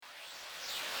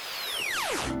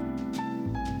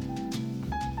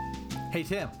Hey,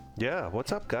 Tim. Yeah,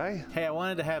 what's up, Guy? Hey, I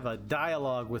wanted to have a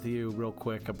dialogue with you real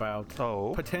quick about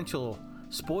potential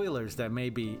spoilers that may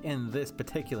be in this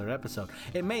particular episode.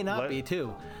 It may not be,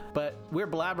 too, but we're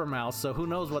blabbermouths, so who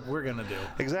knows what we're going to do.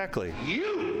 Exactly.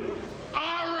 You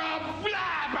are a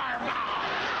blabbermouth!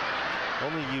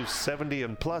 Only you 70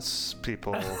 and plus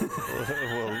people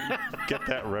will get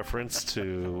that reference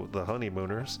to the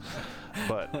honeymooners.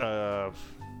 But, all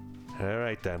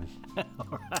right then. Right.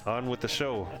 On with the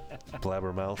show,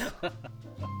 blabbermouth.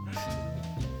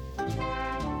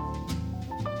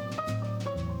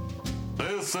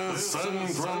 This is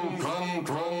Central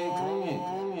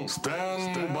Control.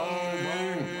 Stand by.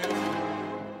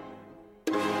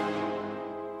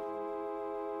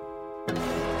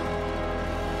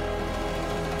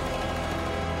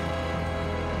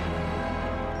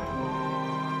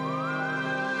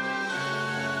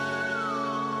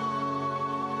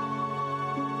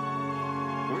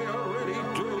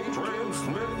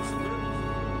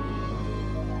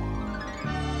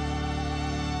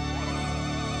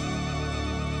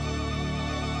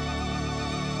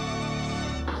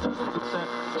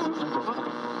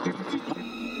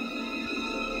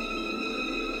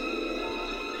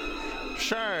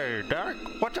 Say, Derek,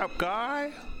 what's up,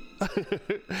 Guy?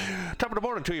 Top of the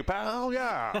morning to you, pal.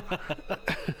 Yeah.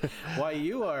 Why,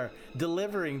 you are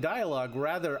delivering dialogue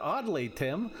rather oddly,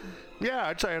 Tim. Yeah,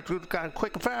 I'd say it's kind of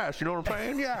quick and fast. You know what I'm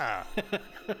saying? Yeah.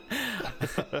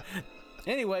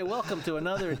 Anyway, welcome to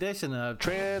another edition of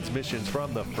Transmissions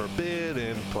from the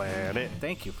Forbidden Planet.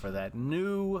 Thank you for that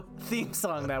new theme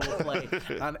song that will play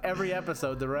on every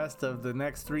episode the rest of the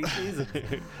next 3 seasons.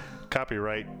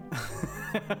 Copyright.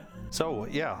 So,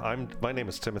 yeah, my name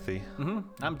is Timothy. Mm-hmm.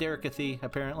 I'm Derek Athey,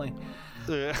 apparently.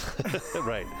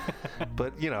 Right.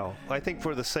 But, I think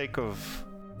for the sake of...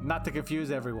 Not to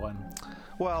confuse everyone.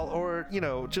 Well, or,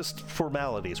 just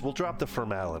formalities. We'll drop the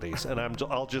formalities, and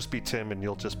I'll just be Tim, and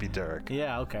you'll just be Derek.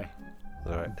 Yeah, okay.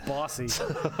 All right. Bossy.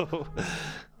 So,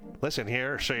 listen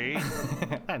here, see?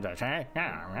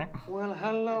 Well,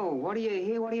 hello. What do you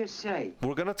hear? What do you say?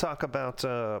 We're going to talk about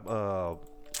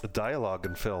dialogue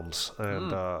in films,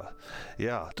 and,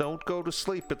 yeah, don't go to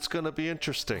sleep. It's going to be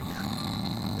interesting.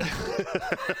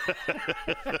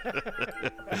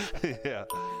 Yeah.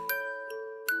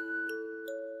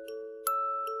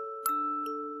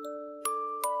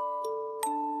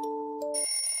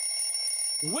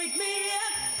 Wake me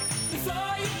up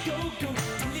before you go,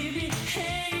 leave me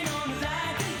hanging on the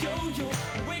line, yo.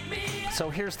 Wake me up. So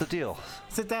here's the deal.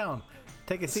 Sit down.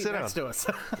 Take a seat next to us.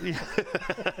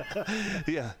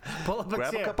 Yeah. Pull up a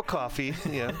Grab chair. a cup of coffee.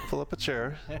 Yeah. Pull up a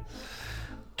chair.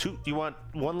 You want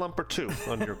 1 lump or 2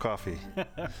 on your coffee?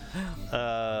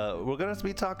 We're going to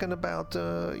be talking about,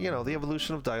 the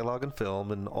evolution of dialogue in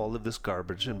film and all of this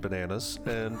garbage and bananas.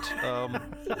 And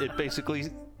it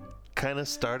basically kind of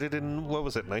started in,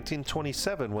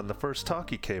 1927 when the first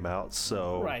talkie came out.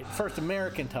 So Right. First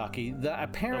American talkie.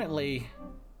 Apparently,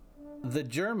 the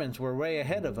Germans were way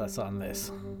ahead of us on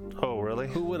this. Oh, really?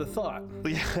 Who would have thought?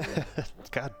 Yeah.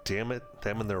 God damn it.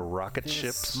 Them and their rocket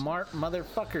ships. Smart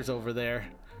motherfuckers over there.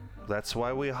 That's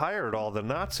why we hired all the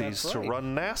Nazis to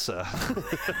run NASA.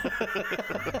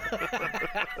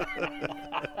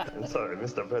 I'm sorry,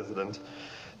 Mr. President.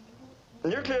 The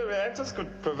nuclear reactors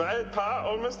could provide power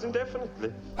almost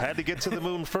indefinitely. Had to get to the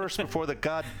moon first before the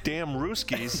goddamn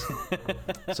Ruskies.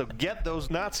 So get those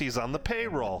Nazis on the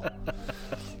payroll.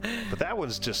 But that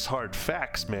one's just hard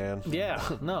facts, man. Yeah,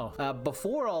 no.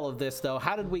 Before all of this, though,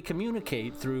 how did we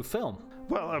communicate through film?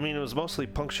 Well, I mean, it was mostly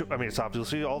it's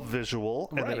obviously all visual,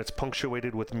 and then it's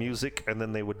punctuated with music, and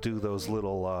then they would do those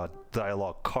little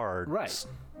dialogue cards. Right.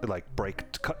 Like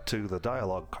cut to the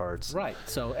dialogue cards. Right.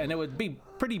 So, and it would be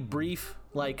pretty brief,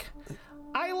 like,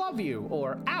 I love you,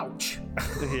 or ouch.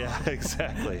 Yeah,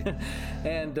 exactly.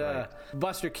 And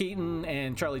Buster Keaton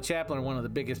and Charlie Chaplin are one of the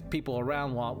biggest people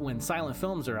around when silent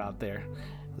films are out there.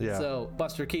 Yeah. So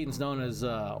Buster Keaton's known as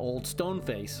Old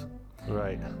Stoneface.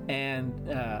 Right. And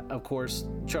of course,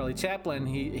 Charlie Chaplin,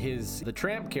 the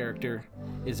tramp character,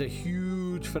 is a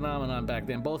huge phenomenon back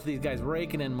then. Both of these guys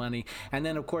raking in money. And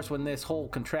then, of course, when this whole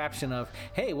contraption of,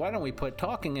 hey, why don't we put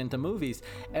talking into movies?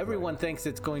 Everyone thinks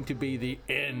it's going to be the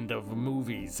end of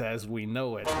movies as we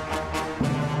know it.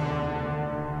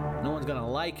 No one's going to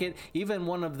like it. Even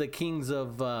one of the kings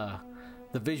of the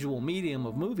visual medium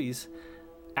of movies,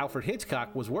 Alfred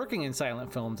Hitchcock, was working in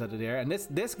silent films at the era. And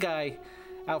this guy,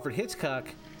 Alfred Hitchcock,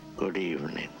 good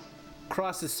evening,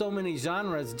 crosses so many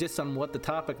genres just on what the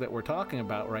topic that we're talking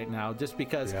about right now, just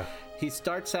because he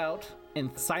starts out in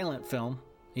silent film.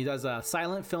 He does a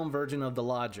silent film version of The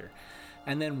Lodger.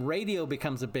 And then radio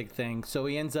becomes a big thing, so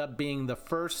he ends up being the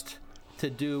first to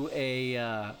do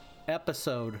a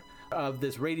episode of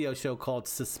this radio show called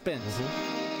Suspense.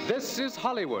 This is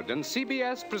Hollywood and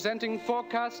CBS presenting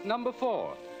forecast number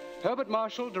 4. Herbert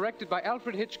Marshall, directed by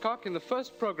Alfred Hitchcock, in the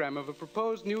first program of a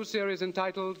proposed new series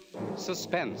entitled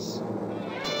Suspense.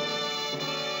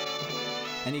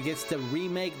 And he gets to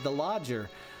remake The Lodger,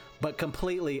 but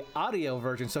completely audio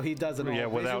version. So he does an all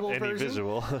without visual any version,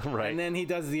 visual, right? And then he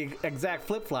does the exact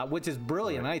flip-flop, which is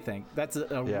brilliant, I think. That's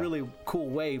a really cool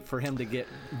way for him to get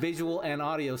visual and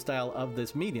audio style of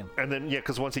this medium. And then,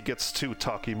 because once he gets to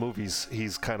talkie movies,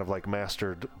 he's kind of like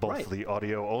mastered both the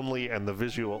audio only and the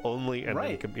visual only, and then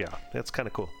he can, that's kind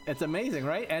of cool. It's amazing,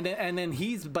 right? And then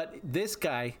but this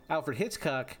guy, Alfred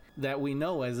Hitchcock, that we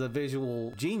know as a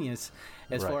visual genius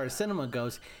as far as cinema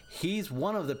goes, he's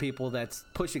one of the people that's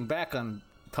pushing back on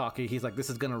talkie. He's like, this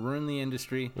is going to ruin the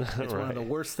industry. It's one of the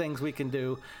worst things we can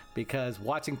do, because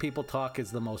watching people talk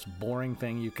is the most boring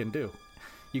thing you can do.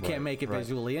 You can't make it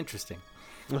visually interesting.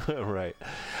 Right.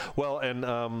 Well,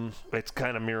 and it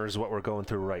kind of mirrors what we're going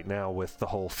through right now with the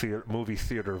whole movie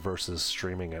theater versus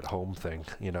streaming at home thing,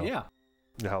 Yeah.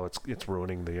 How it's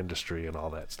ruining the industry and all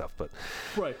that stuff, but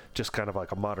just kind of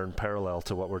like a modern parallel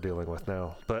to what we're dealing with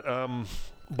now. But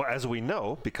as we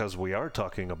know, because we are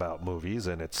talking about movies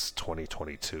and it's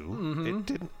 2022,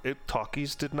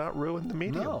 talkies did not ruin the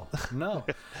medium. No.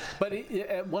 But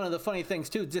one of the funny things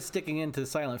too, just sticking into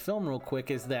silent film real quick,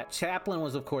 is that Chaplin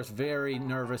was of course very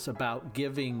nervous about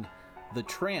giving the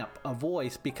Tramp a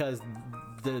voice, because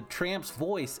the Tramp's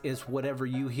voice is whatever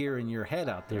you hear in your head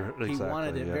out there. He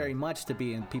wanted it very much to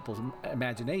be in people's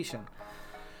imagination.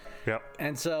 Yep.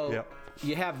 And so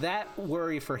you have that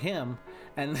worry for him,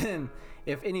 and then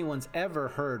if anyone's ever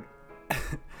heard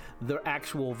the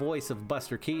actual voice of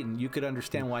Buster Keaton, you could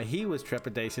understand why he was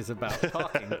trepidatious about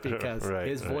talking, because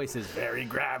his voice is very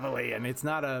gravelly and it's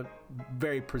not a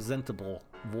very presentable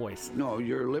voice. No,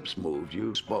 your lips moved,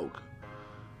 you spoke.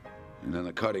 And in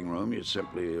the cutting room, you'd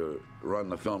simply run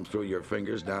the film through your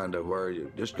fingers down to where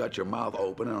you just got your mouth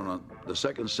open, and on the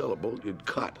second syllable, you'd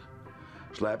cut.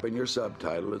 Slap in your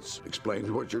subtitle, it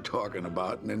explains what you're talking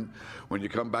about, and then when you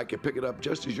come back, you pick it up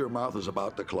just as your mouth is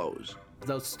about to close.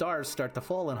 Those stars start to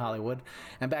fall in Hollywood.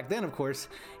 And back then, of course,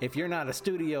 if you're not a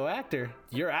studio actor,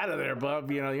 you're out of there, bub.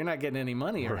 You're not getting any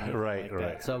money or anything like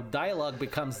that. So dialogue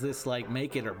becomes this like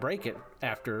make it or break it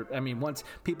once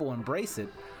people embrace it.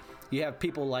 You have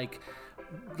people like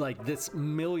this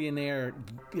millionaire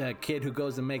kid who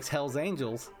goes and makes Hell's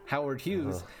Angels, Howard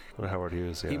Hughes. Howard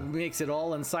Hughes, He makes it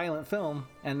all in silent film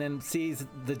and then sees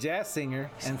the jazz singer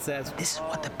and says, this is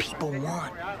what the people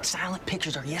want. Silent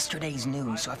pictures are yesterday's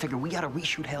news, so I figure we got to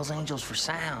reshoot Hell's Angels for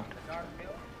sound.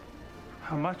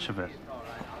 How much of it?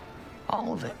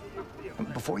 All of it.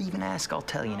 Before you even ask, I'll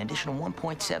tell you, an additional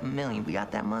 $1.7 million. We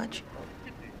got that much?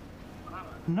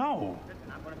 No.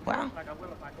 Well,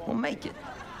 we'll make it.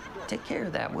 Take care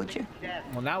of that, would you?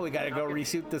 Well, now we got to go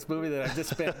reshoot this movie that I just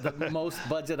spent the most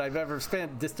budget I've ever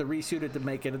spent just to reshoot it to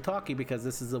make it a talkie, because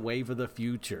this is the wave of the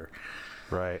future.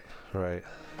 Right. The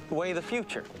way of the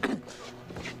future.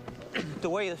 The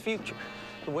way of the future.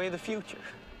 The way of the future.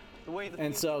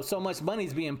 And so much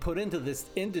money's being put into this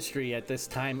industry at this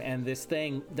time, and this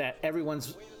thing that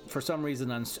everyone's for some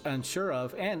reason unsure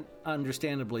of, and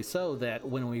understandably so, that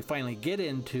when we finally get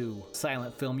into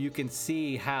silent film, you can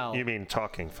see how... You mean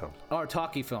talking film? Or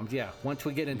talkie films, yeah. Once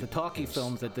we get into talkie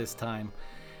films at this time,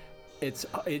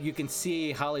 you can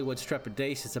see Hollywood's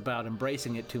trepidatious about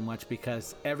embracing it too much,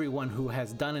 because everyone who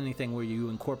has done anything where you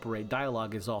incorporate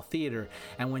dialogue is all theater.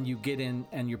 And when you get in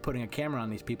and you're putting a camera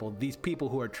on these people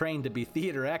who are trained to be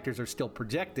theater actors are still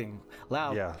projecting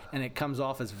loud, and it comes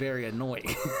off as very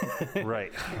annoying.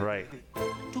 Right.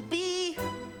 To be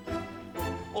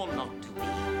or not to be?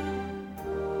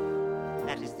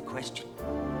 That is the question.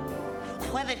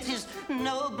 Whether it is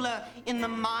nobler in the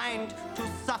mind to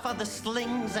suffer the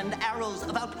slings and arrows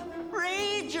of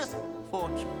outrageous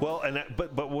fortune. Well,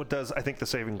 but what does, I think the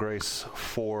saving grace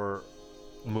for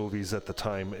movies at the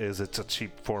time is it's a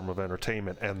cheap form of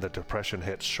entertainment, and the Depression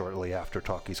hits shortly after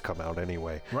talkies come out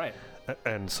anyway. Right.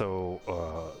 And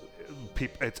so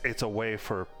it's a way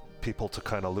for people to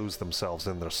kind of lose themselves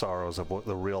in their sorrows of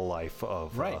the real life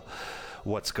of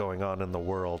what's going on in the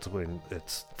world when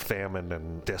it's famine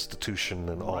and destitution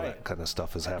and all that kind of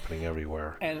stuff is happening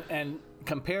everywhere. And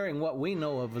comparing what we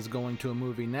know of as going to a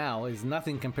movie now is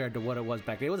nothing compared to what it was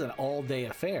back then. It was an all-day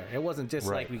affair. It wasn't just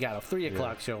like we got a 3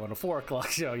 o'clock show and a 4 o'clock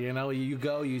show. You know, you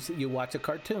go, you watch a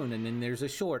cartoon, and then there's a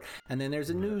short, and then there's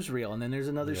a newsreel, and then there's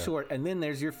another short, and then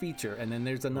there's your feature, and then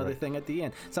there's another thing at the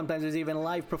end. Sometimes there's even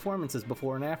live performances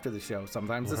before and after the show.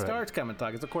 Sometimes the stars come and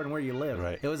talk. It's according to where you live.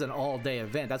 Right. It was an all-day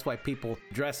event. That's why people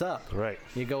dress up. Right.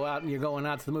 You go out and you're going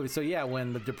out to the movie. So yeah,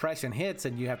 when the Depression hits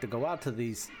and you have to go out to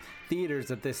these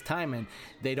theaters at this time and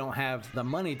they don't have the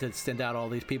money to send out all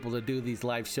these people to do these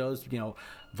live shows, you know,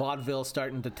 vaudeville's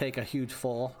starting to take a huge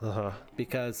fall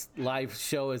because live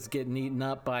show is getting eaten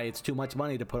up by it's too much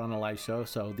money to put on a live show.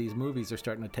 So these movies are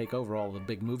starting to take over all the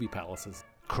big movie palaces.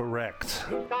 Correct.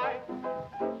 Blue sky,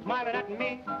 smiling at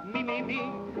me,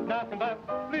 nothing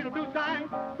but little blue sky.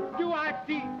 Do I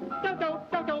see? Do.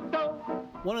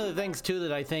 One of the things too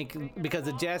that I think, because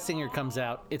The Jazz Singer comes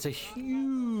out, it's a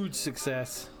huge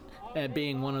success at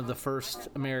being one of the first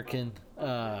American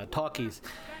talkies,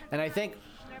 and I think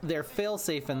their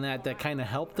fail-safe in that kind of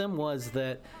helped them was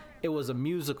that it was a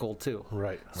musical too.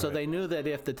 Right. So they knew that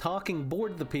if the talking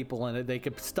bored the people in it, they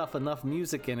could stuff enough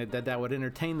music in it that would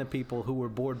entertain the people who were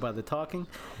bored by the talking.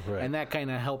 Right. And that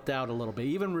kind of helped out a little bit.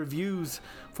 Even reviews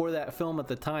for that film at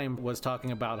the time was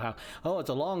talking about how, it's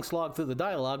a long slog through the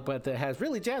dialogue, but it has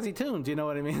really jazzy tunes, you know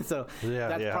what I mean? So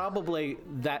that's probably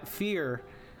that fear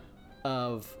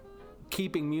of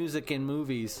keeping music in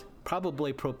movies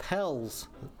probably propels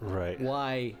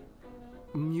why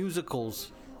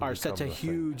musicals are such a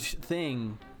huge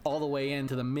thing all the way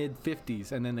into the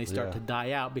mid-50s, and then they start to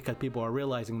die out because people are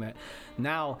realizing that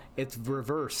now it's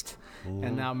reversed,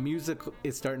 and now music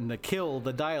is starting to kill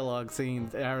the dialogue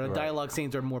scenes. The dialogue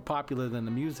scenes are more popular than the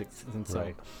music, and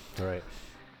so right.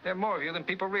 There are more of you than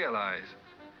people realize.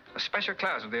 A special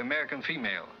class of the American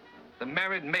female, the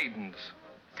married maidens.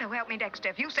 So help me, Dexter.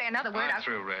 If you say another word, I'm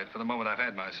through, Red. For the moment, I've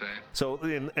had my say. So,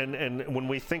 and when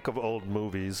we think of old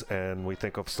movies and we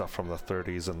think of stuff from the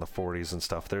 30s and the 40s and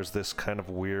stuff, there's this kind of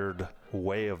weird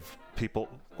way of people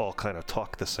all kind of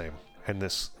talk the same. And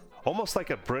this almost like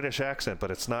a British accent, but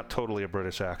it's not totally a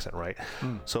British accent, right?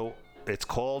 So it's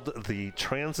called the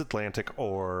transatlantic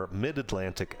or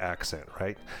mid-Atlantic accent,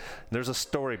 right? There's a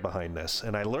story behind this,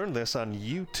 and I learned this on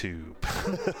YouTube.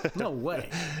 No way.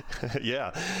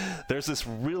 Yeah. There's this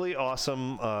really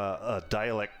awesome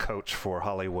dialect coach for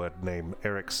Hollywood named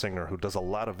Eric Singer, who does a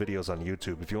lot of videos on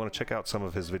YouTube. If you want to check out some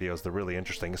of his videos, they're really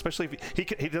interesting, especially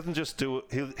if he doesn't just do,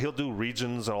 he'll do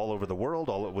regions all over the world,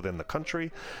 all within the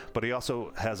country, but he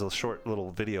also has a short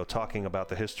little video talking about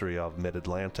the history of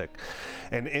mid-Atlantic.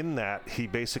 And in that, he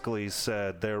basically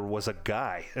said there was a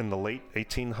guy in the late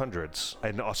 1800s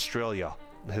in Australia.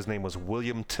 His name was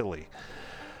William Tilley.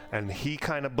 And he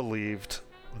kind of believed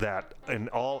that in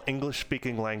all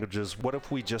English-speaking languages, what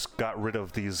if we just got rid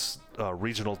of these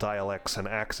regional dialects and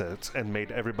accents and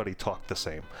made everybody talk the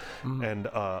same? And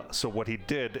so what he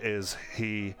did is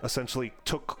he essentially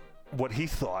took what he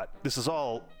thought, this is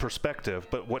all perspective,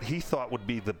 but what he thought would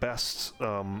be the best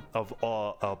of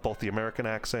all, both the American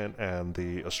accent and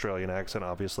the Australian accent,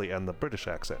 obviously, and the British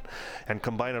accent, and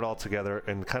combine it all together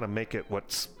and kind of make it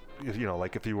what's, you know,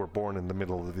 like if you were born in the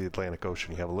middle of the Atlantic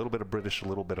Ocean, you have a little bit of British, a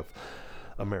little bit of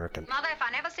American. Mother, if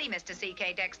I never see Mr.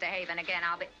 C.K. Dexter Haven again,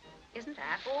 I'll be... Isn't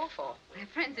that awful? They're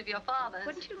friends of your father's.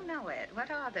 Wouldn't you know it?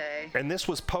 What are they? And this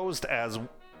was posed as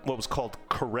what was called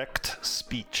correct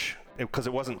speech, because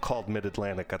it wasn't called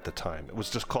Mid-Atlantic at the time. It was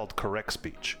just called correct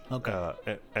speech. Okay.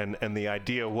 And the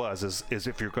idea is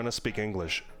if you're going to speak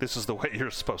English, this is the way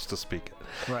you're supposed to speak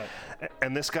it. Right.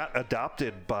 And this got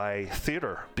adopted by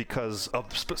theater because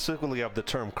of specifically of the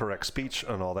term correct speech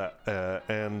and all that.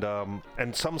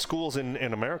 And some schools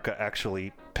in America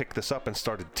actually picked this up and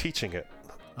started teaching it.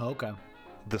 Okay.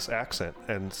 This accent,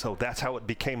 and so that's how it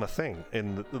became a thing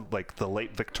in the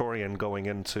late Victorian going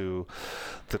into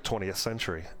the 20th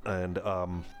century, and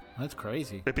that's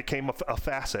crazy. It became a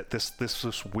facet,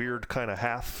 this weird kind of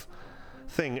half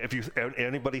thing. If you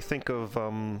anybody think of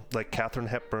like Katharine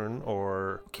Hepburn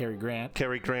or Cary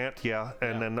Grant, yeah,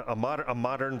 and then a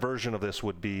modern version of this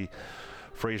would be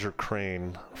Fraser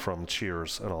Crane from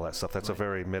Cheers and all that stuff. That's a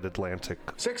very mid-Atlantic.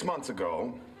 6 months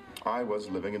ago, I was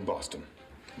living in Boston.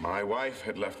 My wife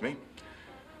had left me,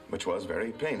 which was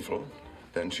very painful.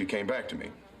 Then she came back to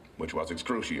me, which was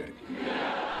excruciating.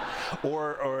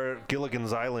 Or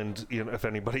Gilligan's Island, if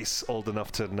anybody's old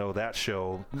enough to know that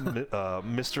show,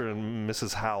 Mr. and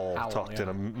Mrs. Howell talked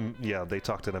they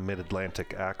talked in a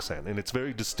mid-Atlantic accent, and it's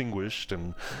very distinguished,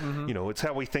 and it's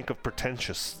how we think of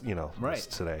pretentious,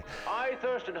 today. I,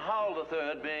 Thurston Howell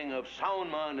III, being of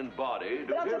sound mind and body.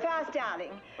 Not so fast,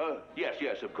 darling.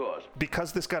 Yes, of course.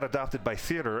 Because this got adopted by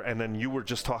theater, and then you were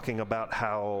just talking about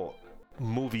how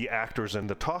movie actors in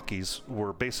the talkies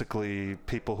were basically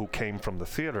people who came from the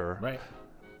theater. Right.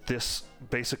 This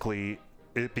basically,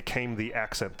 it became the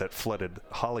accent that flooded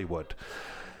Hollywood.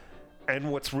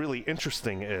 And what's really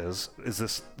interesting is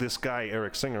this guy,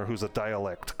 Eric Singer, who's a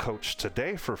dialect coach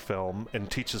today for film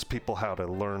and teaches people how to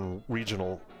learn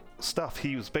regional stuff.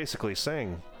 He was basically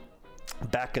saying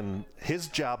his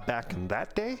job back in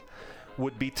that day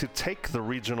would be to take the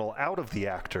regional out of the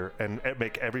actor and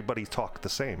make everybody talk the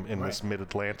same in this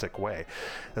mid-Atlantic way.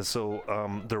 And so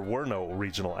there were no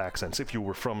regional accents. If you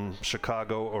were from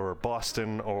Chicago or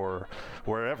Boston or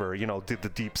wherever, did the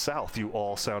Deep South, you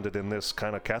all sounded in this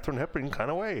kind of Katharine Hepburn kind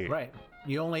of way. Right.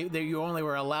 You only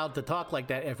were allowed to talk like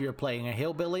that if you're playing a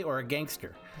hillbilly or a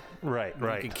gangster. Right.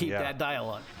 You can keep that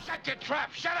dialogue. Shut your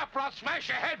trap! Shut up, or I'll smash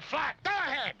your head flat! Go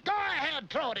ahead,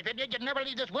 throw it. If you did, you'd never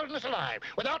leave this wilderness alive.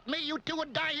 Without me, you two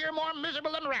would die here more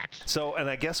miserable than rats. So, and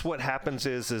I guess what happens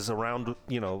is around,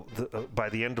 by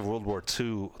the end of World War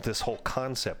II, this whole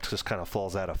concept just kind of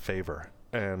falls out of favor.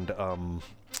 And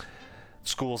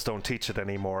schools don't teach it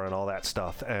anymore and all that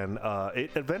stuff, and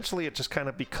eventually it just kind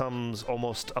of becomes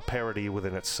almost a parody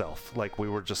within itself, like we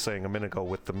were just saying a minute ago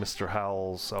with the Mr.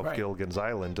 Howells of Gilligan's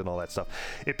Island and all that stuff.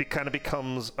 It kind of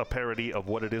becomes a parody of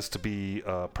what it is to be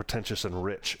pretentious and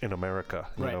rich in America.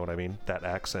 You know what I mean? That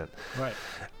accent. Right.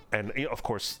 And of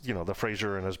course, the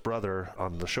Frasier and his brother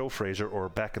on the show Frasier, or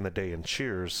back in the day in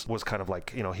Cheers, was kind of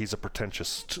like, he's a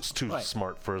pretentious, too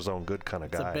smart for his own good kind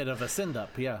of guy. It's a bit of a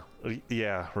send-up, yeah.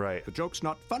 Yeah, right. The joke's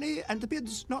not funny and the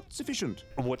bid's not sufficient.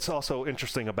 What's also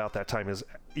interesting about that time is,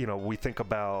 we think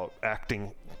about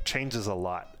acting changes a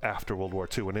lot after World War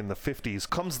II, and in the 50s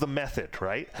comes the method,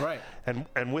 right? Right.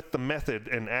 And with the method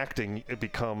in acting, it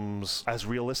becomes as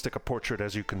realistic a portrait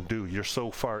as you can do. You're so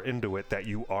far into it that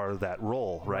you are that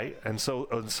role, right? And so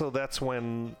that's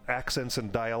when accents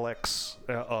and dialects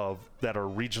that are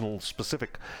regional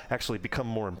specific actually become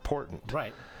more important.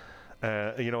 Right.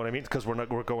 You know what I mean? Because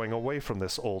we're going away from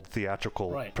this old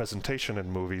theatrical presentation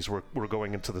in movies. We're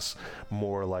going into this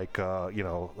more like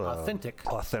authentic.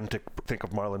 Think of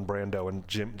Marlon Brando and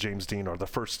James Dean are the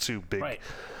first two big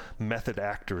method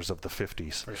actors of the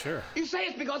 50s. For sure. You say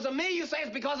it's because of me? You say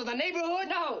it's because of the neighborhood?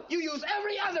 No. You use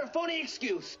every other phony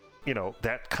excuse.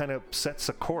 That kind of sets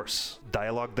a course.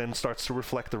 Dialogue then starts to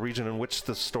reflect the region in which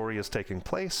the story is taking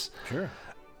place. Sure.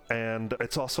 And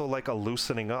it's also like a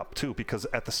loosening up too, because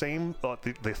at the same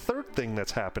the third thing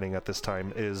that's happening at this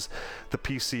time is the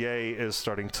PCA is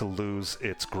starting to lose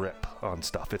its grip on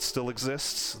stuff. It still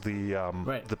exists. The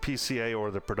PCA,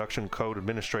 or the Production Code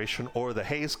Administration, or the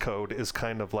Hays Code, is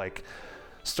kind of like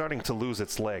starting to lose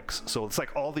its legs. So it's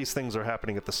like all these things are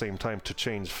happening at the same time to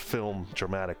change film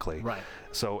dramatically. Right.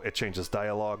 So it changes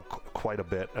dialogue quite a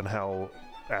bit, and how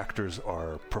actors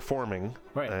are performing,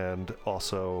 and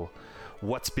also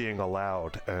what's being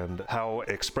allowed, and how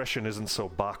expression isn't so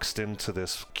boxed into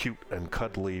this cute and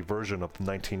cuddly version of the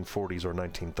 1940s or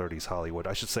 1930s Hollywood.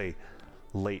 I should say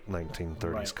late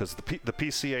 1930s, because the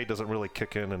PCA doesn't really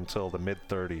kick in until the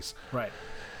mid-30s. Right.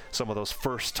 Some of those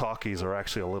first talkies are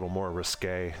actually a little more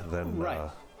risque than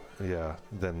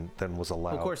than was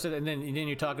allowed. Of course, and then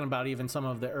you're talking about even some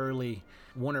of the early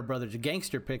Warner Brothers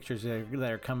gangster pictures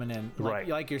that are coming in.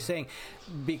 Like you're saying,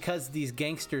 because these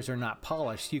gangsters are not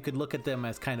polished, you could look at them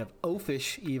as kind of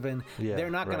oafish even. Yeah, they're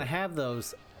not going to have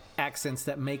those accents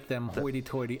that make them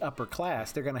hoity-toity upper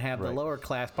class. They're going to have the lower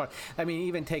class part. I mean,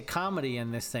 even take comedy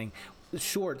in this thing.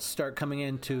 Shorts start coming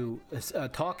into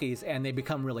talkies, and they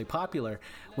become really popular.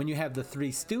 When you have the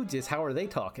Three Stooges, how are they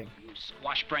talking?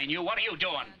 Squash brain, you. What are you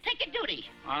doing? Take a duty.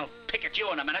 I'll pick at you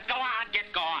in a minute. Go on,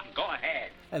 get going. Go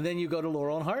ahead. And then you go to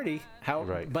Laurel and Hardy.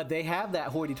 But they have that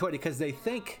hoity-toity because they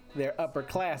think they're upper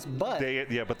class, but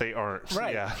but they aren't.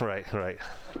 Right. Yeah, right.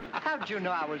 How'd you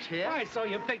know I was here? I saw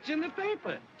your picture in the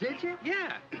paper. Did you?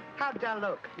 Yeah. How'd I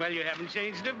look? Well, you haven't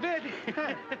changed a bit.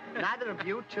 Neither of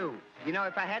you two. You know,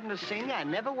 if I hadn't have seen you, I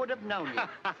never would have known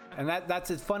you. And that's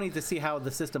it's funny to see how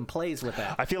the system plays with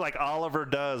that. I feel like Oliver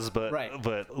does, but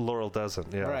Laurel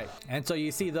doesn't. Yeah. Right. And so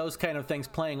you see those kind of things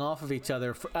playing off of each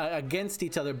other, against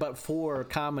each other, but for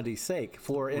comedy's sake,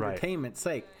 for entertainment's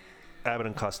sake. Abbott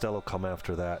and Costello come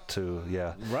after that too.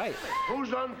 Yeah. Right.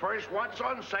 Who's on first? What's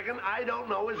on second? I don't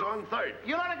know. Is on third.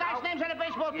 You know the guy's names on the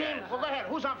baseball team? Yes. Well, go ahead.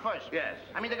 Who's on first? Yes.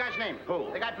 I mean the guy's name.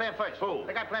 Who? The guy playing first. Who?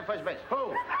 The guy playing first base.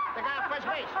 Who? The guy on first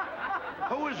base.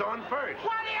 Who is on first?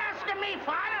 What are you asking me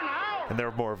for? I don't know. And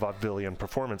they're more vaudevillian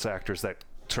performance actors that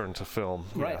turn to film.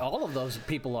 Right. Yeah. All of those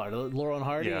people are. Laurel and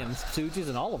Hardy Yeah. and Stooges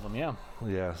and all of them, yeah.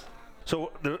 Yeah.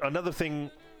 So another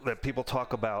thing that people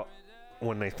talk about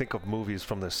when they think of movies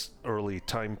from this early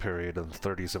time period of the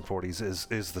 30s and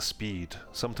 40s is the speed.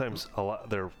 Sometimes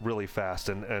they're really fast,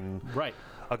 and right.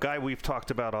 A guy we've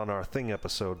talked about on our Thing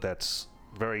episode that's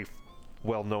very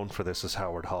well known for this is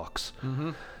Howard Hawks.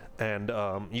 Mm-hmm. And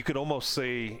you could almost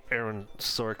say Aaron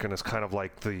Sorkin is kind of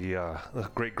like the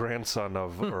great-grandson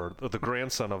of, or the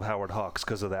grandson of Howard Hawks,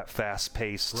 because of that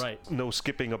fast-paced, right. no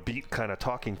skipping a beat kind of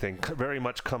talking thing. Very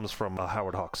much comes from a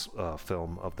Howard Hawks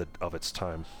film of its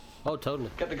time. Oh, totally.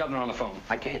 Get the governor on the phone.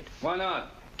 I can't. Why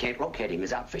not? Can't locate him.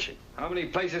 He's out fishing. How many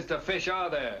places to fish are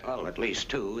there? Well, at least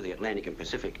 2, the Atlantic and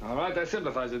Pacific. All right, that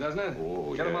simplifies it, doesn't it?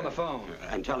 Oh, Get him on the phone.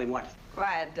 And tell him what?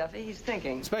 Quiet, Duffy. He's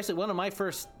thinking. Especially one of my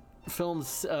first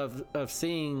films of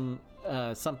seeing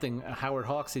something Howard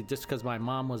Hawks, just because my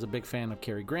mom was a big fan of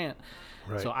Cary Grant.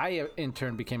 Right. So I, in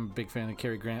turn, became a big fan of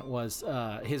Cary Grant, was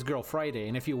His Girl Friday.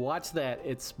 And if you watch that,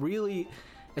 it's really,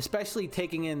 especially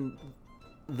taking in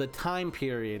the time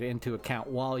period into account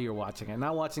while you're watching it,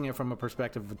 not watching it from a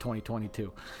perspective of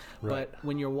 2022. Right. But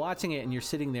when you're watching it and you're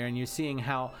sitting there and you're seeing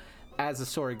how, as the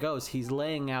story goes, he's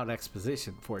laying out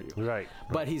exposition for you. Right.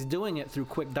 But he's doing it through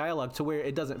quick dialogue to where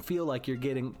it doesn't feel like you're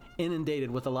getting inundated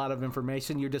with a lot of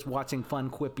information. You're just watching fun,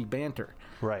 quippy banter.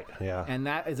 Right, yeah. And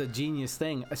that is a genius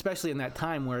thing, especially in that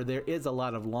time where there is a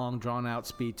lot of long, drawn-out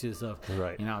speeches of,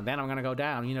 right. you know, then I'm going to go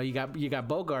down. You know, you got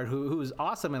Bogart, who's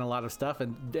awesome in a lot of stuff,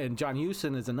 and John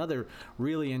Huston is another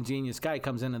really ingenious guy.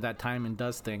 Comes in at that time and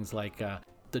does things like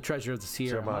The Treasure of the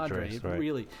Sierra Madre. It right.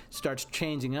 really starts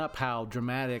changing up how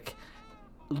dramatic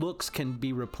looks can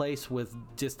be replaced with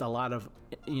just a lot of,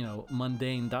 you know,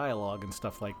 mundane dialogue and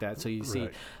stuff like that. So you see,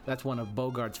 Right. that's one of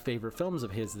Bogart's favorite films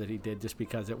of his that he did, just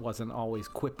because it wasn't always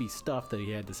quippy stuff that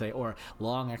he had to say, or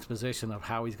long exposition of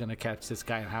how he's going to catch this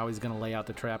guy and how he's going to lay out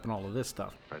the trap and all of this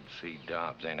stuff. Fred C.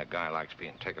 Dobbs ain't a guy likes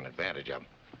being taken advantage of.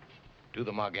 Do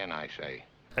the mug in, I say.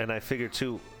 And I figure,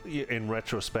 too, in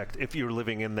retrospect, if you're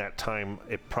living in that time,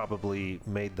 it probably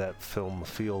made that film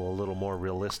feel a little more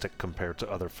realistic compared to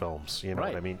other films. You know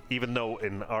what I mean? Even though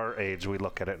in our age we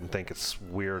look at it and think it's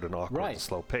weird and awkward and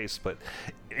slow paced, but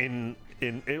in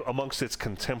amongst its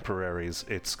contemporaries,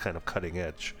 it's kind of cutting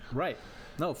edge. Right.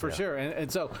 No, for sure. And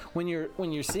so when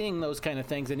you're seeing those kind of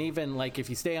things, and even like if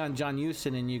you stay on John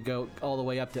Huston and you go all the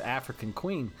way up to African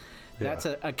Queen, that's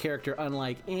a character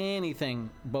unlike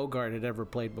anything Bogart had ever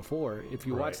played before. If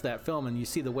you watch that film and you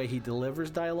see the way he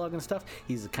delivers dialogue and stuff,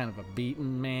 he's a kind of a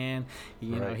beaten man.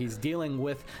 You know, he's dealing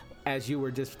with, as you were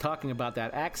just talking about,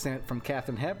 that accent from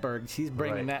Katharine Hepburn. She's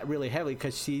bringing that really heavily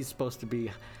because she's supposed to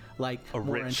be like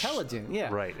more intelligent.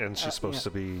 Yeah. Right, and she's supposed to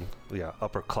be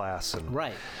upper class. And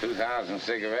 2,000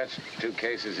 cigarettes, 2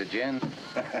 cases of gin.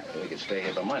 We could stay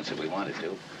here for months if we wanted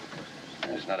to.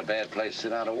 It's not a bad place to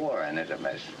sit out a war, and it's a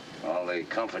mess. All the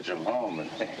comforts of home,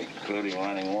 including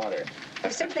running water.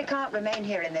 We simply can't remain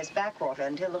here in this backwater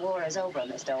until the war is over,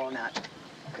 Mr. Ornott.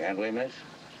 Can't we, miss?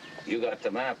 You got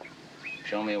the map.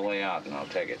 Show me a way out, and I'll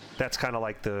take it. That's kind of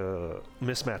like the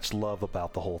mismatched love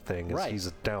about the whole thing. Is he's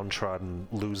a downtrodden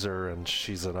loser, and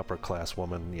she's an upper-class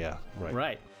woman. Yeah, right.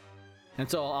 Right. And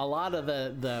so a lot of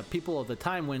the people of the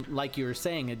time, when, like you were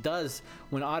saying, it does,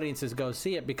 when audiences go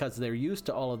see it, because they're used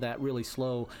to all of that really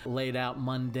slow, laid out,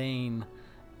 mundane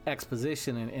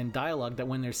exposition and dialogue, that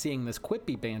when they're seeing this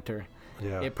quippy banter,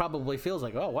 it probably feels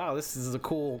like, oh, wow, this is a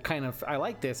cool kind of, I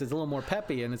like this. It's a little more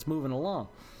peppy and it's moving along.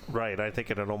 Right. I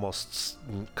think it almost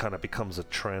kind of becomes a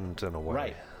trend in a way.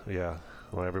 Right. Yeah.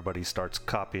 When everybody starts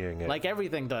copying it. Like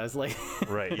everything does. Like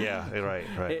right, yeah, right,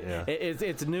 yeah.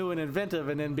 It's new and inventive,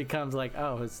 and then becomes like,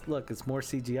 oh, it's more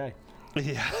CGI.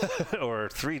 Yeah, or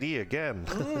 3D again.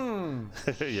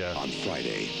 Yeah. On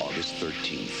Friday, August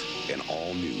 13th, an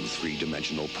all-new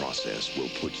three-dimensional process will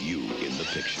put you in the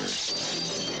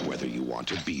picture, whether you want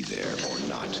to be there or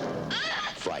not.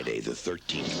 Friday the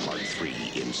 13th, Part 3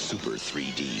 in Super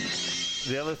 3D.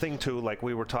 The other thing, too, like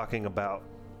we were talking about,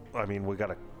 I mean, we got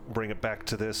to bring it back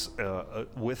to this,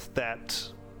 with that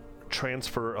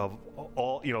transfer of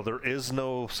all, you know, there is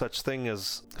no such thing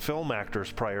as film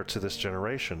actors prior to this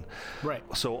generation. Right.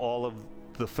 So all of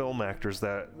the film actors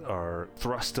that are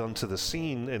thrust onto the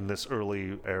scene in this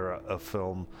early era of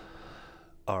film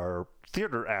are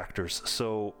theater actors.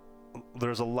 So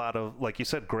there's a lot of, like you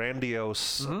said,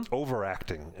 grandiose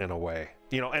overacting in a way.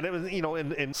 And it was,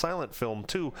 in silent film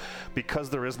too, because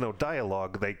there is no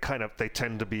dialogue, they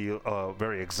tend to be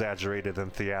very exaggerated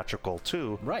and theatrical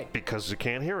too. Right. Because you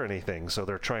can't hear anything, so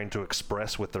they're trying to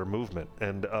express with their movement.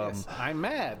 And yes, I'm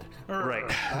mad. Right.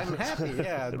 I'm happy.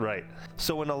 Yeah. Right.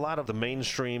 So in a lot of the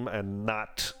mainstream and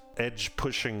not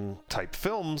edge-pushing type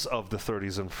films of the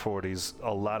 30s and 40s,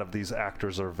 a lot of these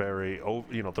actors are very,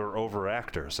 they're over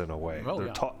actors in a way.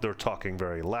 They're talking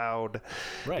very loud,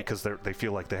 right? Because they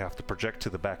feel like they have to project to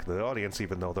the back of the audience,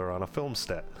 even though they're on a film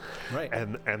set, right?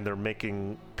 And they're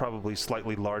making probably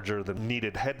slightly larger than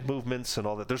needed head movements and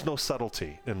all that. There's no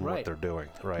subtlety in what they're doing,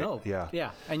 right? No.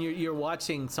 Yeah. And you're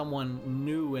watching someone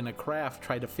new in a craft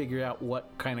try to figure out what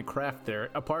kind of craft they're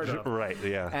a part of, right?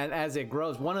 Yeah. And as it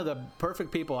grows, one of the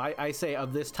perfect people I say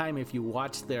of this time, if you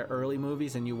watch their early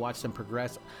movies and you watch them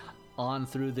progress on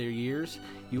through their years,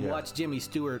 you watch Jimmy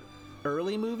Stewart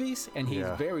early movies, and he's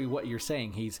very what you're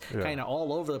saying. He's kind of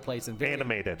all over the place and very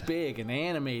animated, big and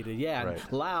animated, and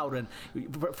loud, and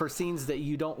for scenes that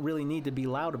you don't really need to be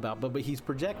loud about, but he's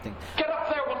projecting. Get up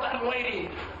there with that lady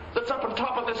that's up on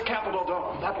top of this Capitol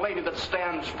dome, that lady that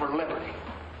stands for liberty.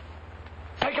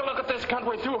 Take a look at this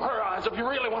country through her eyes if you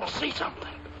really want to see something.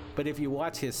 But if you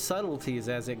watch his subtleties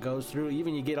as it goes through,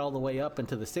 even you get all the way up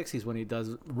into the 60s when he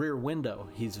does Rear Window,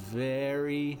 he's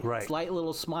very slight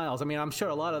little smiles. I mean, I'm sure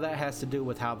a lot of that has to do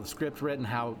with how the script's written,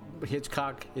 how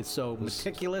Hitchcock is so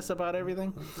meticulous about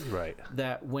everything. Right.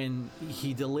 That when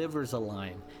he delivers a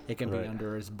line, it can be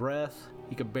under his breath.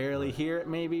 You can barely hear it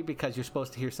maybe because you're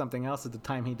supposed to hear something else at the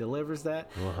time he delivers that.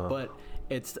 But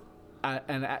it's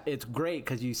great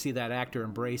because you see that actor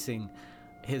embracing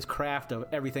his craft of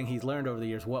everything he's learned over the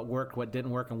years, what worked, what didn't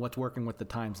work, and what's working with the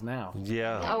times now.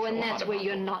 Yeah. Oh, and that's where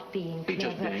you're not being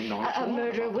clever. A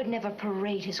murderer would never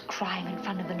parade his crime in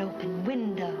front of an open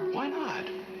window. Why not?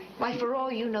 Why, for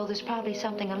all you know, there's probably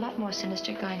something a lot more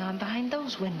sinister going on behind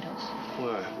those windows.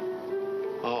 Where?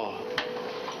 Oh.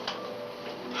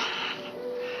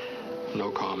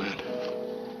 No comment.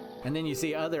 And then you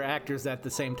see other actors at the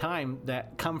same time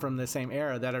that come from the same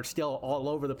era that are still all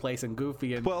over the place and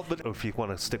goofy. And well, but if you want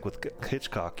to stick with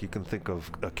Hitchcock, you can think of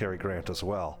Cary Grant as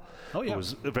well. Oh, yeah. Who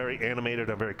was a very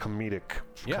animated and very comedic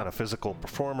kind of physical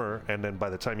performer. And then by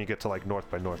the time you get to like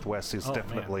North by Northwest, he's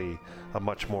definitely a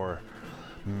much more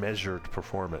measured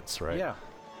performance, right? Yeah.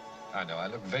 I know. I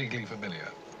look vaguely familiar.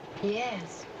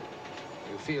 Yes.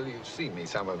 You feel you've seen me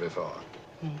somewhere before.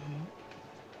 Mm-hmm.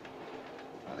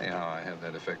 Funny how I have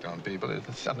that effect on people.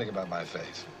 It's something about my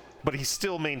face. But he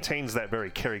still maintains that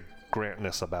very Cary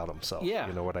Grantness about himself. Yeah.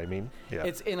 You know what I mean? Yeah.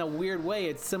 It's in a weird way,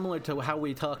 it's similar to how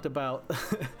we talked about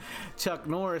Chuck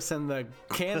Norris and the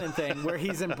Cannon thing, where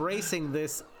he's embracing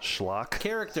this schlock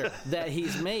character that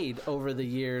he's made over the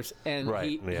years, and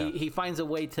he finds a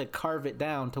way to carve it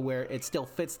down to where it still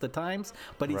fits the times,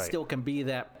 but he still can be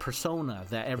that persona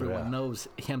that everyone knows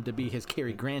him to be, his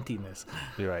Cary Grantiness.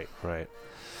 Right.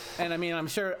 And I mean, I'm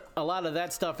sure a lot of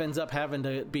that stuff ends up having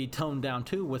to be toned down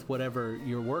too with whatever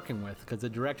you're working with, because the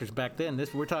directors back then,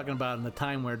 we're talking about in the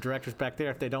time where directors back there,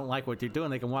 if they don't like what you're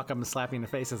doing, they can walk up and slap you in the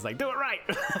face and say, do it right.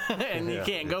 And you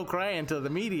can't go crying to the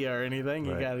media or anything.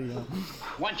 You gotta,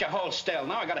 Once you hold still,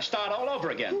 now I gotta start all over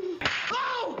again.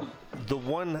 Oh! The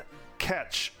one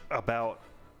catch about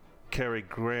Cary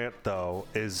Grant, though,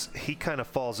 is he kind of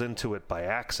falls into it by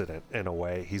accident in a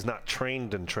way. He's not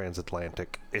trained in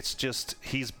transatlantic. It's just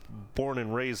he's born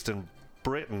and raised in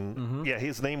Britain. Yeah,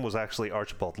 his name was actually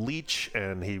Archibald Leach,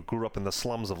 and he grew up in the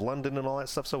slums of London and all that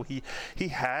stuff. So he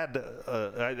had,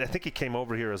 I think he came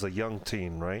over here as a young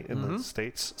teen, right, in the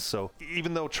States. So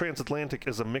even though transatlantic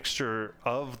is a mixture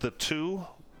of the two,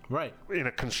 right, in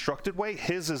a constructed way,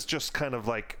 his is just kind of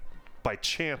like by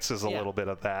chance is a little bit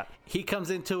of that. He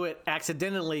comes into it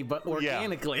accidentally, but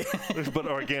organically. But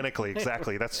organically,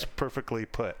 exactly. That's perfectly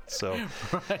put. So,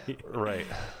 right.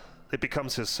 It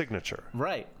becomes his signature.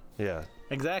 Right. Yeah.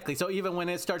 Exactly. So even when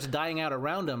it starts dying out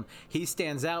around him, he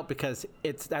stands out because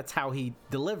that's how he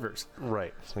delivers.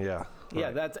 Right. Yeah.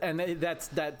 Yeah, that's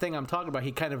that thing I'm talking about.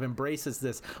 He kind of embraces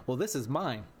this. Well, this is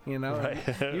mine, you know. Right.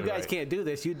 You guys can't do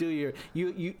this. You do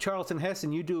you Charlton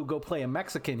Heston. You do go play a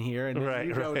Mexican here, and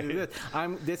you go do this.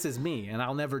 This is me, and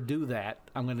I'll never do that.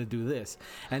 I'm going to do this.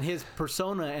 And his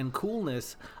persona and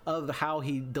coolness of how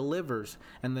he delivers,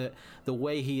 and the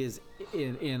way he is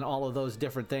in all of those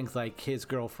different things, like His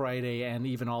Girl Friday, and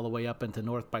even all the way up into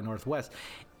North by Northwest.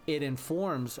 It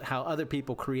informs how other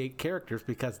people create characters,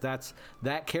 because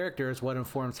that character is what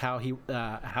informs how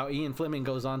Ian Fleming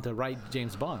goes on to write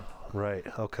James Bond. Right.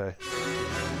 Okay.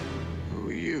 Who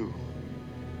are you?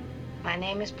 My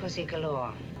name is Pussy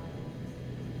Galore.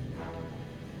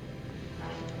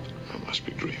 I must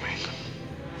be dreaming.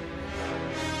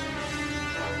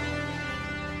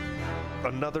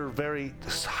 Another very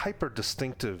hyper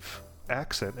distinctive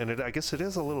accent, and I guess it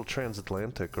is a little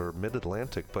transatlantic or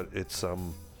mid-Atlantic, but it's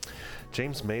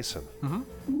James Mason.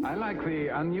 Mm-hmm. I like the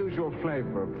unusual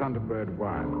flavor of Thunderbird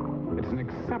wine. It's an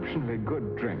exceptionally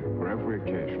good drink for every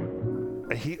occasion.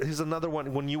 He's another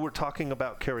one. When you were talking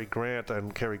about Cary Grant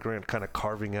and Cary Grant kind of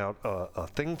carving out a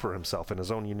thing for himself in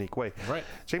his own unique way, right?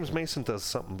 James Mason does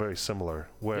something very similar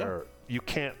where you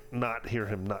can't not hear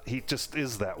him. He just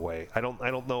is that way. I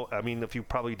don't know. I mean, if you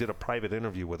probably did a private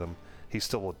interview with him, he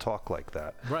still would talk like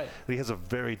that. Right. He has a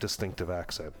very distinctive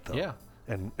accent, though. Yeah.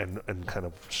 And kind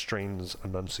of strains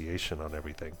enunciation on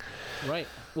everything. Right.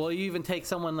 Well, you even take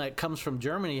someone that comes from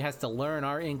Germany, has to learn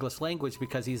our English language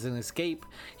because he's an escape.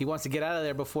 He wants to get out of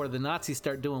there before the Nazis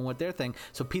start doing what their thing.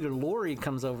 So Peter Lorre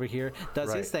comes over here,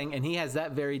 does his thing, and he has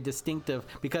that very distinctive,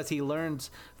 because he learns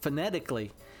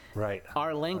phonetically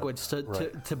our language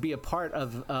to be a part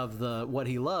of the what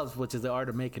he loves, which is the art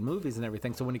of making movies and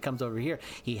everything. So when he comes over here,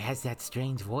 he has that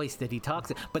strange voice that he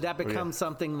talks in, but that becomes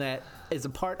something that is a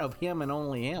part of him and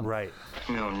only him. Right.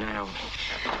 No, now.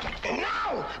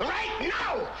 Now! Right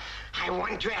now! I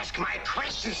want to ask my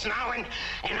questions now, and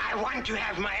I want to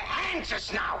have my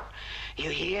answers now. You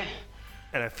hear?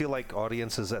 And I feel like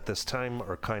audiences at this time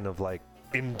are kind of like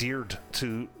endeared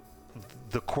to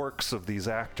the quirks of these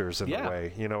actors in a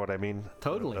way, you know what I mean?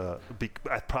 Totally.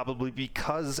 Probably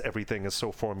because everything is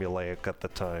so formulaic at the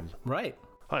time. Right.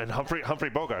 And Humphrey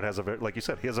Bogart has like you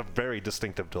said, he has a very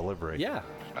distinctive delivery. Yeah.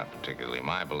 It's not particularly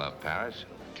my beloved Paris.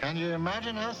 Can you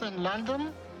imagine us in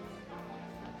London?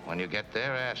 When you get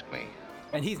there, ask me.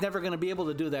 And he's never going to be able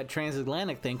to do that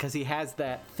transatlantic thing because he has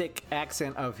that thick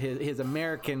accent of his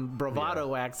American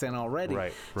bravado accent already.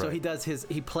 Right. So he does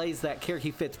he plays that character.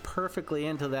 He fits perfectly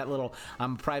into that little,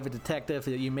 I'm a private detective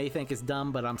that you may think is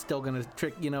dumb, but I'm still going to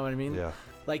trick, you know what I mean? Yeah.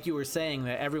 Like you were saying,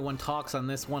 that everyone talks on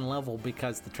this one level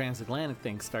because the transatlantic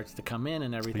thing starts to come in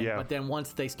and everything. Yeah. But then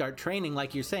once they start training,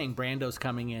 like you're saying, Brando's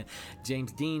coming in,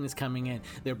 James Dean is coming in,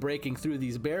 they're breaking through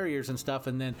these barriers and stuff.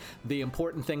 And then the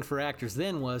important thing for actors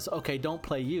then was, okay, don't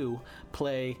play you,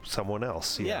 play someone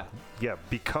else. Yeah.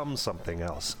 Become something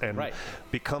else. And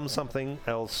become something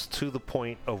else to the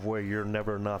point of where you're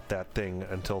never not that thing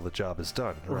until the job is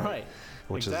done. Right.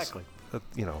 Which exactly. is,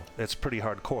 it's pretty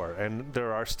hardcore, and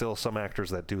there are still some actors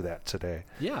that do that today.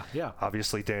 Yeah.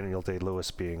 Obviously, Daniel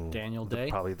Day-Lewis being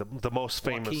probably the most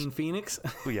famous. Joaquin Phoenix.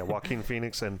 Joaquin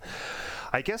Phoenix, and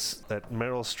I guess that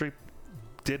Meryl Streep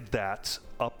did that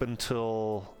up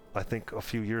until I think a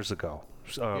few years ago,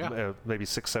 maybe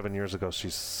 6-7 years ago. She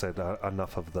said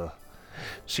enough of the.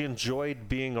 She enjoyed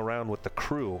being around with the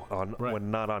crew when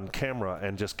not on camera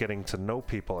and just getting to know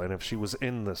people. And if she was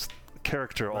in this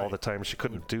character all the time, she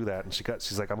couldn't do that, and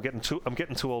she's like, I'm getting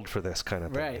too old for this kind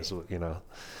of thing.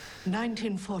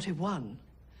 1941,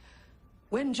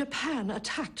 when Japan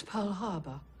attacked Pearl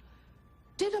Harbor,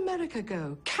 did America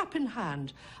go cap in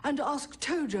hand and ask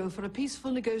Tojo for a peaceful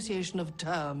negotiation of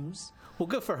terms? Well,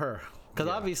 good for her. Because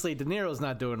obviously De Niro's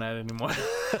not doing that anymore.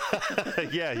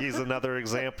 Yeah, he's another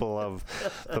example of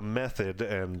the method,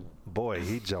 and boy,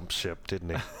 he jumped ship,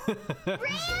 didn't he?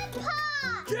 Grandpa!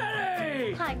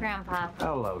 Jenny! Hi, Grandpa.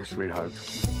 Hello, sweetheart.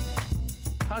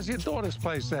 How's your daughter's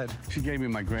place, Ed? She gave me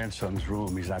my grandson's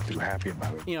room. He's not too happy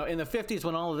about it. In the 50s,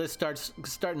 when all of this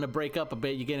starting to break up a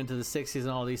bit, you get into the 60s and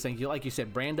all these things. Like you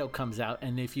said, Brando comes out,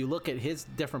 and if you look at his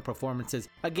different performances,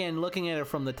 again, looking at it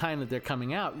from the time that they're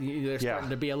coming out, they're starting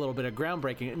to be a little bit of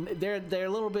groundbreaking. They're a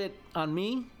little bit, on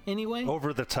me anyway,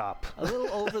 over the top. A little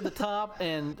over the top.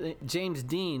 And James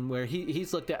Dean, where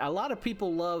he's looked at, a lot of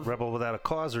people love Rebel Without a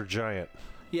Cause or Giant.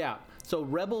 Yeah. So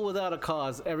Rebel Without a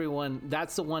Cause, everyone,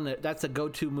 that's the one that's a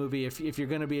go-to movie if you're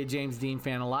going to be a James Dean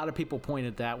fan. A lot of people point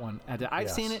at that one. I've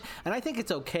seen it, and I think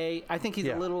it's okay. I think he's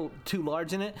a little too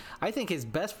large in it. I think his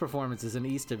best performance is in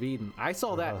East of Eden. I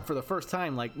saw that for the first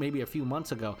time like maybe a few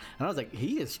months ago, and I was like,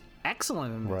 he is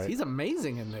excellent in this. He's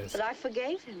amazing in this. But I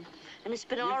forgave him, and it's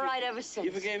been all right ever since.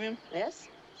 You forgave him? Yes.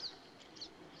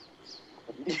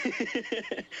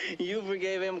 You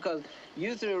forgave him because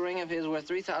you threw a ring of his worth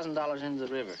 $3,000 into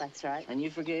the river. That's right. And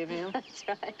you forgave him? That's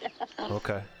right.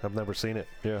 Okay, I've never seen it.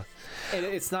 Yeah. And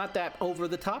it's not that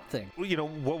over-the-top thing.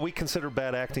 What we consider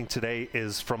bad acting today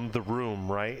is from The Room,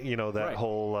 right? That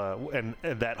whole and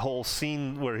that whole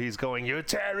scene where he's going, "You're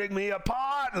tearing me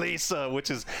apart, Lisa," which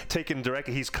is taken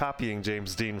directly. He's copying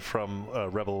James Dean from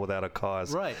Rebel Without a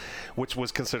Cause, right? Which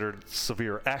was considered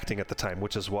severe acting at the time,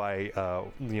 which is why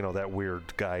that weird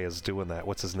guy is doing that.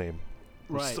 What's his name?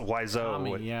 Right.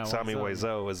 Tommy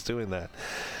Wiseau was doing that.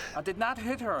 I did not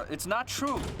hit her. It's not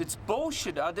true. It's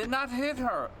bullshit. I did not hit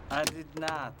her. I did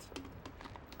not.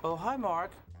 Oh, hi,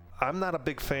 Mark. I'm not a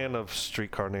big fan of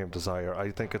Streetcar Named Desire. I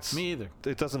think it's... Me either.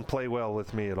 It doesn't play well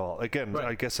with me at all. Again, Right.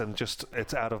 I guess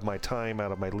it's out of my time,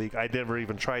 out of my league. I never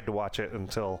even tried to watch it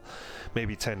until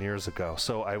maybe 10 years ago.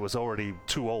 So I was already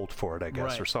too old for it, I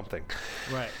guess, Right. or something.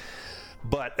 Right.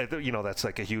 But that's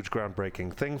like a huge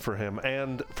groundbreaking thing for him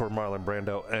and for Marlon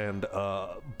Brando. And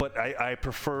but I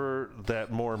prefer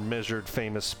that more measured,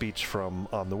 famous speech from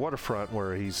On the Waterfront,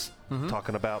 where he's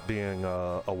talking about being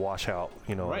a washout.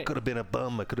 I could have been a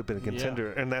bum, I could have been a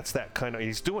contender, and that's that kind of.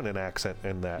 He's doing an accent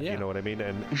in that. Yeah. You know what I mean?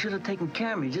 And You should have taken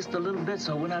care of me just a little bit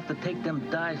so I wouldn't have to take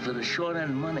them dives for the short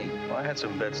end money. Well, I had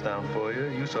some bets down for you.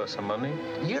 You saw some money.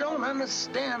 You don't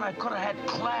understand. I could have had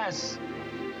class.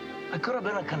 I could have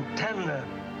been a contender.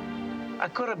 I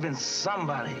could have been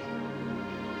somebody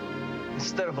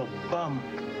instead of a bum,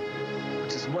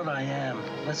 which is what I am.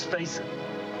 Let's face it.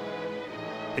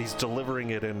 he's delivering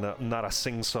it in not a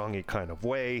sing-songy kind of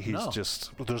way. He's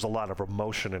there's a lot of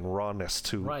emotion and rawness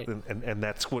to, and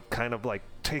that's what kind of like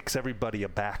takes everybody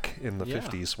aback in the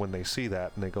 50s when they see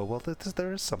that and they go, well,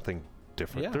 there is something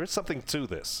different. Yeah. There is something to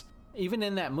this. Even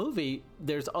in that movie,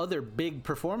 there's other big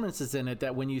performances in it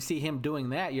that when you see him doing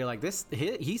that, you're like,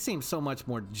 he seems so much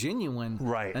more genuine.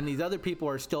 Right. And these other people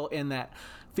are still in that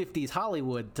 50s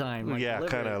Hollywood time. Like,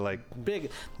 kind of like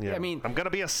big. Yeah. I mean, I'm going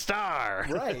to be a star.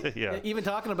 Right. Yeah. Even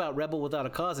talking about Rebel Without a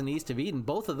Cause and East of Eden,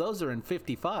 both of those are in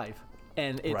 55.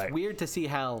 And it's weird to see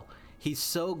how he's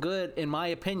so good, in my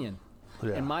opinion.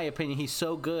 Yeah. In my opinion, he's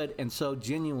so good and so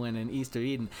genuine in East of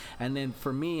Eden. And then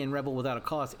for me in Rebel Without a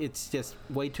Cause, it's just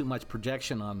way too much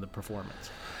projection on the performance.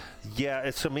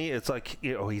 Yeah, to me, it's like,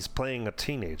 he's playing a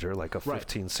teenager, like a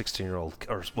 15, 16-year-old,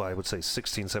 or I would say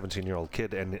 16, 17-year-old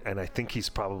kid, and I think he's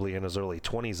probably in his early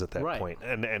 20s at that point.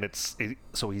 And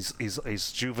so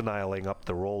he's juveniling up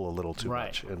the role a little too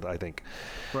much, and I think.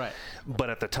 Right. But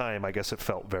at the time, I guess it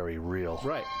felt very real.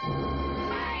 Right.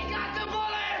 I got the bullets!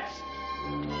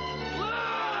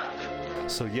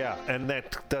 So yeah, and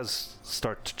that does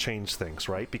start to change things,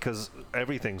 right? Because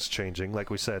everything's changing. Like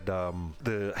we said,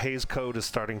 the Hays Code is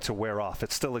starting to wear off.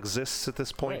 It still exists at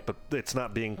this point, but it's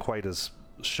not being quite as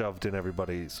shoved in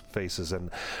everybody's faces, and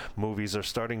movies are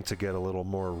starting to get a little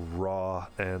more raw,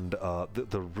 and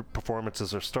the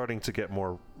performances are starting to get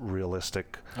more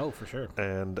realistic. Oh, for sure.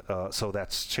 And so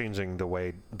that's changing the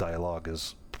way dialogue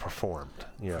is performed.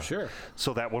 Yeah, for sure.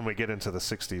 So that when we get into the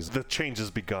 60s, the change has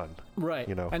begun. Right.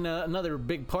 And another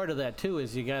big part of that too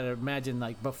is you got to imagine,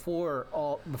 like, before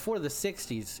the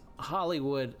 60s,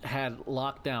 Hollywood had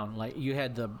lockdown. Like, you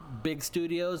had the big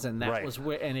studios, and that was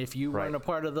where. And if you weren't a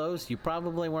part of those, you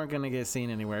probably weren't going to get seen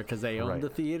anywhere because they owned the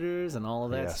theaters and all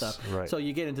of that stuff. Right. So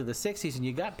you get into the 60s, and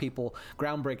you got people,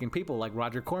 groundbreaking people like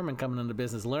Roger Corman coming into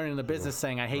business, learning the business,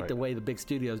 saying, "I hate the way the big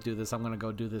studios do this. I'm going to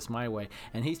go do this my way."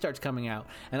 And he starts coming out,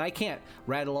 and I can't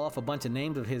rattle off a bunch of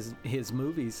names of his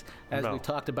movies, as we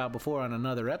talked about before on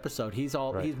another episode. He's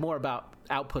more about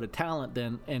output of talent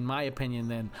than, in my opinion,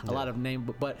 than a lot of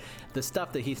name. But the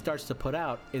stuff that he starts to put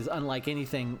out is unlike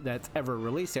anything that's ever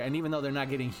released there. And even though they're not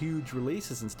getting huge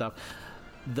releases and stuff,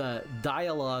 the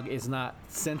dialogue is not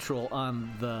central on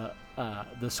the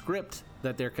script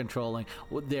that they're controlling.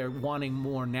 They're wanting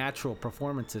more natural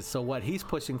performances. So what he's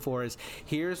pushing for is,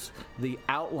 here's the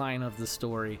outline of the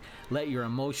story, let your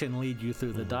emotion lead you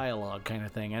through the dialogue, kind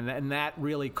of thing. And that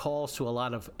really calls to a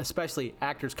lot of, especially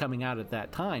actors coming out at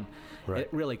that time. It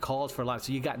really calls for a lot.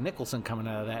 So you got Nicholson coming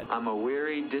out of that. I'm a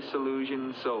weary,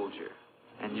 disillusioned soldier,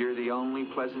 and you're the only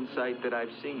pleasant sight that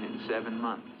I've seen in 7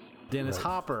 months. Dennis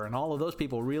Hopper and all of those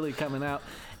people really coming out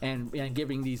and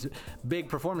giving these big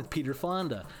performances. Peter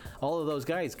Fonda, all of those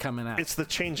guys coming out. It's the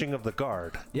changing of the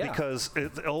guard, because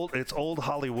it's old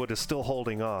Hollywood is still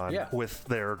holding on with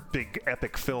their big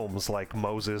epic films like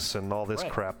Moses and all this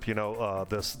crap.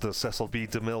 The Cecil B.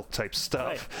 DeMille type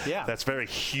stuff. Yeah, that's very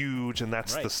huge, and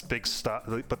that's the big stuff.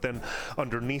 But then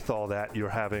underneath all that, you're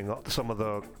having some of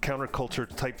the counterculture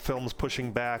type films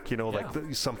pushing back.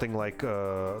 Like something like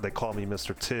They Call Me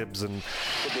Mr. Tibbs and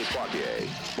Sidney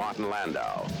Poitier, Martin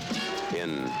Landau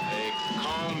in They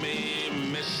Call Me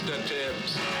Mr.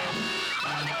 Tibbs,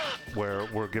 where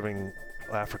we're giving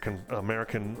African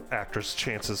American actors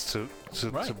chances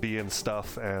to be in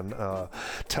stuff and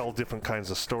tell different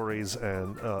kinds of stories,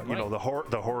 and the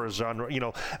horror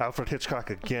genre. Alfred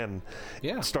Hitchcock again,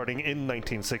 starting in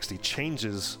 1960,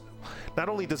 changes. Not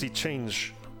only does he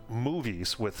change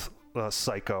movies with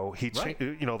Psycho. He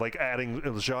like adding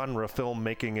a genre film,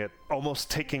 making it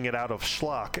almost taking it out of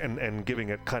schlock and giving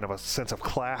it kind of a sense of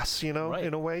class, in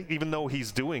a way. Even though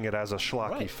he's doing it as a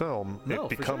schlocky film, it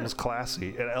becomes classy.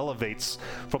 It elevates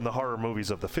from the horror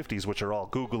movies of the 50s, which are all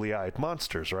googly-eyed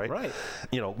monsters, right? Right.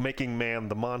 Making man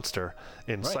the monster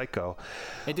in Psycho.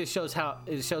 It just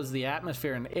shows the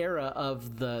atmosphere and era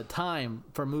of the time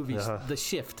for movies, the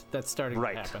shift that's starting to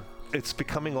happen. It's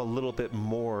becoming a little bit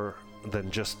more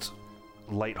than just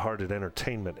lighthearted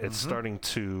entertainment. It's starting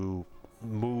to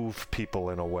move people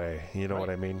in a way. You know what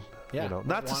I mean? Yeah.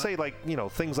 Not to say like,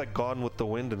 things like Gone with the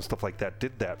Wind and stuff like that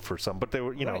did that for some, but they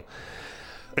were,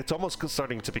 it's almost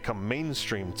starting to become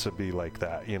mainstream to be like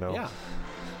that, Yeah.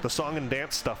 The song and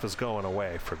dance stuff is going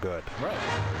away for good. Right.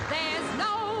 There's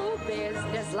no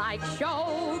business like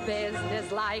show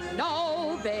business, like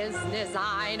no business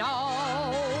I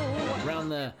know. Around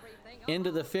the end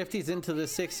of the 50s into the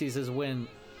 60s is when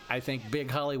I think big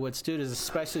Hollywood studios,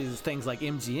 especially things like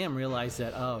MGM, realized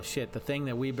that, oh shit, the thing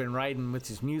that we've been writing,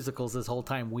 which is musicals this whole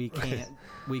time, we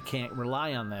can't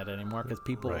rely on that anymore because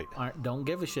people don't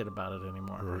give a shit about it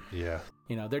anymore. Yeah.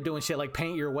 They're doing shit like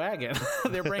Paint Your Wagon.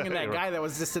 They're bringing that guy that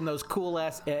was just in those cool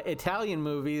ass Italian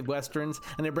movie westerns,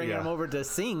 and they're bringing him over to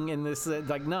sing in this.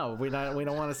 Like, no, we don't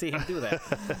want to see him do that.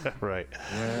 Right.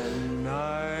 When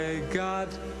I got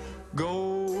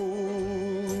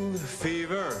gold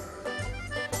fever,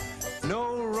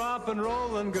 no rompin'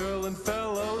 rollin' girl and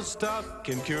fellow stuff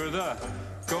can cure the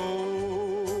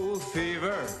gold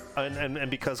fever. And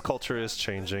because culture is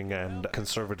changing and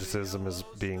conservatism is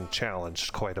being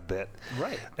challenged quite a bit,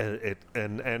 right?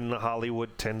 And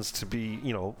Hollywood tends to be,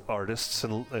 artists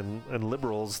and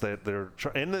liberals that they're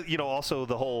and also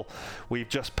the whole, we've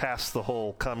just passed the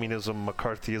whole communism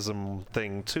McCarthyism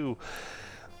thing too.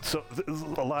 So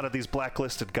a lot of these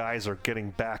blacklisted guys are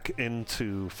getting back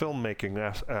into filmmaking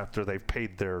after they've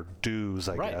paid their dues,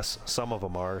 I guess. Some of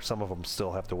them are. Some of them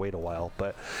still have to wait a while.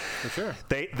 But for sure,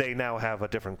 they now have a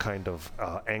different kind of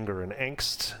anger and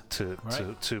angst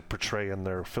to portray in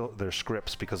their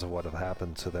scripts because of what have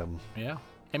happened to them. Yeah.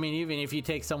 I mean, even if you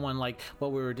take someone like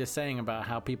what we were just saying about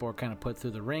how people are kind of put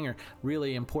through the ringer,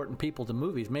 really important people to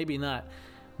movies, maybe not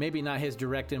his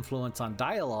direct influence on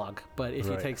dialogue, but if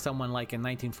you take someone like in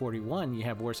 1941, you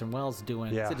have Orson Welles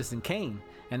doing Citizen Kane,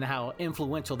 and how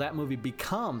influential that movie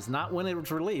becomes, not when it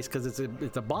was released, because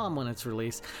it's a bomb when it's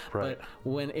released, but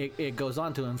when it goes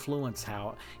on to influence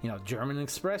how, German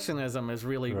expressionism is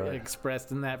really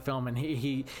expressed in that film. And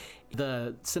he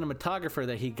the cinematographer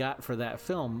that he got for that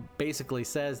film basically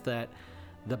says that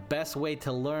the best way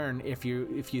to learn, if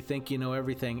you think you know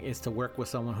everything, is to work with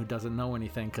someone who doesn't know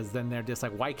anything, because then they're just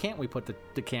like, why can't we put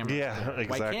the camera? Yeah,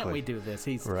 exactly. Why can't we do this?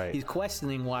 He's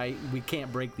questioning why we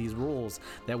can't break these rules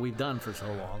that we've done for so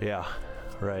long. Yeah,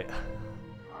 right.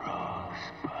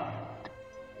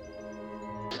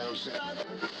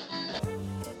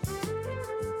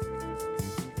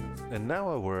 And now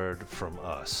a word from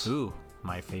us. Ooh,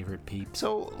 my favorite peeps.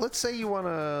 So let's say you want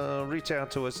to reach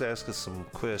out to us, ask us some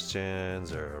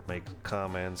questions, or make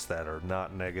comments that are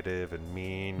not negative and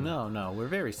mean. No, we're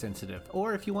very sensitive.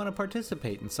 Or if you want to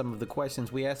participate in some of the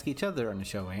questions we ask each other on the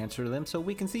show, answer them so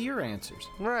we can see your answers.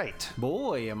 Right.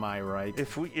 Boy, am I right.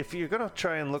 If you're going to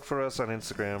try and look for us on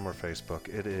Instagram or Facebook,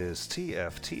 it is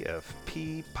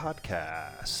TFTFP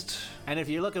Podcast. And if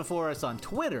you're looking for us on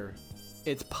Twitter,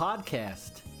 it's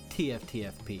Podcast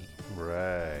TFTFP.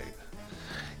 Right.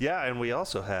 Yeah, and we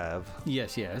also have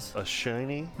yes a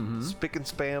shiny spick and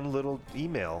span little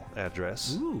email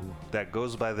address that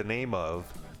goes by the name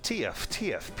of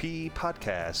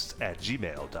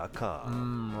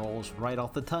tftfppodcast@gmail.com. Rolls right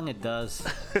off the tongue, it does.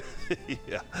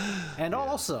 Yeah. And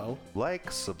also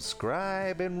like,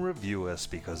 subscribe, and review us,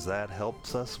 because that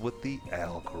helps us with the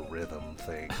algorithm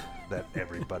thing that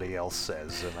everybody else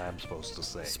says and I'm supposed to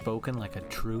say. Spoken like a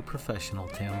true professional,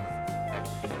 Tim.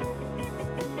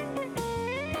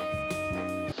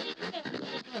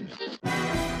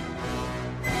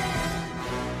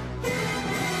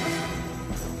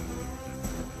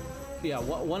 Yeah,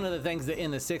 one of the things that in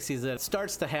the 60s that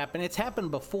starts to happen, it's happened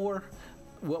before.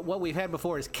 What we've had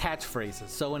before is catchphrases.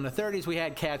 So in the 30s, we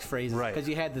had catchphrases. Right. Because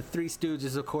you had the Three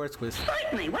Stooges, of course, with...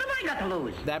 Strike me! What have I got to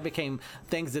lose? That became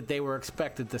things that they were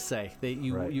expected to say.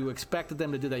 You expected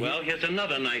them to do that. Well, here's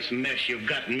another nice mess you've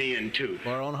gotten me into.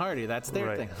 Laurel and Hardy, that's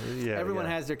their thing. Yeah, Everyone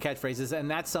has their catchphrases, and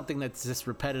that's something that's just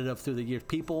repetitive through the years.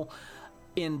 People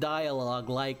in dialogue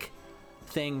like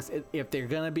things, if they're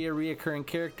going to be a reoccurring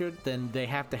character, then they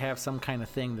have to have some kind of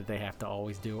thing that they have to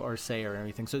always do or say or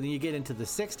everything. So then you get into the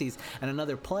 60s, and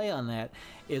another play on that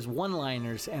is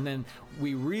one-liners, and then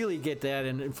we really get that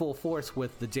in full force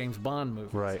with the James Bond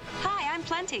movie. Right. Hi, I'm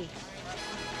Plenty.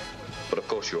 But of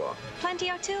course you are.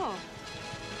 Plenty O'Toole.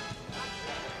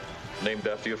 Named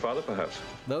after your father, perhaps?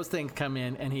 Those things come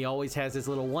in, and he always has his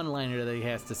little one-liner that he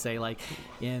has to say, like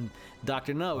in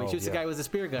Dr. No, he shoots the guy with a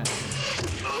spear gun.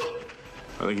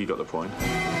 I think he got the point.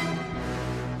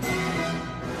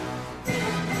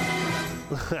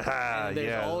 And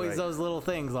there's always those little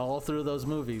things all through those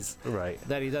movies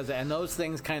that he does it. And those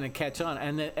things kind of catch on,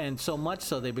 and so much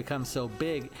so they become so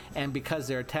big, and because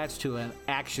they're attached to an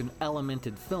action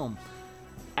elemented film,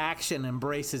 action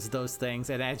embraces those things,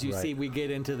 and as you see, we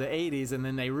get into the 80s, and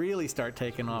then they really start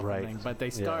taking off. But they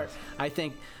start, I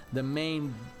think the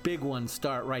main big ones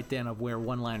start right then, of where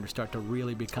one-liners start to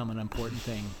really become an important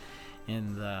thing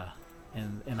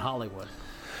in Hollywood.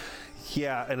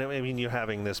 Yeah, and I mean, you're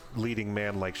having this leading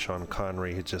man like Sean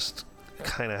Connery who just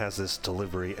kind of has this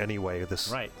delivery anyway.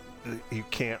 You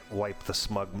can't wipe the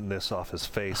smugness off his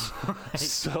face,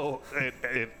 so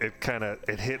it kind of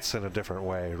hits in a different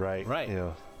way, right? You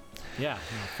know? Yeah,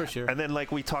 for sure. And then,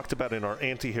 like we talked about in our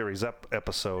Anti-Harry's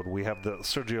episode, we have the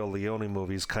Sergio Leone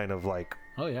movies, kind of like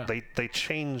they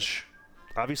change.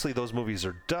 Obviously, those movies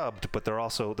are dubbed, but they're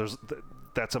also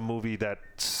that's a movie that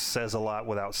says a lot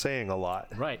without saying a lot.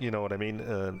 Right. You know what I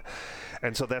mean?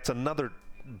 And so that's another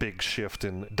big shift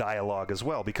in dialogue as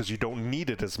well, because you don't need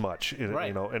it as much, you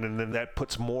know, and then that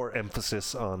puts more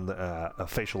emphasis on a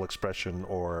facial expression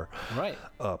or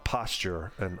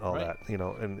posture and all that, you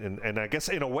know, and I guess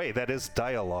in a way that is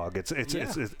dialogue.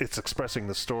 It's expressing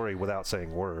the story without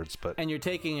saying words. But and you're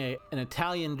taking an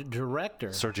Italian director,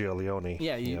 Sergio Leone.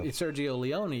 Sergio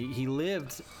Leone. He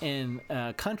lived in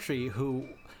a country who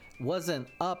wasn't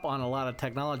up on a lot of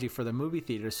technology for the movie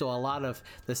theater, so a lot of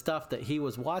the stuff that he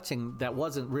was watching that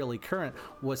wasn't really current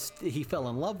he fell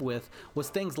in love with was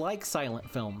things like silent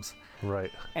films. Right.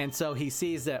 And so he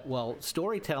sees that, well,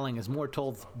 storytelling is more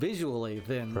told visually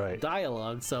than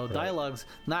dialogue, so dialogue's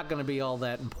not going to be all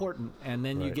that important. And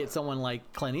then you get someone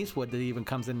like Clint Eastwood that even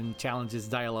comes in and challenges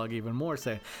dialogue even more,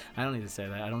 saying, I don't need to say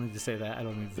that, I don't need to say that, I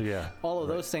don't need to all of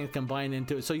those things combine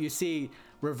into it. So you see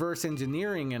reverse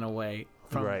engineering in a way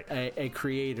from a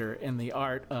creator in the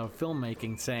art of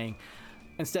filmmaking, saying,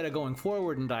 instead of going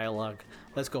forward in dialogue,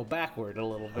 let's go backward a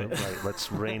little bit.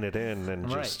 Let's rein it in and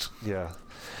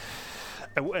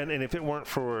And if it weren't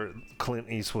for Clint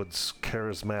Eastwood's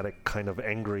charismatic kind of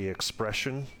angry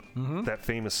expression, that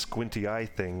famous squinty eye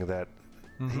thing that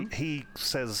he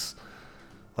says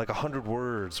like 100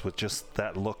 words with just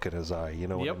that look in his eye, you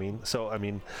know what I mean? So, I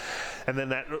mean, and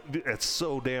then it's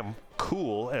so damn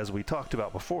cool, as we talked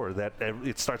about before, that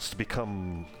it starts to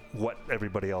become what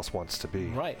everybody else wants to be,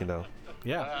 you know?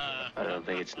 Yeah. I don't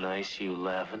think it's nice you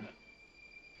laughing.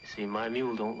 You see, my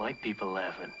mule don't like people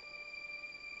laughing.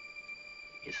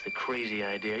 It's the crazy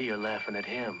idea you're laughing at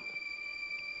him.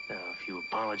 Now, if you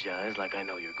apologize like I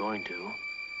know you're going to,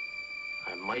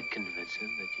 I might convince him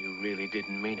that you really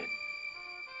didn't mean it.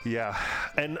 Yeah,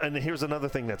 and here's another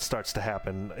thing that starts to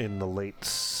happen in the late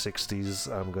 60s.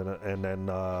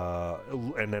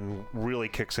 And then really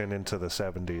kicks into the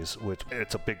 70s, which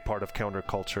it's a big part of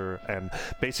counterculture and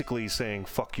basically saying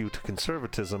fuck you to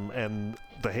conservatism, and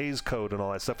the Hays Code and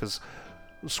all that stuff is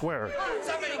swearing.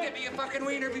 Somebody get me a fucking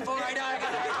wiener before I die.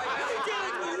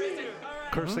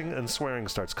 Cursing and swearing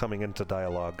starts coming into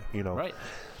dialogue, you know. Right.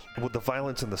 With the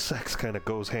violence and the sex kind of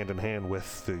goes hand in hand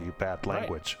with the bad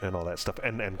language and all that stuff,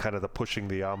 and kind of the pushing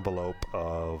the envelope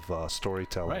of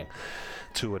storytelling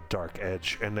to a dark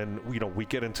edge. And then, you know, we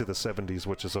get into the 70s,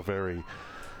 which is a very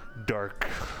dark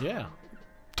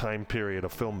time period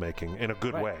of filmmaking in a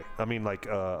good way. I mean, like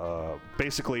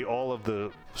basically all of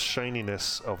the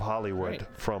shininess of Hollywood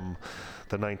from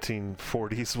the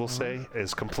 1940s, we'll say,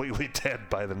 is completely dead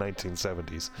by the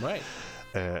 1970s. Right.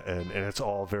 And it's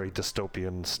all very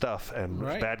dystopian stuff, and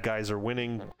bad guys are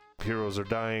winning, heroes are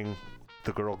dying,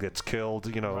 the girl gets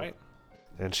killed, you know,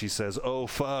 and she says, "Oh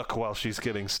fuck," while she's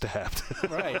getting stabbed.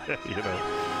 You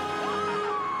know.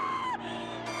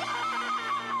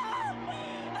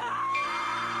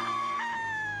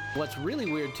 What's really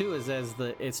weird too is as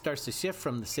it starts to shift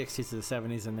from the 60s to the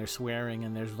 70s, and there's swearing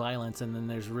and there's violence and then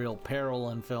there's real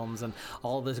peril in films, and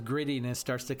all this grittiness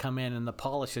starts to come in, and the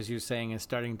polish, as you're saying, is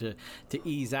starting to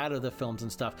ease out of the films and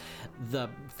stuff. The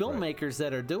filmmakers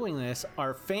that are doing this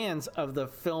are fans of the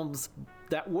films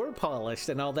that were polished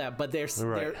and all that, but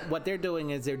what they're doing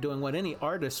is they're doing what any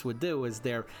artist would do, is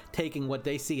they're taking what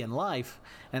they see in life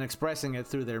and expressing it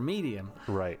through their medium.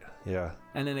 Right, yeah.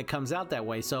 And then it comes out that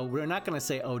way. So we're not going to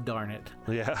say, oh, darn it.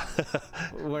 Yeah.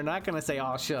 We're not going to say,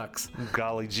 oh, shucks.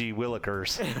 Golly gee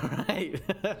willikers. Right.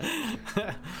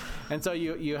 And so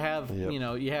you have,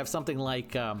 you have something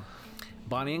like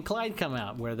Bonnie and Clyde come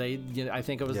out, where they, I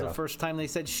think it was the first time they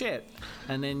said shit.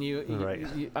 And then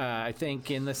I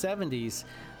think in the 70s,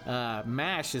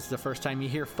 MASH is the first time you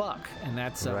hear fuck, and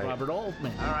that's Robert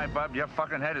Altman. All right, Bub, your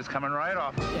fucking head is coming right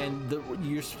off. And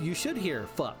you should hear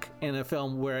fuck in a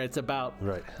film where it's about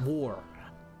war.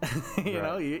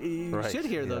 You should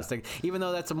hear those things. Even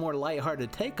though that's a more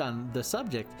lighthearted take on the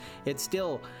subject, it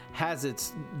still has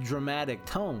its dramatic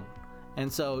tone. And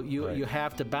so you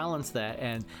have to balance that,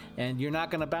 and you're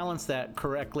not going to balance that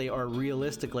correctly or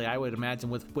realistically, I would imagine,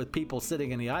 with people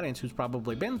sitting in the audience who's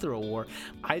probably been through a war.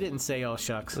 I didn't say, oh,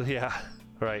 shucks. Yeah,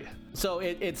 right. So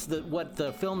it's what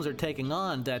the films are taking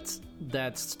on that's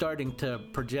starting to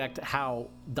project how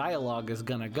dialogue is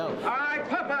going to go. All right,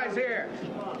 Popeye's here.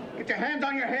 Get your hands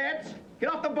on your heads. Get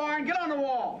off the bar and get on the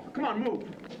wall. Come on, move.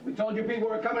 We told you people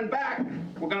were coming back.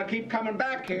 We're gonna keep coming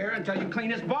back here until you clean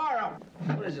this bar up.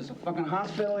 What is this, a fucking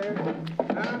hospital here?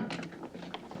 Huh?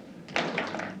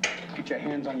 Get your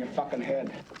hands on your fucking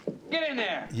head. Get in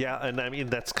there! Yeah, and I mean,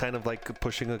 that's kind of like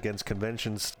pushing against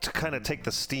conventions to kind of take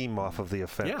the steam off of the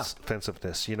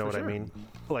offensiveness. You know what I mean?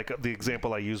 Like the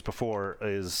example I used before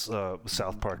is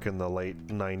South Park in the late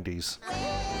 90s.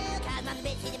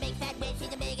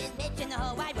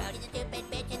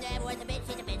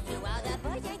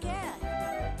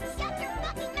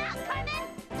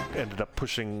 Ended up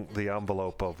pushing the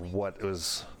envelope of what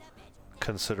was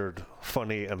considered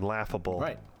funny and laughable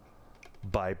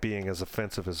by being as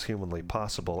offensive as humanly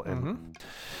possible.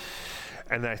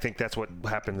 And I think that's what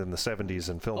happened in the 70s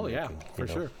in filmmaking. Oh, yeah, for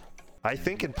sure. I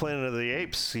think in Planet of the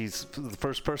Apes, he's the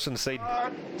first person to say,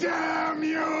 God damn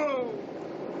you!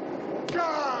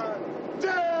 God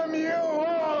damn you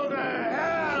all to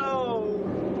hell!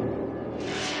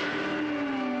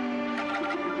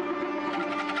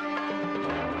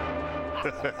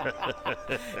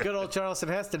 Good old Charlton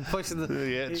Heston pushing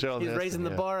he's raising the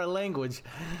bar of language.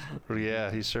 Yeah,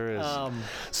 he sure is.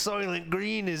 Soylent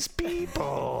Green is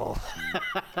people.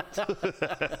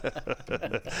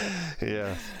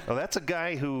 Yeah. Well, that's a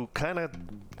guy who kind of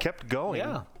kept going.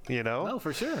 Yeah. You know? No,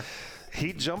 for sure.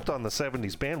 He jumped on the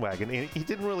 70s bandwagon, and he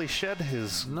didn't really shed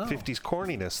his 50s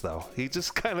corniness, though. He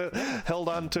just kind of held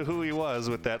on to who he was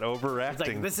with that overacting.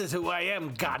 It's like, this is who I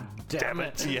am, god damn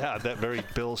it. Yeah, that very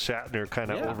Bill Shatner kind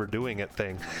of overdoing it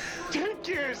thing. Take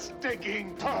your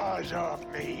stinking paws off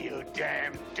me, you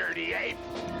damn dirty ape!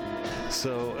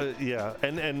 So,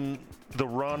 and the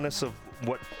rawness of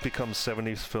what becomes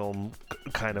 70s film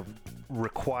kind of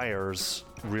requires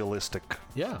realistic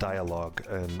dialogue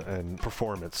and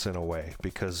performance in a way,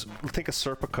 because think of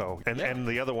Serpico and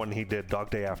the other one he did, Dog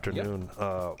Day Afternoon,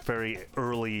 very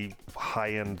early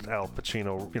high-end Al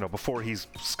Pacino, before he's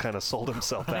kind of sold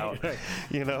himself out,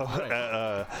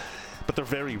 but they're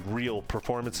very real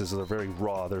performances. They're very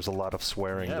raw. There's a lot of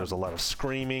swearing. There's a lot of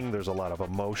screaming. There's a lot of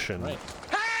emotion. Hey!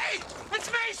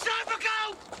 It's me,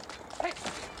 Serpico! Hey!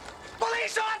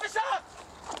 Police officer!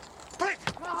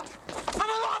 I'm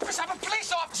an officer! I'm a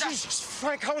police officer! Jesus,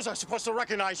 Frank, how was I supposed to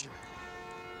recognize you?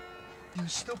 You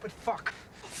stupid fuck.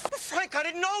 Frank, I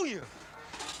didn't know you!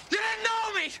 You didn't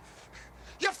know me!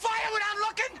 You fire without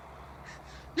looking?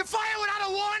 You fire without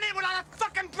a warning, without a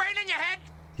fucking brain in your head?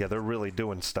 Yeah, they're really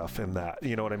doing stuff in that.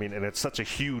 You know what I mean? And it's such a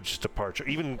huge departure,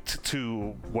 even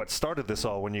to what started this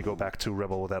all, when you go back to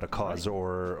Rebel Without a Cause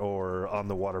or On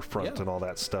the Waterfront and all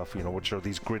that stuff, which are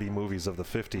these gritty movies of the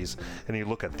 50s. And you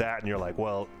look at that and you're like,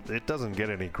 well, it doesn't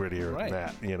get any grittier than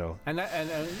that, And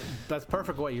that's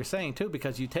perfect what you're saying, too,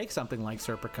 because you take something like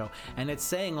Serpico, and it's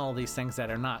saying all these things that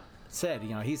are not said.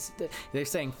 They're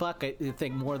saying fuck, I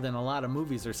think, more than a lot of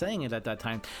movies are saying it at that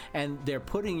time, and they're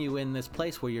putting you in this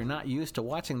place where you're not used to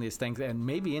watching these things, and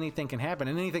maybe anything can happen,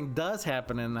 and anything does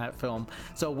happen in that film.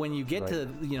 So when you get to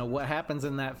what happens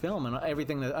in that film and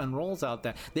everything that unrolls out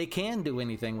there, they can do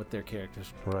anything with their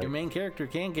characters. Your main character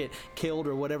can get killed,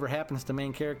 or whatever happens to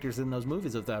main characters in those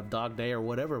movies of that Dog Day or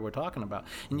whatever we're talking about.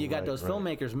 And you got those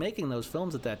filmmakers making those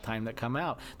films at that time that come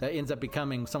out that ends up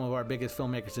becoming some of our biggest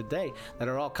filmmakers today, that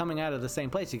are all coming out of the same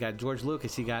place. You got George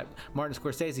Lucas, you got Martin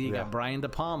Scorsese, you got Brian De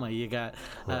Palma, you got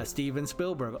Steven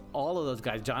Spielberg, all of those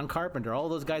guys, John Carpenter, all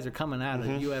those guys are coming out of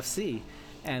UFC,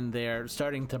 and they're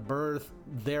starting to birth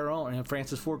their own, and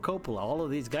Francis Ford Coppola, all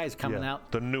of these guys coming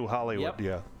out. The new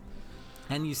Hollywood,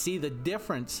 and you see the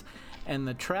difference and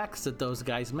the tracks that those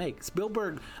guys make.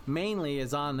 Spielberg mainly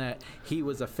is on that he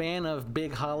was a fan of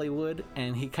big Hollywood,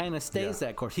 and he kind of stays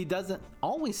that course. He doesn't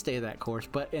always stay that course,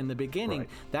 but in the beginning,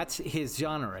 that's his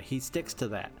genre. He sticks to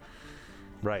that.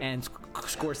 Right. And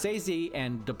Scorsese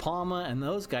and De Palma and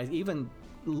those guys, even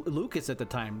Lucas at the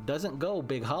time, doesn't go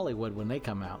big Hollywood when they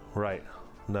come out. Right.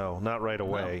 No, not right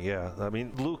away. No. Yeah. I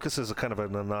mean, Lucas is a kind of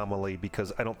an anomaly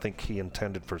because I don't think he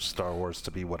intended for Star Wars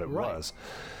to be what it was.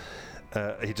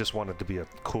 He just wanted to be a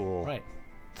cool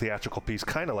theatrical piece,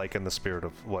 kind of like in the spirit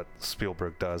of what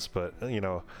Spielberg does, but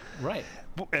right.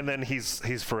 And then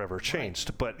he's forever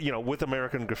changed. Right. But with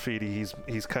American Graffiti,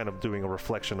 he's kind of doing a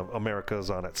reflection of America's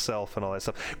on itself and all that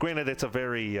stuff. Granted, it's a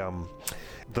very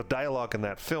the dialogue in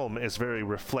that film is very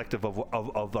reflective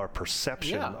of our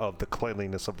perception of the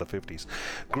cleanliness of the 50s.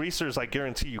 Greasers, I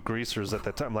guarantee you, Greasers at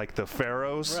that time, like the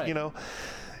Pharaohs,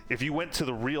 if you went to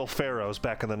the real pharaohs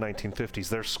back in the 1950s,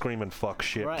 they're screaming "fuck,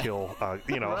 shit, kill," I'm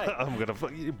gonna.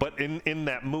 But in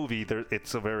that movie,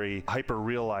 it's a very hyper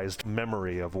realized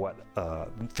memory of what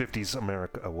 50s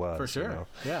America was. For sure.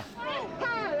 Yeah.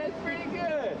 That's pretty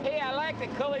good. Hey, I like the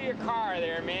color of your car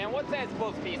there, man. What's that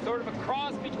supposed to be? Sort of a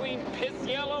cross between piss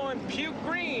yellow and puke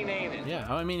green, ain't it?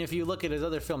 Yeah. I mean, if you look at his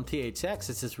other film THX,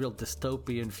 it's this real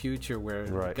dystopian future where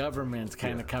the government's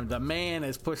kind of come. The man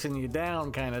is pushing you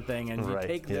down, kind of thing, and you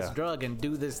take this drug and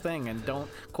do this thing and don't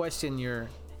question your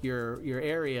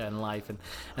area in life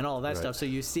and all that stuff. So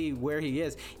you see where he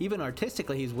is. Even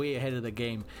artistically, he's way ahead of the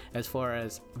game as far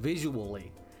as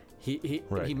visually.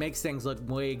 He makes things look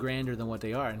way grander than what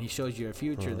they are, and he shows you a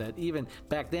future that even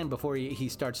back then, before he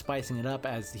starts spicing it up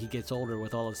as he gets older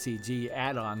with all the CG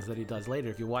add-ons that he does later.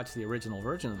 If you watch the original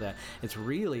version of that, it's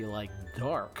really like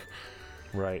dark.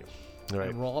 Right.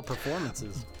 And raw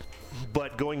performances.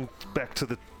 But going back to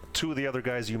the two of the other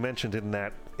guys you mentioned in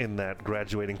that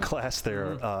graduating class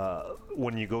there,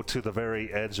 when you go to the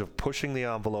very edge of pushing the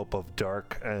envelope of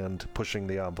dark and pushing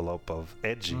the envelope of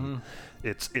edgy,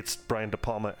 it's Brian De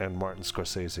Palma and Martin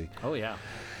Scorsese. Oh yeah.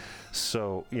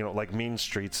 So like Mean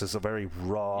Streets is a very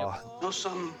raw. You know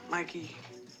something, Mikey?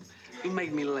 You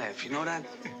make me laugh. You know that?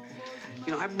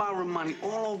 I borrow money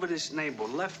all over this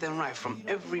neighborhood, left and right, from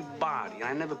everybody, and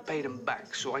I never paid them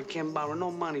back, so I can't borrow no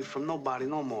money from nobody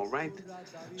no more, right?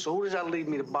 So who does that leave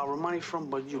me to borrow money from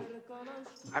but you?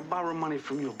 I borrow money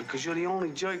from you because you're the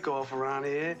only jerk-off around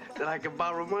here that I can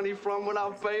borrow money from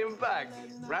without paying back,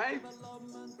 right?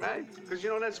 Right? Because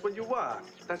that's what you are.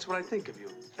 That's what I think of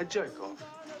you, a jerk-off.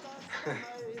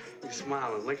 You're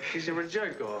smiling like because you're a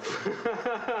jerk-off.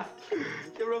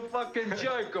 You're a fucking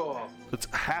jerk-off. It's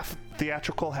half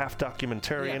theatrical, half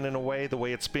documentarian in a way, the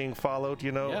way it's being followed,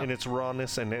 in its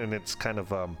rawness, and it's kind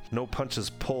of no punches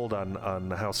pulled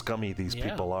on how scummy these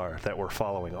people are that we're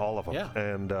following, all of them.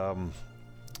 And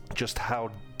just how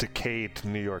decayed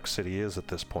New York City is at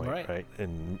this point, right?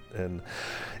 And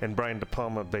Brian De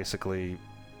Palma basically,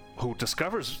 who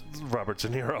discovers Robert De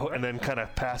Niro and then kind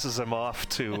of passes him off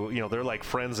to, they're like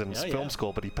friends in film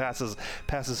school, but he passes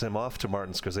him off to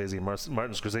Martin Scorsese, and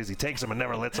Martin Scorsese takes him and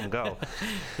never lets him go.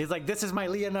 He's like, this is my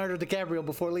Leonardo DiCaprio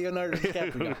before Leonardo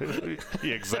DiCaprio.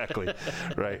 Yeah, exactly.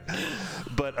 Right.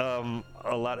 But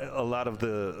a lot of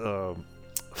the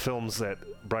films that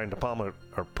Brian De Palma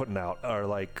are putting out are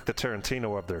like the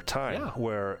Tarantino of their time,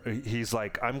 where he's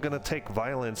like, I'm gonna take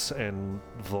violence and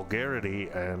vulgarity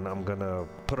and I'm gonna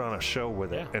put on a show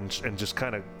with it and just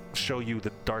kind of show you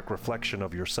the dark reflection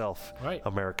of yourself,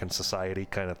 American society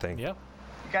kind of thing. You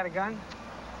got a gun?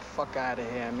 Fuck out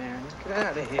of here, man. Get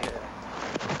out of here.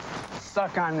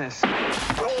 Suck on this.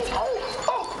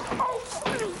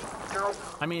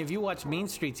 I mean, if you watch Mean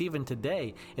Streets even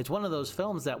today, it's one of those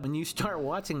films that when you start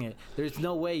watching it, there's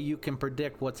no way you can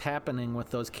predict what's happening with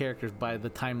those characters by the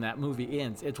time that movie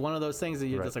ends. It's one of those things that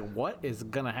you're just like, what is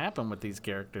going to happen with these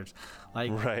characters?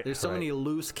 Like, there's so many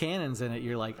loose cannons in it,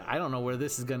 you're like, I don't know where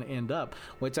this is going to end up,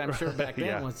 which I'm sure back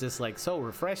then was just like so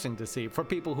refreshing to see for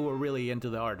people who are really into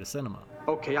the art of cinema.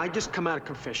 Okay, I just come out of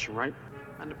confession, right?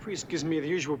 And the priest gives me the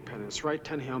usual penance, right?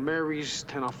 10 Hail Marys,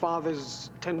 10 Our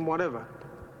Fathers, 10 whatever.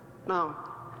 Now,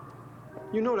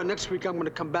 you know that next week I'm going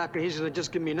to come back and he's going to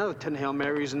just give me another 10 Hail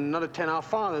Marys and another 10 Our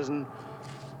Fathers. And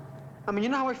I mean, you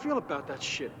know how I feel about that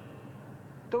shit.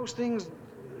 Those things,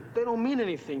 they don't mean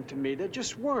anything to me. They're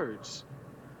just words.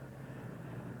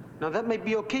 Now, that may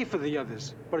be okay for the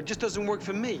others, but it just doesn't work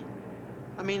for me.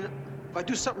 I mean, if I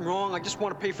do something wrong, I just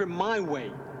want to pay for it my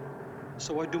way.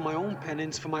 So I do my own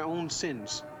penance for my own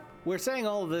sins. We're saying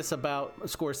all of this about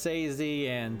Scorsese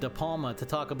and De Palma to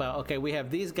talk about, okay, we have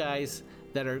these guys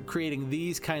that are creating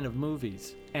these kind of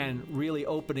movies and really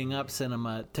opening up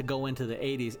cinema to go into the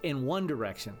 80s in one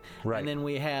direction. Right. And then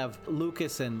we have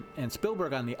Lucas and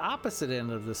Spielberg on the opposite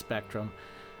end of the spectrum.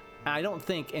 I don't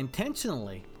think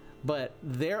intentionally, but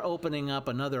they're opening up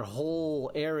another whole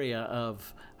area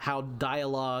of how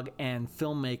dialogue and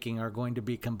filmmaking are going to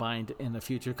be combined in the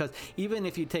future. Because even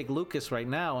if you take Lucas right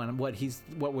now and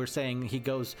what we're saying, he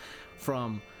goes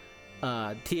from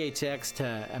THX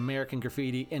to American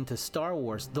Graffiti into Star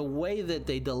Wars, the way that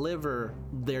they deliver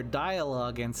their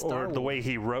dialogue in Star Wars, the way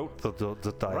he wrote the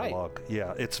dialogue, right.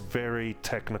 Yeah, it's very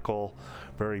technical,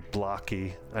 very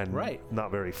blocky, and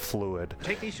not very fluid.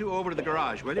 Take these two over to the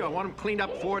garage, will you? I want them cleaned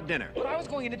up before dinner. But I was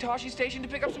going into Toshi Station to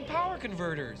pick up some power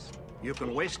converters. You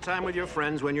can waste time with your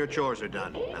friends when your chores are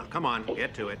done. Now, come on,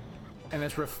 get to it. And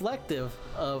it's reflective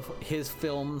of his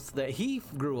films that he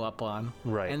grew up on,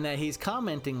 and that he's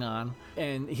commenting on,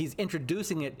 and he's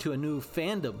introducing it to a new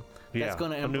fandom that's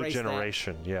going to embrace a new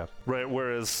generation. Yeah, right.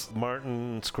 Whereas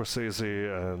Martin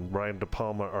Scorsese and Brian De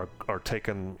Palma are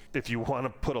taking, if you want to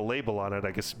put a label on it,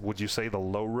 I guess, would you say the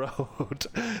low road?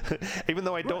 Even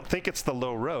though I don't think it's the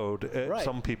low road,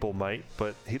 some people might,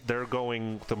 but they're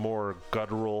going the more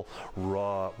guttural,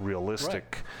 raw,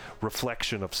 realistic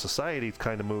reflection of society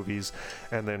kind of movies,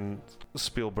 and then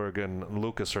Spielberg and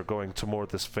Lucas are going to more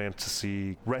this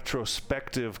fantasy,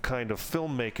 retrospective kind of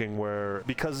filmmaking where,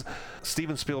 because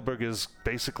Steven Spielberg is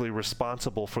basically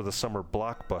responsible for the summer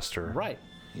blockbuster. Right.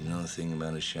 You know the thing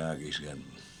about a shark? He's got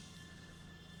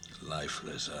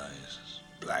lifeless eyes,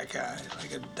 black eyes,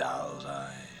 like a doll's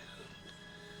eyes.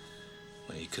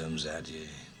 When he comes at you, he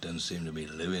doesn't seem to be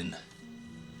living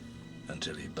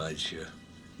until he bites you,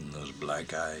 and those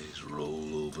black eyes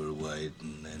roll over white,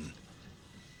 and then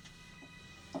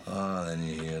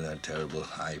you hear that terrible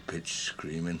high-pitched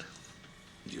screaming.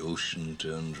 The ocean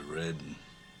turns red, and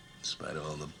in spite of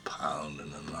all the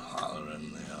pounding and the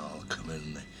hollering, they all come in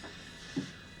and they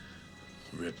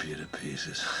rip you to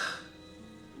pieces.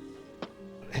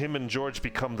 Him and George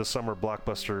become the summer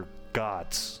blockbuster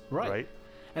gods, right?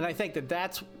 And I think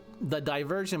that's the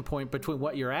diversion point between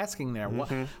what you're asking there.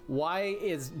 Mm-hmm. Why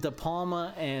is De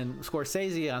Palma and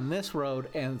Scorsese on this road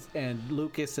and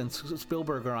Lucas and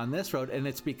Spielberg are on this road? And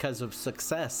it's because of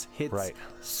success hits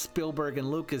Spielberg and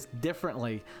Lucas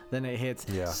differently than it hits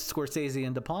Scorsese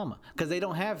and De Palma, because they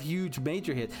don't have huge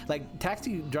major hits. Like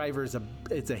Taxi Driver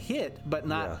it's a hit, but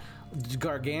not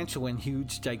gargantuan,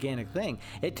 huge, gigantic thing.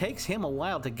 It takes him a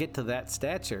while to get to that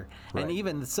stature, and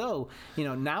even so,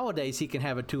 nowadays he can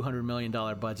have a $200 million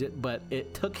budget, but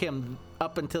it took him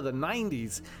up until the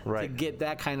 90s to get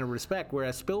that kind of respect,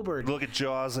 whereas Spielberg... Look at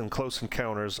Jaws and Close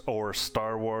Encounters or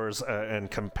Star Wars and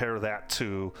compare that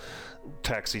to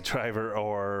Taxi Driver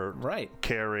or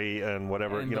Carrie and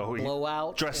whatever, and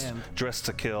Blowout, Dress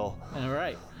to Kill.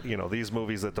 Right. These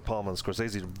movies that De Palma and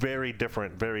Scorsese, very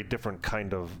different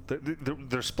kind of...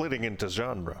 They're splitting into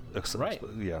genre. Right.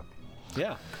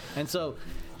 Yeah. And so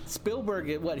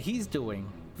Spielberg, what he's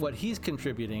doing, what he's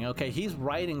contributing, he's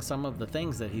writing some of the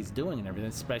things that he's doing and everything,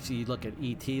 especially you look at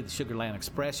E.T., the Sugarland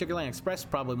Express. Sugarland Express is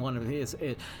probably one of his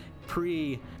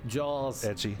pre-Jaws.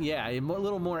 Edgy. Yeah, a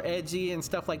little more edgy and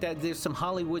stuff like that. There's some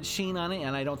Hollywood sheen on it,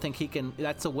 and I don't think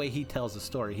that's the way he tells a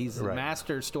story. He's a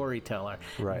master storyteller,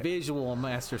 visual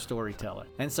master storyteller.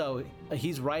 And so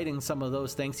he's writing some of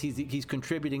those things. He's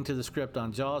contributing to the script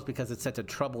on Jaws because it's such a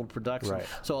troubled production.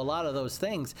 So a lot of those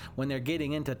things, when they're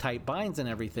getting into tight binds and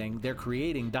everything, they're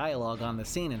creating dialogue on the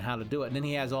scene and how to do it. And then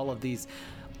he has all of these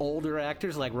older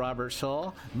actors like Robert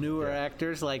Shaw, newer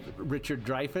actors like Richard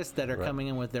Dreyfuss that are coming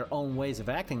in with their own ways of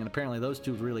acting, and apparently those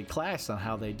two really clash on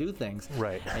how they do things.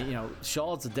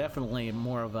 Shaw's definitely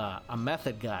more of a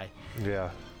method guy.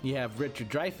 Yeah. You have Richard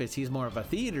Dreyfuss, he's more of a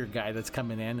theater guy that's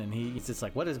coming in, and he's just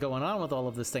like, what is going on with all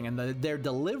of this thing? And their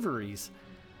deliveries,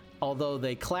 although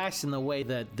they clash in the way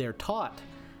that they're taught,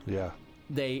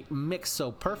 they mix so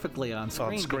perfectly on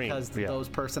screen because those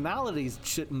personalities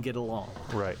shouldn't get along.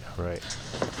 Right.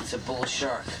 It's a bull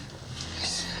shark.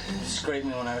 He scraped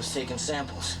me when I was taking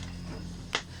samples.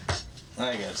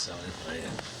 I got something for you.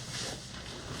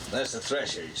 That's the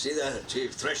Thresher. You see that?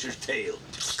 Chief Thresher's tail.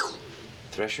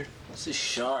 Thresher? It's a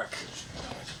shark.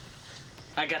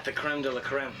 I got the creme de la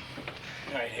creme.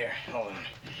 Right here. Hold on.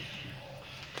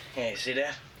 Yeah, you see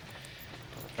that?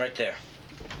 Right there.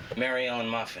 Mary Ellen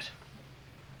Moffat.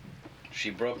 She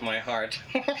broke my heart.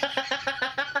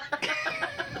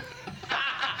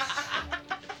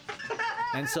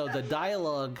 And so the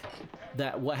dialogue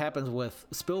that what happens with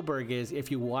Spielberg is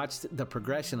if you watch the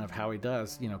progression of how he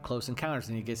does, Close Encounters,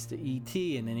 and he gets to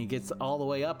E.T., and then he gets all the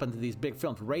way up into these big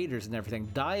films, Raiders and everything,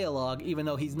 dialogue, even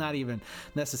though he's not even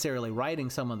necessarily writing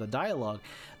some of the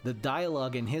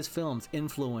dialogue in his films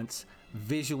influence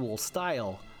visual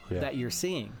style that you're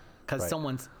seeing. Because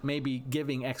someone's maybe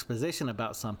giving exposition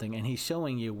about something and he's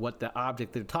showing you what the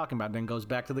object they're talking about, then goes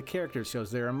back to the character,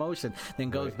 shows their emotion, then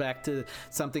goes back to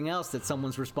something else that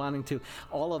someone's responding to.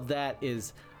 All of that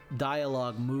is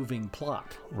dialogue moving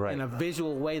plot in a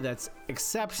visual way that's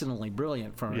exceptionally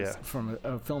brilliant from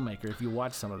a filmmaker if you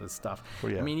watch some of this stuff.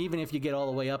 I mean, even if you get all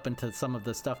the way up into some of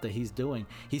the stuff that he's doing,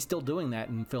 he's still doing that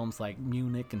in films like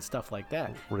Munich and stuff like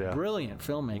that. Brilliant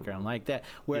filmmaker and like that.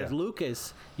 Whereas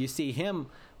Lucas, you see him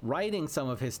writing some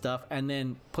of his stuff and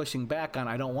then pushing back on,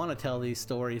 I don't want to tell these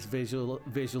stories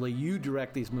visually, you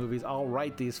direct these movies, I'll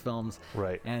write these films,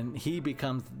 and he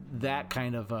becomes that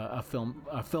kind of a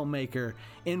filmmaker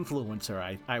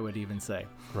influencer, I would even say.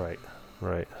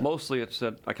 Mostly it's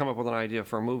that I come up with an idea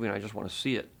for a movie and I just want to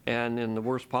see it, and in the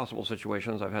worst possible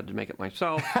situations I've had to make it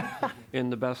myself.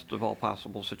 In the best of all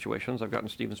possible situations I've gotten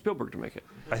Steven Spielberg to make it.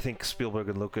 I think Spielberg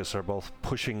and Lucas are both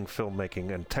pushing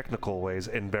filmmaking in technical ways,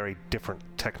 in very different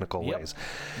technical ways.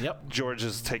 George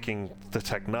is taking the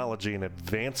technology and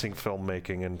advancing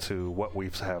filmmaking into what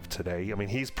we have today. I mean,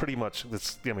 he's pretty much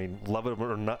love him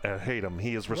or not, hate him,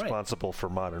 he is responsible for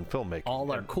modern filmmaking.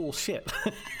 All our cool shit.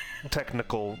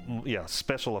 Technical,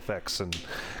 special effects and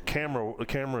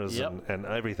cameras and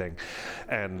everything.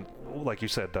 And like you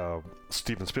said,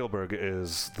 Steven Spielberg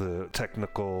is the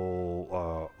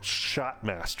technical shot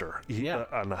master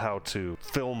on how to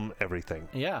film everything.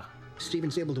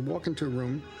 Steven's able to walk into a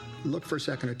room, look for a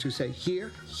second or two, say,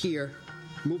 here,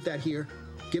 move that here,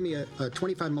 give me a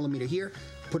 25 millimeter here,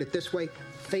 put it this way,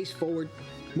 face forward,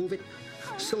 move it,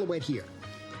 silhouette here.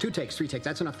 2 takes, 3 takes,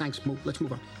 that's enough, thanks, let's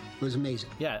move on. It was amazing.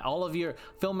 All of your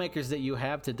filmmakers that you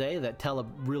have today that tell a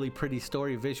really pretty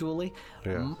story visually,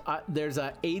 there's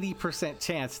a 80%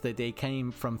 chance that they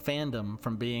came from fandom,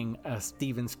 from being a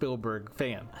Steven Spielberg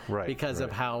fan, because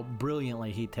of how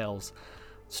brilliantly he tells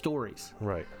stories.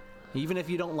 Even if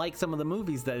you don't like some of the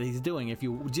movies that he's doing, if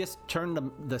you just turn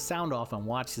the sound off and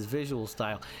watch his visual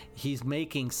style, he's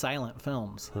making silent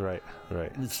films.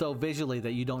 So visually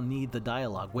that you don't need the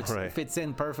dialogue, which fits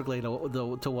in perfectly to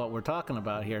what we're talking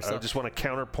about here. So I just want to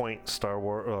counterpoint Star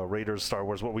Wars, Raiders, Star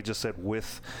Wars, what we just said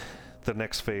with the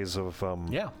next phase of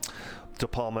De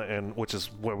Palma, and which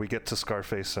is where we get to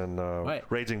Scarface and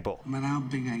Raging Bull. No matter how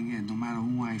big I get, no matter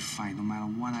who I fight, no matter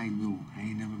what I do, I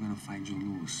ain't never gonna fight Joe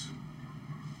Louis.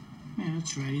 Yeah,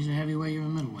 that's right. He's a heavyweight, you're a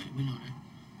middleweight. We know that.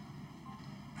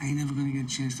 I ain't never gonna get a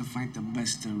chance to fight the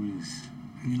best there is.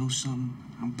 And you know something?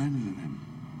 I'm better than him.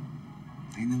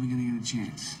 I ain't never gonna get a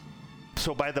chance.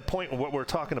 So by the point, what we're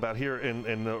talking about here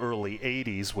in the early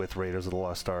 80s with Raiders of the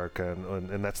Lost Ark,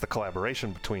 and that's the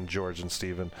collaboration between George and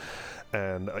Steven,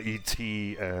 and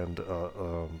E.T. and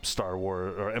Star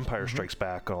Wars, or Empire Strikes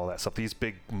Back, and all that stuff, these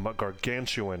big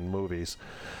gargantuan movies.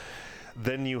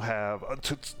 Then you have,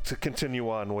 to continue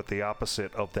on with the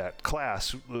opposite of that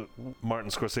class,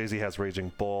 Martin Scorsese has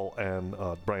Raging Bull, and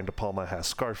Brian De Palma has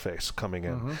Scarface coming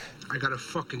in. I got a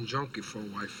fucking junkie for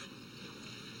a wife.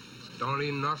 Don't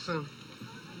eat nothing.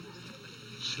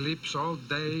 Sleeps all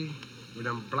day with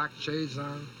them black shades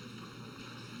on.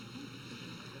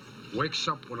 Wakes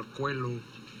up with a Quaalude.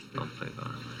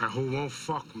 And who won't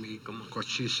fuck me because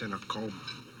she's in a coma.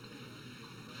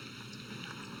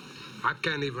 I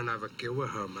can't even have a kid with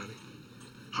her, man.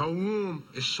 Her womb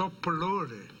is so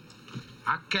polluted.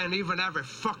 I can't even have a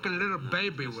fucking little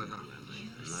baby with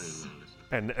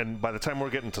her. And by the time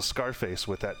we're getting to Scarface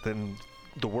with that, then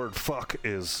the word fuck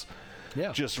is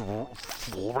just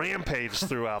rampage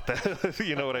throughout that.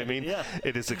 You know what I mean?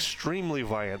 It is extremely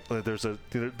violent. There's a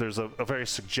very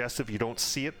suggestive, you don't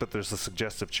see it, but there's a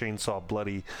suggestive chainsaw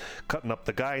bloody cutting up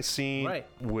the guy scene.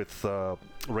 With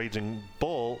Raging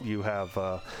Bull, you have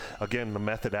again the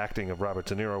method acting of Robert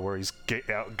De Niro, where he's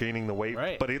gaining the weight,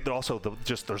 but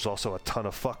there's also a ton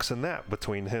of fucks in that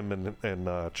between him and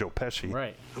Joe Pesci.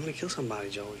 I'm gonna kill somebody,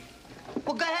 Joey.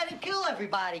 Well, go ahead and kill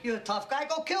everybody. You're a tough guy.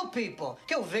 Go kill people.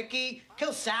 Kill Vicky,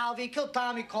 kill Salvi, kill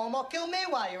Tommy Como, kill me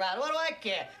while you're at it. What do I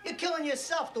care? You're killing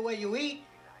yourself the way you eat.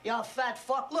 You fat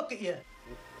fuck. Look at you.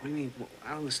 What do you mean?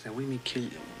 I don't understand. What do you mean kill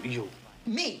you?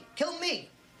 Me. Kill me.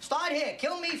 Start here.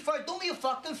 Kill me first. Do me a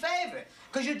fucking favor,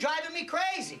 because you're driving me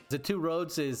crazy. The two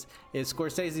roads is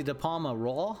Scorsese, De Palma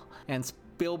raw, and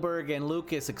Spielberg and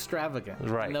Lucas extravagant.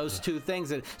 And those two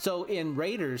things. So in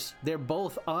Raiders, they're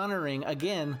both honoring,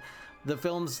 again, the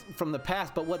films from the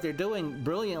past, but what they're doing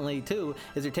brilliantly too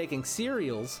is they're taking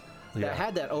serials that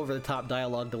had that over-the-top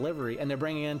dialogue delivery, and they're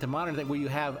bringing it into modern thing where you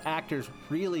have actors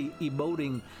really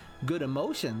emoting good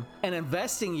emotion and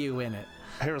investing you in it.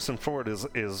 Harrison Ford is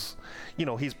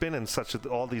he's been in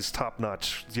all these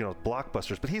top-notch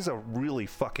blockbusters, but he's a really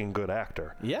fucking good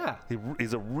actor. Yeah,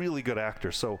 he's a really good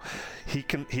actor. So he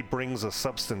brings a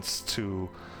substance to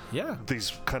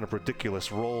these kind of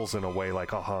ridiculous roles in a way,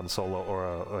 like a Han Solo or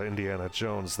a Indiana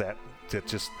Jones that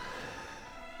just.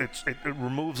 It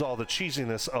removes all the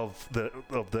cheesiness of the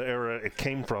era it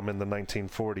came from in the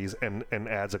 1940s and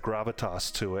adds a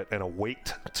gravitas to it and a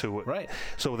weight to it, right?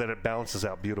 So that it balances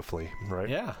out beautifully, right?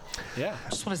 Yeah.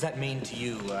 So what does that mean to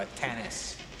you,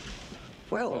 Tanis?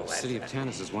 Well, the city of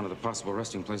Tanis is one of the possible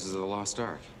resting places of the Lost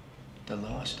Ark. The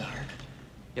Lost Ark?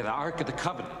 Yeah, the Ark of the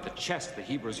Covenant, the chest the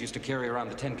Hebrews used to carry around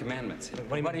the Ten Commandments.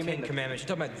 What do you mean, Commandments?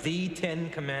 You're talking about the 10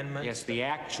 Commandments? Yes, the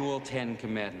actual 10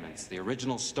 Commandments, the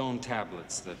original stone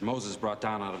tablets that Moses brought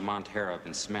down out of Mount Horeb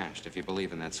and smashed, if you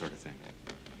believe in that sort of thing.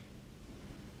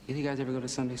 You guys ever go to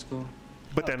Sunday school?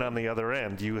 But then on the other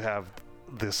end, you have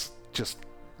this just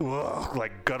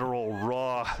like guttural,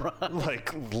 raw,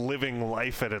 like living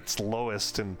life at its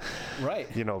lowest, and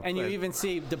and you even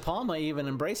see De Palma even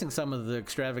embracing some of the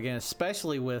extravagance,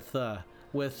 especially with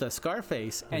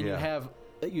Scarface, and you have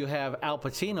Al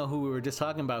Pacino, who we were just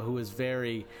talking about, who is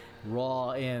very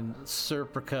raw in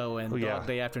Serpico and Dog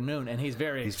Day Afternoon, and he's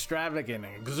very extravagant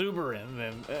and exuberant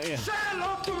and Say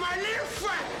hello to my little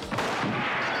friend.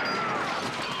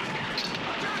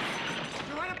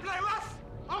 You want to play rough?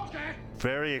 Okay.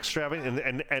 very extravagant,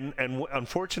 and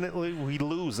unfortunately we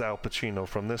lose Al Pacino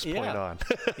from this point on.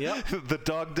 The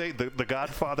Dog Day, the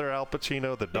Godfather Al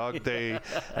Pacino, the Dog Day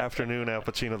Afternoon Al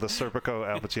Pacino, the Serpico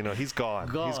Al Pacino, he's gone.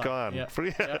 He's gone.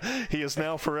 He is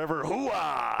now forever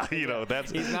hooah! You know,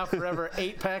 that's he's now forever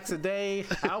 8 packs a day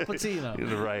Al Pacino.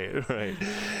 Right.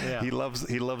 Yeah. He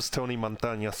loves Tony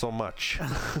Montana so much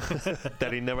that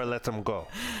he never lets him go.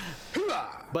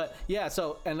 But yeah,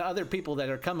 so, and other people that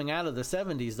are coming out of the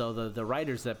 70s, though, the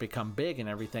writers that become big and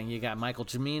everything, you got Michael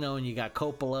Cimino and you got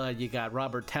Coppola, you got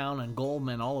Robert Towne and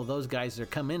Goldman, all of those guys that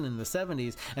come in the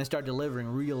 70s and start delivering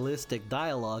realistic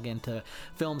dialogue into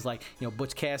films like, you know,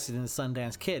 Butch Cassidy and the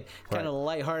Sundance Kid. Kind of a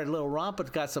lighthearted little romp, but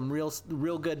it's got some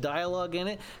real good dialogue in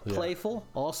it. Playful,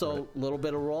 also a little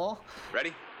bit of raw.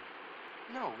 Ready?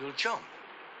 No, we'll jump.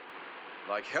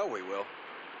 Like hell we will.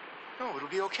 No, it'll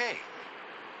be okay.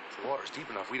 If the water's deep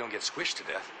enough, we don't get squished to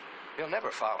death. They'll never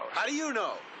follow us. How do you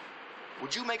know?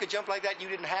 Would you make a jump like that and you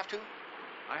didn't have to?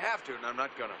 I have to, and I'm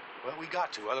not gonna. Well, we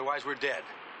got to, otherwise we're dead.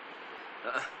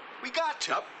 We got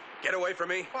to. Up. Get away from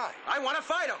me. Why? I want to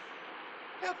fight them.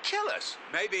 They'll kill us.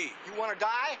 Maybe. You want to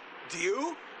die? Do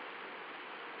you?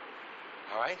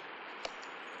 All right.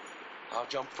 I'll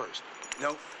jump first.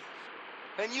 No.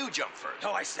 Then you jump first.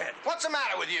 No, I said. What's the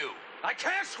matter with you? I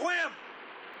can't swim!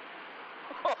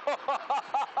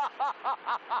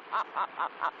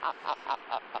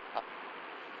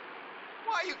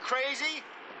 Why, are you crazy?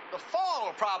 The fall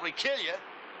will probably kill you.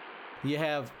 You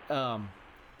have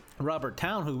Robert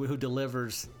Towne who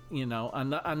delivers, you know,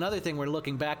 another thing. We're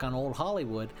looking back on old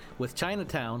Hollywood with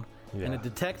Chinatown and a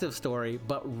detective story,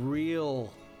 but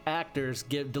real actors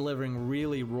delivering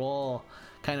really raw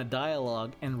kind of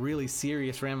dialogue and really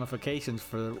serious ramifications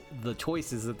for the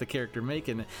choices that the character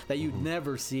making that you'd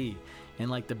never see in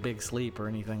like The Big Sleep or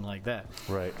anything like that.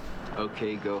 Right.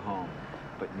 Okay, go home.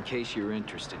 But in case you're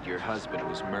interested, your husband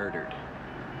was murdered.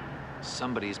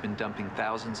 Somebody's been dumping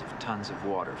thousands of tons of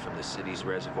water from the city's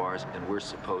reservoirs, and we're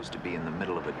supposed to be in the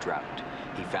middle of a drought.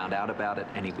 He found out about it,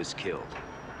 and he was killed.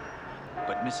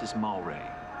 But Mrs. Mulray,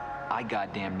 I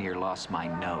goddamn near lost my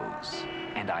nose,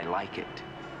 and I like it.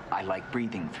 I like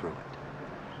breathing through it.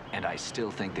 And I still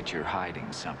think that you're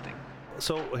hiding something.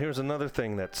 So here's another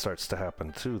thing that starts to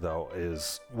happen too, though,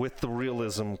 is with the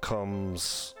realism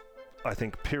comes, I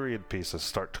think, period pieces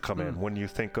start to come in. When you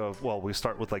think of, well, we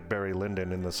start with like Barry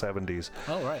Lyndon in the 70s.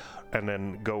 Oh, right. And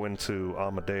then go into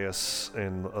Amadeus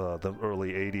in the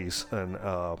early 80s, and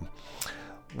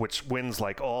which wins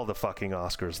like all the fucking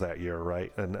Oscars that year,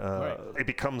 right? And it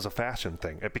becomes a fashion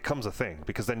thing. It becomes a thing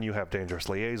because then you have Dangerous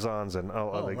Liaisons and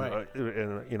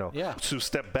and you know, to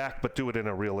step back but do it in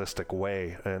a realistic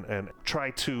way and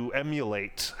try to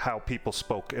emulate how people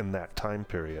spoke in that time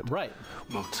period. Right.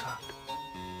 Mozart.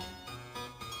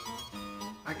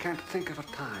 I can't think of a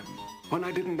time when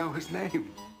I didn't know his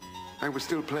name. I was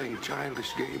still playing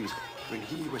childish games when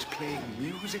he was playing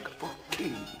music for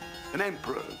kings and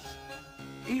emperors.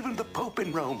 Even the Pope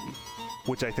in Rome.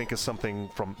 Which I think is something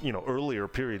from, you know, earlier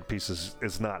period pieces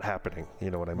is not happening.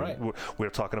 You know what I mean? Right. We're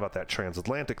talking about that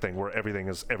transatlantic thing where everything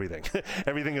is everything.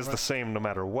 Everything is the same no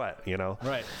matter what, you know?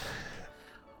 Right.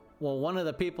 Well, one of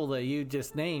the people that you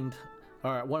just named,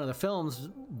 or one of the films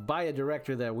by a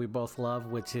director that we both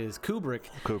love, which is Kubrick.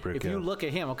 If you look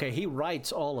at him, okay, he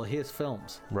writes all of his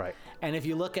films. Right. And if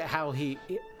you look at how he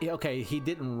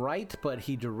didn't write, but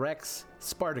he directs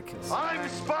Spartacus. I'm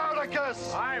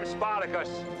Spartacus! I'm Spartacus!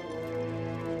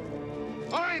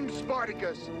 I'm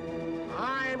Spartacus!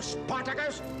 I'm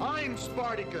Spartacus! I'm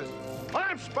Spartacus!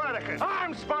 I'm Spartacus!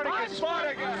 I'm Spartacus! I'm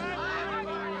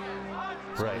Spartacus!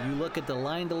 Right. You look at the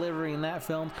line delivery in that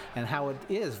film and how it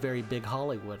is very big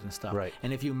Hollywood and stuff. Right.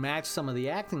 And if you match some of the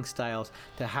acting styles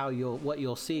to how what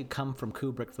you'll see come from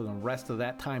Kubrick for the rest of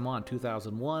that time on,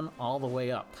 2001, all the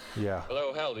way up. Yeah.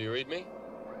 Hello, Hal, do you read me?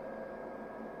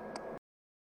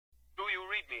 Do you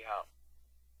read me, Hal?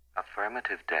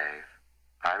 Affirmative, Dave.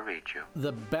 I read you.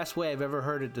 The best way I've ever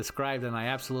heard it described, and I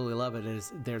absolutely love it,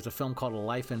 is there's a film called A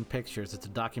Life in Pictures. It's a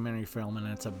documentary film, and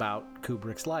it's about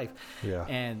Kubrick's life. Yeah.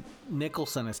 And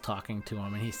Nicholson is talking to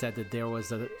him, and he said that there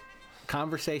was a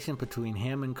conversation between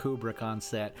him and Kubrick on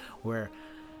set where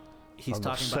he's on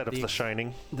talking the set about of The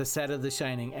Shining. The set of The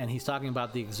Shining, and he's talking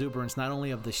about the exuberance not only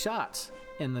of the shots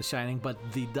in The Shining, but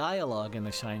the dialogue in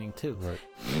The Shining too. Right.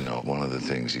 You know, one of the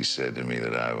things he said to me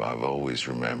that I've always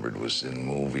remembered was in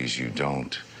movies you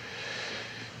don't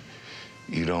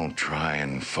try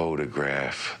and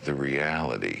photograph the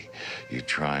reality. You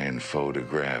try and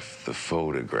photograph the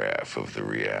photograph of the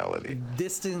reality.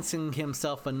 Distancing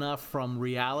himself enough from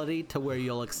reality to where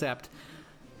you'll accept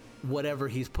whatever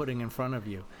he's putting in front of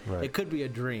you. Right. It could be a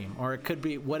dream, or it could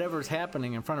be whatever's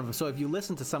happening in front of him. So if you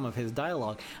listen to some of his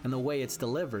dialogue and the way it's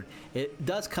delivered, it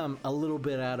does come a little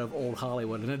bit out of old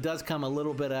Hollywood, and it does come a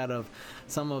little bit out of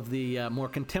some of the more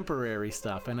contemporary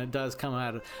stuff, and it does come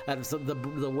out of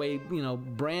the way, you know,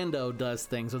 Brando does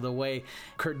things, or the way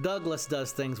Kirk Douglas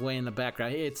does things way in the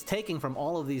background. It's taking from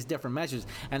all of these different measures,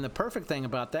 and the perfect thing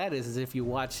about that is if you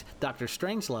watch Dr.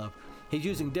 Strangelove, he's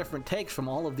using different takes from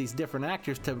all of these different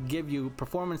actors to give you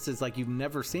performances like you've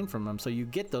never seen from them. So you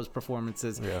get those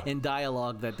performances in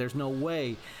dialogue that there's no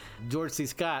way. George C.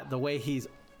 Scott, the way he's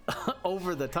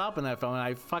over the top in that film, and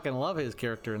I fucking love his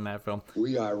character in that film.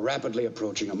 We are rapidly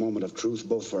approaching a moment of truth,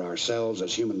 both for ourselves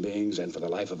as human beings and for the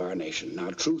life of our nation. Now,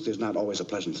 truth is not always a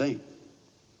pleasant thing.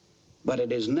 But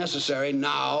it is necessary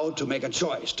now to make a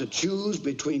choice, to choose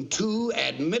between two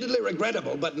admittedly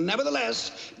regrettable, but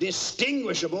nevertheless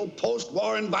distinguishable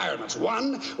post-war environments.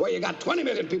 One where you got 20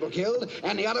 million people killed,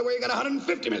 and the other where you got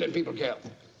 150 million people killed.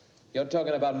 You're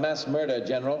talking about mass murder,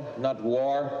 General, not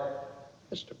war.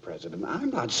 Mr. President,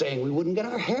 I'm not saying we wouldn't get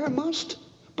our hair mussed,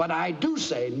 but I do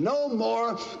say no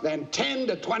more than 10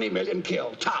 to 20 million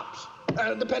killed, tops,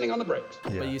 depending on the breaks.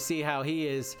 But you see how he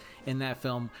is in that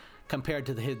film compared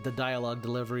to the dialogue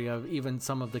delivery of even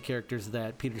some of the characters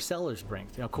that Peter Sellers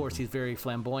brings. Of course, he's very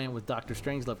flamboyant with Dr.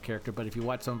 Strangelove character, but if you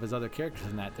watch some of his other characters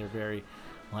in that, they're very,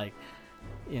 like,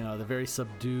 you know, they're very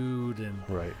subdued and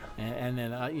right. And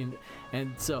then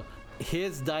and so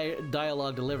his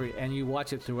dialogue delivery, and you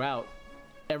watch it throughout,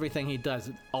 everything he does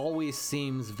always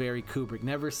seems very Kubrick.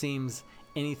 Never seems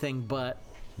anything but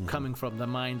coming from the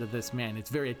mind of this man. It's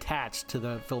very attached to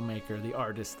the filmmaker, the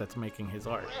artist that's making his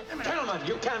art. Gentlemen,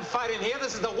 you can't fight in here.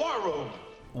 This is the war room.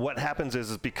 What happens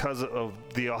is because of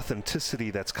the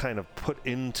authenticity that's kind of put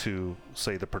into,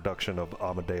 say, the production of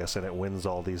Amadeus, and it wins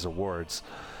all these awards,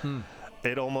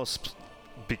 it almost,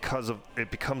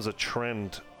 it becomes a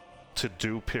trend to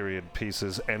do period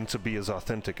pieces and to be as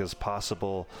authentic as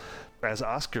possible as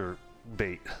Oscar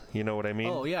bait, you know what I mean?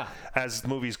 Oh yeah. As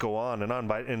movies go on,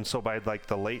 and so by like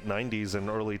the late 90s and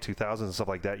early 2000s and stuff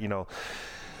like that, you know,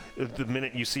 the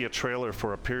minute you see a trailer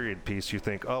for a period piece, you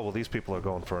think, oh well, these people are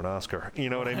going for an Oscar.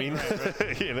 You know what I mean?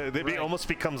 Right. You know, it almost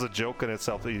becomes a joke in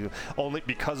itself, only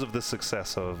because of the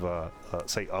success of,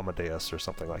 say, Amadeus or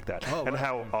something like that, and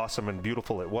how awesome and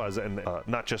beautiful it was, and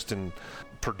not just in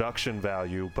production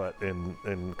value, but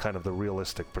in kind of the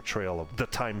realistic portrayal of the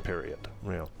time period.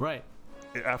 You know? Right.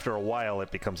 After a while, it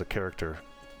becomes a character.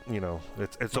 You know,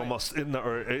 it's almost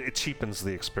it cheapens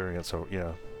the experience. So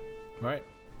yeah, right.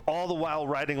 All the while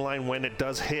writing line when it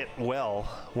does hit well,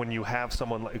 when you have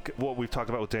someone like what we've talked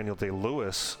about with Daniel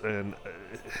Day-Lewis, and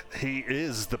he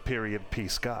is the period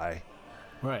piece guy,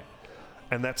 right?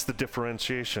 And that's the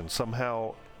differentiation.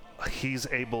 Somehow, he's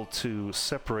able to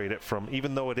separate it from,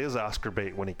 even though it is Oscar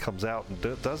bait when he comes out and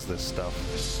does this stuff.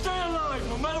 Stay alive,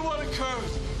 no matter what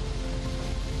occurs.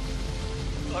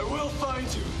 I will find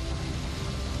you.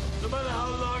 No matter how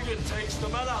long it takes, no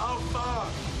matter how far.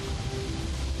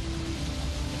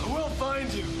 I will find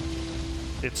you.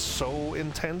 it's so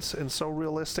intense and so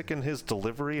realistic in his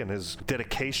delivery and his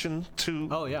dedication to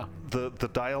the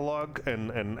dialogue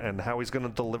and how he's going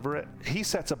to deliver it. He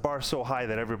sets a bar so high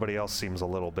that everybody else seems a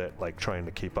little bit like trying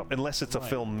to keep up, unless it's a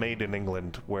film made in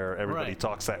England where everybody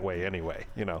talks that way anyway,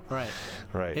 you know.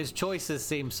 Right. His choices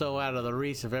seem so out of the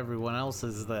reach of everyone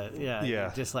else's that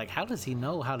just like, how does he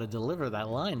know how to deliver that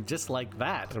line just like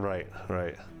that? Right.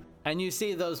 And you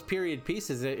see those period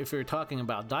pieces, if you're talking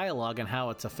about dialogue and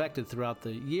how it's affected throughout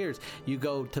the years, you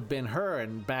go to Ben-Hur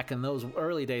and back in those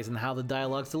early days and how the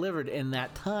dialogue's delivered in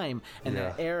that time and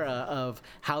that era of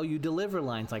how you deliver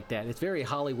lines like that. It's very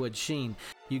Hollywood sheen.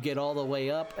 You get all the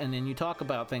way up and then you talk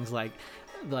about things like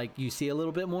you see a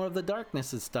little bit more of the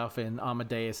darkness and stuff in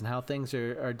Amadeus and how things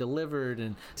are delivered,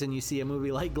 and then you see a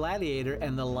movie like Gladiator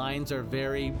and the lines are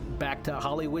very back to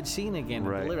Hollywood scene again.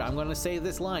 I'm going to say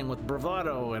this line with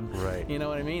bravado and you know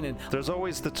what I mean. And there's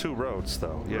always the two roads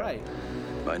though. Right.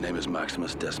 My name is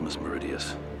Maximus Decimus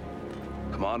Meridius,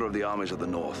 commander of the armies of the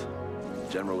North,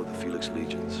 general of the Felix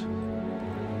Legions,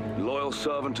 loyal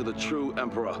servant to the true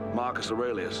emperor Marcus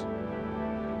Aurelius,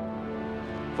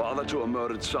 father to a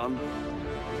murdered son,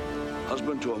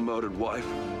 husband to a murdered wife,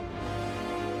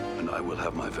 and I will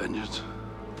have my vengeance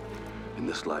in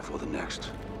this life or the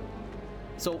next.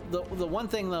 So the one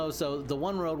thing though, so the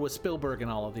one road was Spielberg and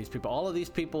all of these people. All of these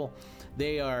people,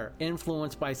 they are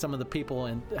influenced by some of the people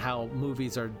and how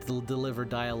movies are deliver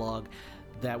dialogue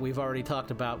that we've already talked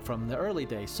about from the early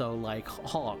days. So like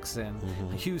Hawks and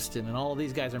Houston and all of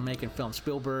these guys are making films.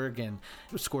 Spielberg and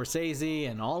Scorsese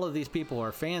and all of these people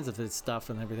are fans of this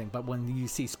stuff and everything. But when you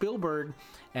see Spielberg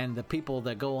and the people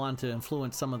that go on to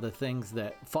influence some of the things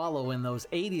that follow in those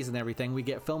 80s and everything, we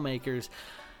get filmmakers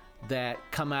that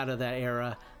come out of that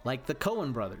era, like the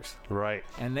Coen brothers. Right.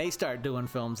 And they start doing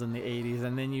films in the 80s,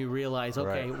 and then you realize,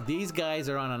 okay, these guys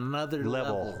are on another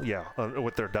level. Yeah,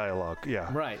 with their dialogue,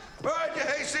 Right. All right, you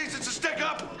hayseeds, it's a stick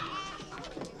up.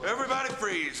 Everybody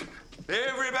freeze.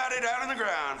 Everybody down on the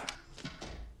ground.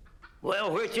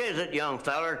 Well, which is it, young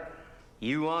feller?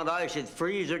 You want I should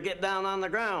freeze or get down on the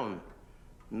ground?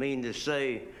 Mean to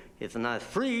say, if I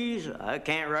freeze, I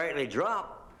can't rightly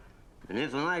drop. And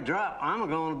if I drop, I'm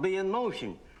going to be in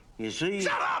motion. You see?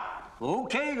 Shut up!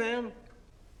 Okay, then.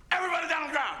 Everybody down on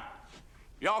the ground.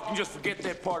 Y'all can just forget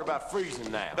that part about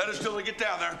freezing now. Better still to get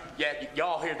down there. Yeah,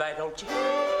 y'all hear that, don't you?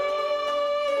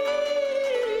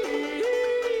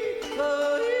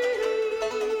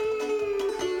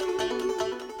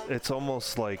 It's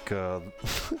almost like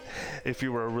if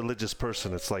you were a religious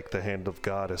person, it's like the hand of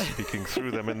God is speaking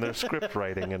through them in their script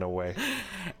writing in a way.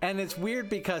 And it's weird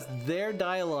because their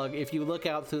dialogue, if you look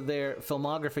out through their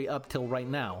filmography up till right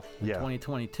now,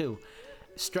 2022,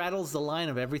 straddles the line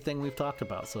of everything we've talked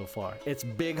about so far. It's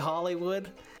big Hollywood.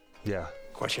 Yeah.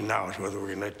 Question now is whether we're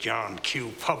going to let John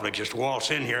Q. Public just waltz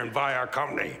in here and buy our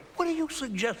company. What are you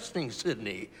suggesting,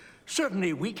 Sidney?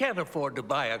 Certainly, we can't afford to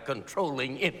buy a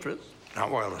controlling interest. Not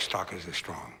while the stock is this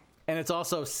strong. And it's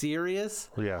also serious.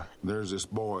 Yeah. There's this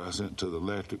boy I sent to the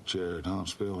electric chair at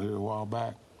Huntsville here a while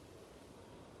back.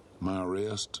 My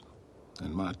arrest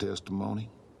and my testimony.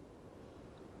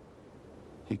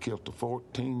 He killed a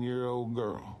 14-year-old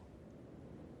girl.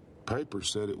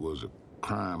 Papers said it was a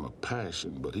crime of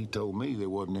passion, but he told me there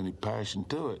wasn't any passion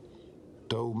to it.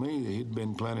 Told me that he'd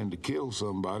been planning to kill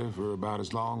somebody for about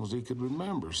as long as he could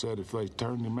remember. Said if they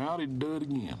turned him out, he'd do it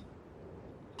again.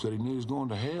 Said he knew he was going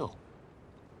to hell.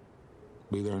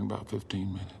 Be there in about 15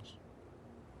 minutes.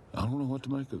 I don't know what to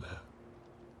make of that.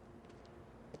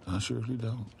 I surely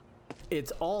don't.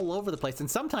 It's all over the place,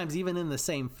 and sometimes even in the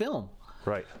same film.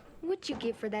 Right. What'd you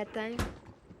get for that thing?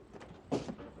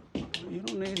 You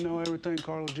don't need to know everything,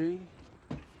 Carla Jean.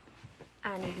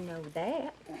 I need to know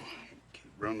that. Keep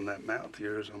running that mouth of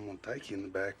yours, I'm going to take you in the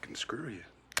back and screw you.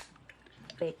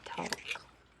 Big talk.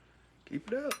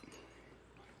 Keep it up.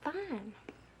 Fine.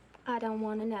 I don't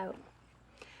want to know.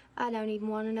 I don't even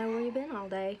want to know where you've been all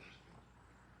day.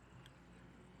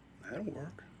 That'll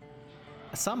work.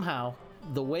 Somehow,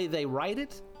 the way they write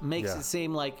it makes it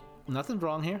seem like nothing's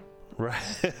wrong here. Right.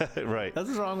 Right.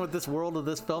 Nothing's wrong with this world of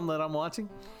this film that I'm watching.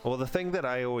 Well, the thing that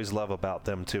I always love about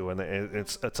them too, and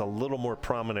it's a little more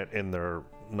prominent in their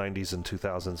 90s and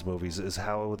 2000s movies, is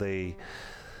how they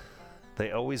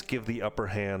always give the upper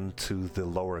hand to the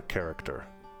lower character.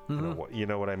 You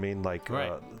know what I mean? Like,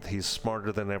 he's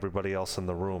smarter than everybody else in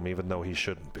the room, even though he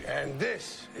shouldn't be. And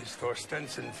this is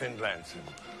Thorstensen Finlanson,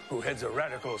 who heads a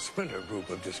radical splinter group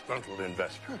of disgruntled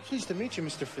investors. Oh, pleased to meet you,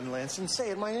 Mr. Finlanson.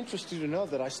 Say, it might interest you to know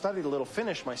that I studied a little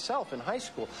Finnish myself in high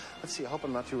school. Let's see, I hope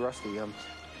I'm not too rusty.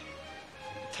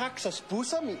 Taxa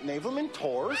spusa mit navelman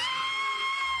tors.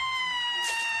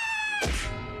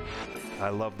 I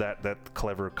love that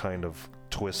clever kind of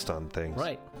twist on things.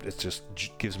 Right. It just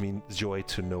gives me joy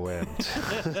to no end.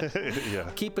 Yeah.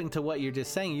 Keeping to what you're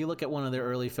just saying, you look at one of their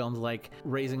early films like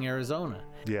Raising Arizona.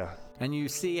 Yeah. And you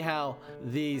see how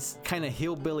these kind of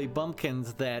hillbilly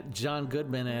bumpkins that John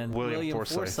Goodman and William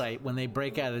Forsythe, when they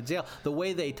break out of jail, the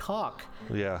way they talk.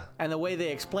 Yeah. And the way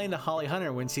they explain to Holly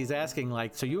Hunter when she's asking,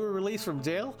 like, so you were released from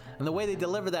jail? And the way they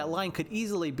deliver that line could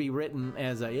easily be written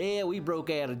as a, yeah, we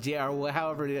broke out of jail, or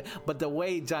however it is. But the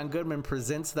way John Goodman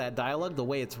presents that dialogue, the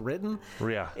way it's written,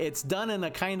 yeah, it's done in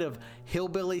a kind of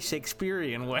hillbilly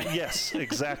Shakespearean way. Yes,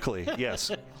 exactly.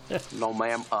 Yes. No,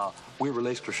 ma'am. We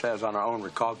released ourselves on our own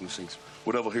recognizance.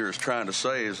 What Ella here is trying to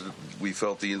say is that we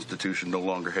felt the institution no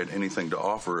longer had anything to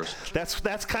offer us.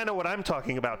 That's kind of what I'm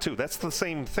talking about too. That's the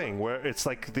same thing where it's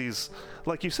like these,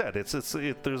 like you said,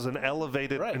 there's an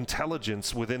elevated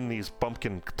intelligence within these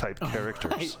bumpkin type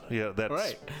characters. Right. Yeah,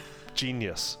 that's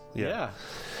genius. Yeah.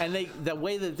 And the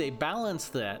way that they balance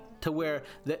that to where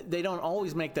they don't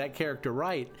always make that character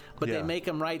right, but they make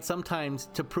him right sometimes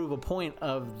to prove a point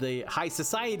of the high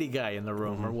society guy in the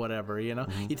room or whatever, you know.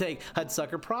 You take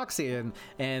Hudsucker Proxy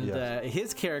and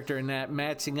his character in that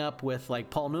matching up with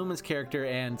like Paul Newman's character,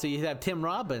 and so you have Tim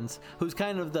Robbins, who's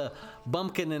kind of the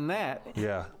bumpkin in that.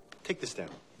 Yeah. Take this down.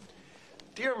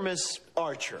 Dear Miss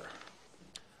Archer,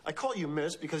 I call you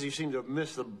Miss because you seem to have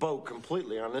missed the boat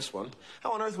completely on this one.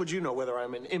 How on earth would you know whether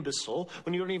I'm an imbecile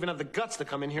when you don't even have the guts to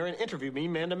come in here and interview me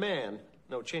man to man?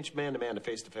 No, change man to man to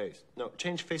face to face. No,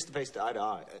 change face to face to eye to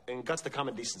eye. And guts to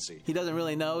common decency. He doesn't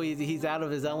really know. He's out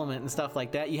of his element and stuff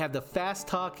like that. You have the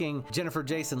fast-talking Jennifer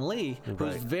Jason Leigh,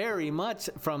 who's very much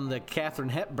from the Katharine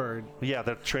Hepburn. Yeah,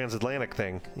 the transatlantic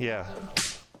thing. Yeah.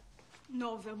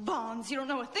 Norville Barnes, you don't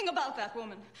know a thing about that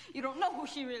woman. You don't know who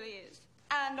she really is.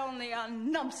 And only a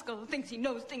numbskull thinks he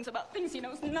knows things about things he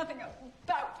knows nothing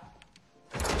about.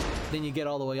 Then you get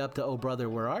all the way up to Oh Brother,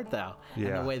 Where Art Thou? Yeah.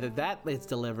 And the way that is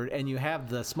delivered. And you have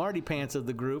the smarty pants of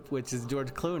the group, which is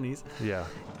George Clooney's. Yeah.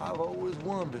 I've always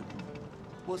wondered,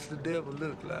 what's the devil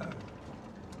look like?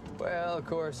 Well, of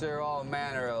course, there are all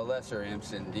manner of lesser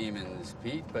imps and demons,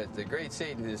 Pete, but the great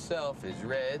Satan himself is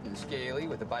red and scaly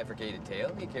with a bifurcated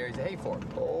tail. He carries a hay fork.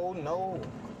 Oh, no.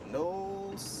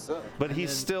 No, sir. But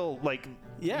he's still, like,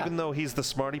 even though he's the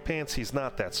smarty pants, he's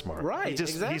not that smart. Right,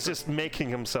 exactly. He's just making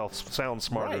himself sound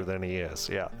smarter than he is.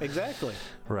 Yeah. Exactly.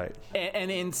 Right. And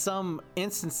in some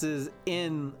instances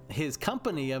in his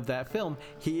company of that film,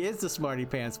 he is the smarty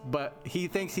pants, but he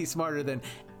thinks he's smarter than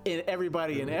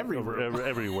everybody in every room.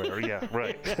 Everywhere, yeah,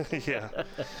 right. Yeah,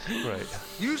 right.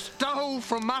 You stole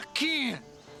from my kin.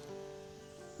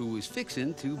 Who was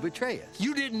fixing to betray us.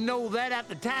 You didn't know that at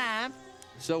the time.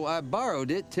 So I borrowed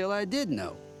it till I did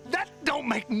know. That don't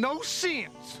make no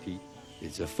sense. Pete,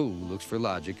 it's a fool who looks for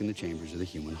logic in the chambers of the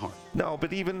human heart. No,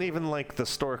 but even like the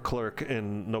store clerk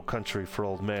in No Country for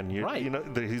Old Men, you know,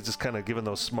 he's just kind of giving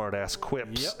those smart ass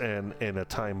quips, and in a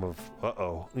time of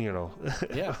you know.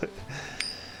 Yeah.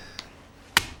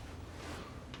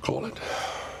 Call it.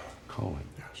 Call it,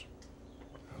 yes.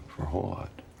 For what?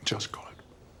 Just call it.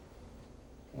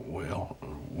 Well,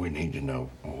 we need to know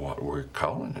what we're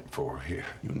calling it for here.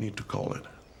 You need to call it.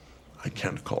 I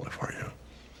can't call it for you.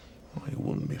 Well, it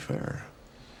wouldn't be fair.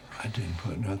 I didn't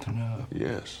put nothing up.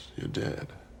 Yes, you did.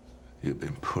 You've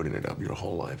been putting it up your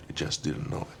whole life. You just didn't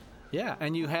know it. Yeah,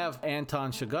 and you have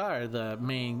Anton Chigurh, the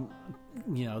main,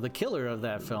 you know, the killer of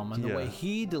that film, and the way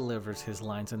he delivers his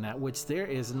lines in that, which there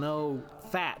is no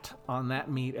fat on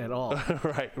that meat at all.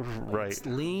 Right. It's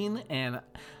lean, and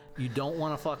you don't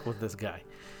want to fuck with this guy.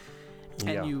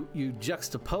 And you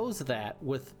juxtapose that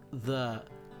with the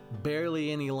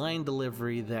barely any line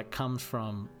delivery that comes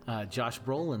from Josh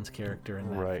Brolin's character in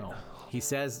that film. He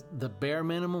says the bare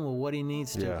minimum of what he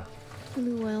needs to. Yeah.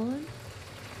 Llewellyn,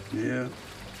 Yeah.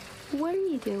 what are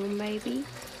you doing, baby?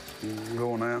 I'm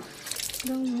going out.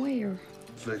 Going where?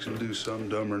 Fixing to do something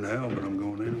dumber than hell, but I'm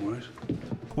going anyways.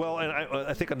 Well, and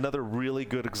I think another really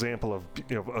good example of,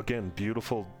 you know, again,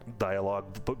 beautiful dialogue,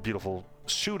 but beautiful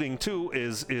shooting too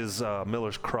is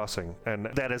Miller's Crossing, and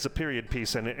that is a period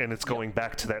piece, and it's going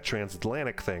back to that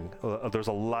transatlantic thing. There's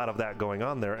a lot of that going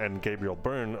on there, and Gabriel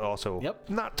Byrne also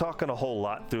not talking a whole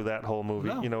lot through that whole movie.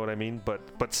 No. You know what I mean?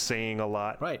 But saying a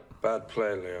lot. Right. Bad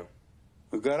play, Leo.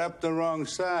 We got up the wrong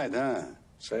side, huh?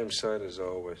 Same side as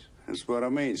always. That's what I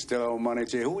mean. Still owe money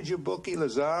to you. Who's your bookie,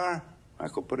 Lazar? I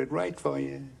could put it right for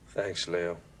you. Thanks,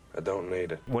 Leo. I don't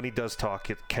need it. When he does talk,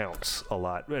 it counts a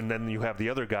lot. And then you have the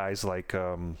other guys like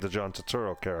the John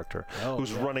Turturro character,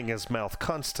 who's running his mouth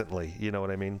constantly. You know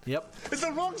what I mean? Yep. It's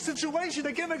the wrong situation.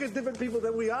 They can't make us different people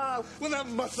than we are. We're not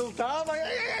muscle, Tom.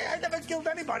 I never killed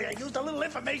anybody. I used a little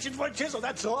information for a chisel,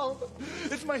 that's all.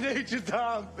 It's my nature,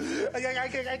 Tom. I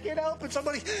can't help it.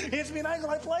 Somebody hands me an angle,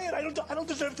 I play it. I don't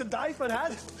deserve to die for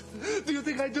that. Do you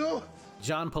think I do?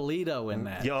 John Polito in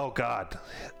that. Oh, God.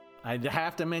 I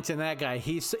have to mention that guy.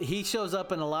 He shows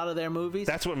up in a lot of their movies.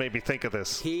 That's what made me think of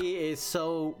this. He is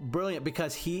so brilliant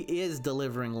because he is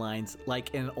delivering lines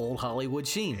like an old Hollywood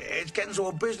Sheen. It's getting so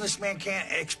a businessman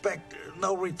can't expect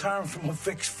no return from a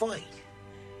fixed fight.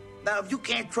 Now, if you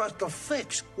can't trust a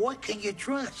fix, what can you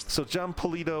trust? So John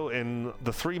Polito in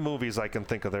the 3 movies I can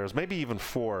think of, there's maybe even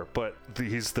 4, but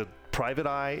he's the private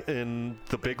eye in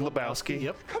The Big Lebowski.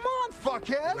 Yep. Come on,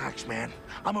 fuckhead. Relax, man.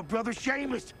 I'm a brother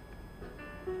Seamus.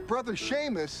 Brother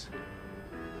Seamus?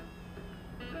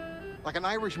 Like an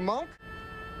Irish monk?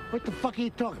 What the fuck are you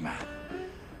talking about?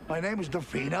 My name is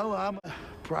Delfino. I'm a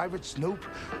private snoop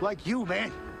like you,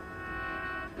 man.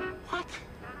 What?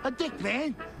 A dick,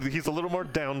 man. He's a little more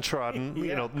downtrodden,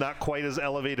 you know, not quite as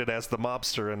elevated as the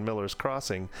mobster in Miller's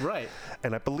Crossing. Right.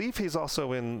 And I believe he's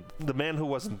also in The Man Who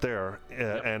Wasn't There,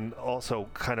 and also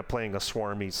kind of playing a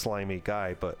swarmy, slimy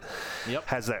guy, but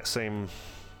has that same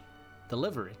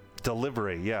delivery.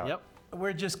 Yeah. Yep.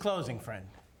 We're just closing, friend.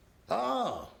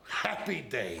 Oh, happy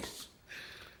days.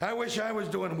 I wish I was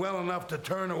doing well enough to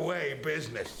turn away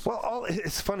business. Well,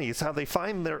 it's funny. It's how they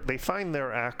find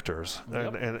their actors,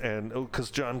 and because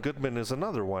John Goodman is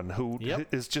another one who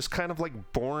is just kind of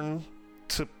like born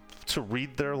to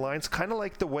read their lines, kind of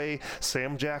like the way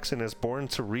Sam Jackson is born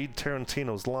to read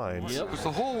Tarantino's lines. Has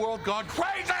the whole world gone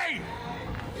crazy?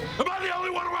 Am I the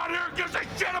only one around here who gives a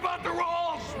shit about the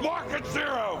rules? Market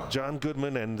zero. John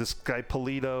Goodman and this guy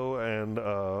Polito and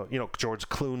George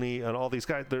Clooney and all these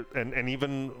guys, and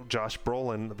even Josh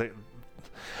Brolin.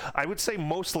 I would say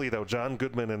mostly though John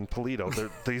Goodman and Polito.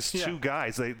 These two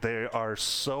guys. They are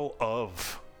so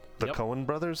of the Coen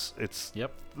brothers. It's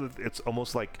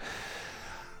almost like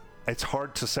it's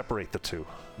hard to separate the two.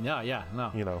 Yeah,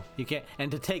 no. You know, you can't, and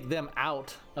to take them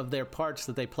out of their parts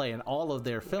that they play in all of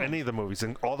their films. Any of the movies,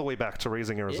 and all the way back to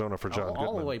Raising Arizona for John Goodman.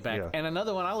 All the way back. Yeah. And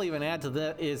another one I'll even add to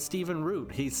that is Stephen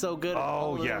Root. He's so good at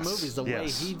all of their movies. The way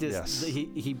he just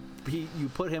he you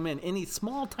put him in any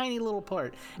small tiny little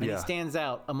part, and he stands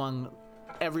out among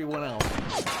everyone else.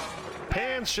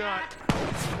 Pan shot.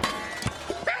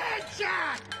 Pan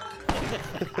shot.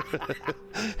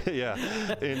 Yeah,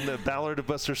 in the Ballad of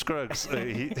Buster Scruggs,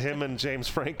 him and James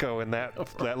Franco in that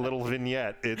little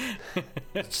vignette.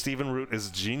 Stephen Root is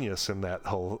genius in that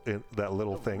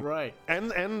little thing. Right.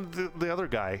 And the other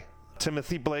guy,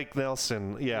 Timothy Blake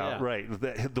Nelson. Yeah. Right.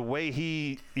 The way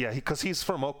because he's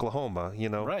from Oklahoma, you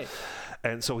know. Right.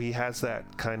 And so he has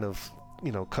that kind of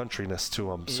countryness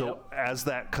to him. So as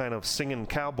that kind of singing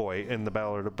cowboy in the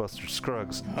Ballad of Buster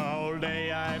Scruggs. All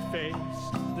day I face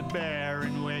the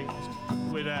barren waste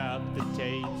without the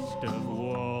taste of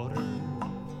water,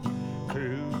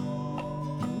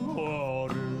 cool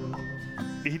water.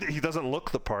 He doesn't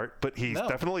look the part, but he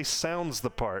definitely sounds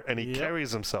the part, and he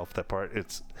carries himself that part.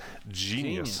 It's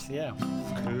genius. Yeah.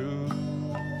 Cool,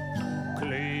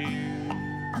 clear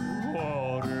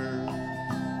water.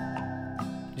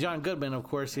 John Goodman, of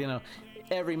course,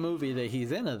 every movie that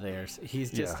he's in of theirs, he's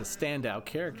just a standout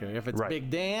character. If it's Big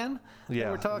Dan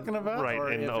that we're talking about, or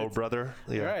and Oh Brother,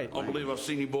 right. I don't believe I've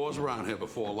seen you boys around here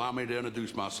before. Allow me to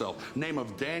introduce myself. Name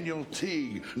of Daniel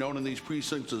Teague, known in these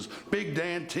precincts as Big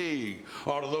Dan Teague.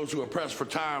 Or to those who are pressed for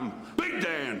time, Big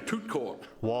Dan, Toot Court.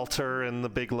 Walter and the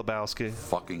Big Lebowski.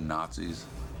 Fucking Nazis.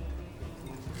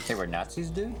 They were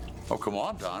Nazis, dude? Oh, come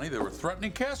on, Donnie. They were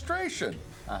threatening castration.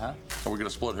 Uh-huh. Are we going to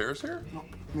split hairs here?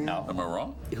 No. Am I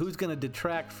wrong? Who's going to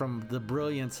detract from the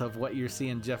brilliance of what you're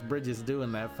seeing Jeff Bridges do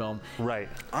in that film? Right.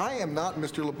 I am not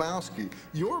Mr. Lebowski.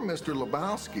 You're Mr.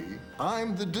 Lebowski.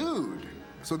 I'm the dude.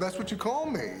 So that's what you call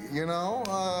me,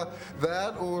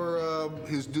 that or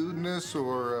his dudeness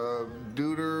or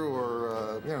duder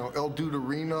or, El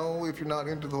Duderino if you're not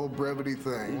into the whole brevity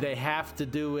thing. They have to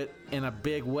do it in a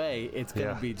big way. It's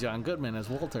going to be John Goodman as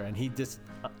Walter, and he just,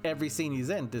 every scene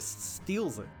he's in, just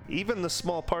steals it. Even the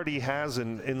small part he has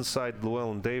in Inside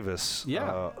Llewellyn Davis.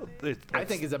 Yeah. I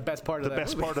think is the best part of that movie.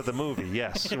 The best part of the movie,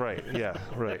 yes, right, yeah,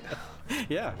 right.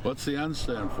 Yeah. What's the N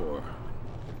stand for?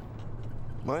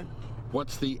 What?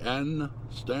 What's the N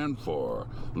stand for?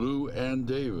 Llewyn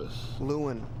Davis.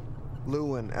 Llewyn,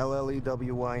 Llewyn,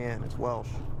 Llewyn. It's Welsh.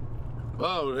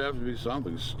 Oh, it would have to be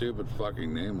something stupid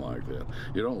fucking name like that.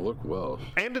 You don't look Welsh.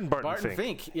 And in Barton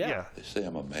Fink, yeah. They say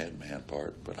I'm a madman,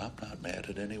 Bart, but I'm not mad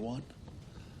at anyone.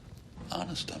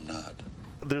 Honest, I'm not.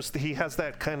 He has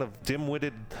that kind of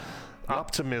dim-witted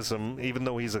optimism, even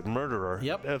though he's a murderer.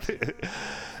 Yep.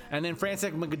 And then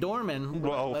Frances McDormand.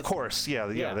 Well, of course, yeah.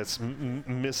 That's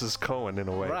Mrs. Cohen in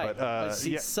a way. Right. But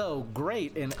she's so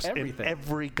great in everything. In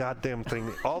every goddamn thing,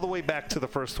 all the way back to the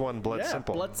first one, Blood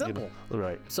Simple. Blood Simple.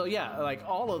 Right. So like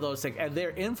all of those things, and their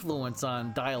influence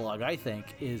on dialogue, I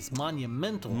think, is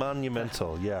monumental.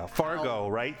 Monumental, yeah. Fargo,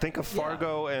 right? Think of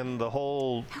Fargo and the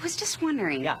whole. I was just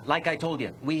wondering. Yeah, like I told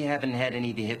you, we haven't had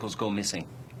any vehicles go missing.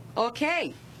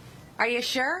 Okay. Are you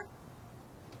sure?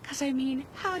 Because, I mean,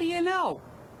 how do you know?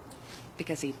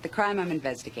 Because, see, the crime I'm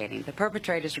investigating, the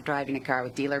perpetrators were driving a car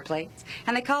with dealer plates,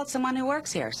 and they called someone who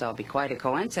works here, so it'd be quite a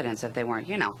coincidence if they weren't,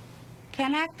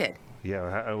 connected.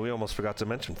 Yeah, we almost forgot to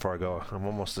mention Fargo. I'm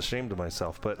almost ashamed of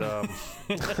myself, but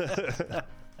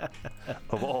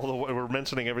of all the we're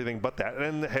mentioning everything but that,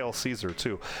 and Hail Caesar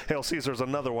too. Hail Caesar is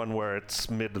another one where it's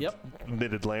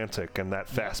mid-Atlantic and that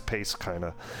fast-paced kind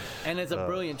of. And it's a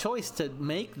brilliant choice to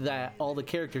make that all the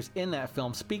characters in that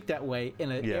film speak that way in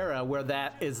an era where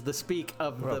that is the speak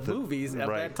of the movies at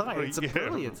that time. It's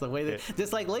brilliant. It's the way that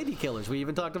just like Lady Killers, we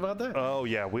even talked about that. Oh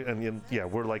yeah,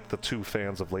 we're like the two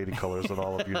fans of Lady Killers in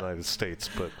all of the United States,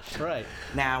 but right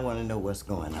now I want to know what's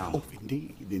going on. Oh,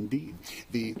 indeed.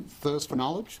 The thirst for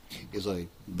knowledge is a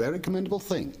very commendable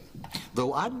thing.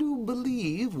 Though I do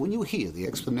believe when you hear the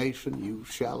explanation, you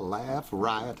shall laugh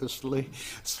riotously,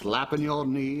 slapping your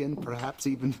knee and perhaps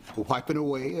even wiping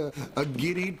away a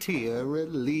giddy tear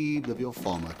relieved of your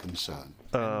former concern.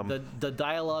 The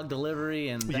dialogue delivery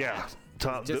and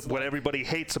what everybody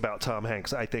hates about Tom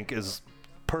Hanks, I think, is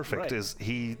perfect. Right. Is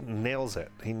he nails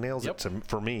it? He nails it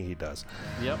for me. He does.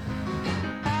 Yep.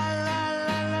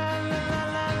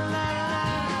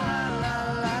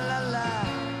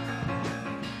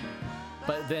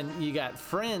 But then you got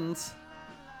Friends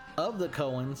of the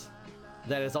Coens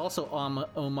that is also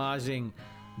homaging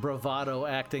bravado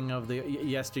acting of the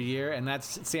yesteryear, and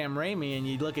that's Sam Raimi, and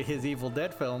you look at his Evil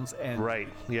Dead films and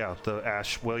the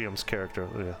Ash Williams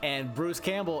character, and Bruce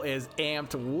Campbell is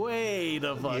amped way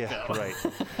the fuck up. Right.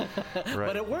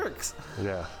 But it works.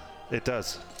 Yeah, it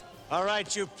does. All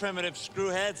right, you primitive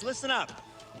screwheads, listen up.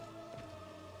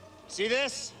 See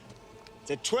this?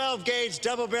 It's a 12-gauge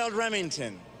double-barreled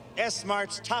Remington.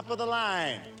 S-Mart's top of the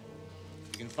line.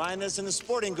 You can find this in the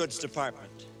sporting goods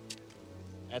department.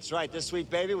 That's right, this sweet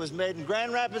baby was made in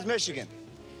Grand Rapids, Michigan.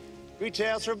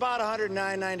 Retails for about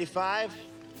 $109.95.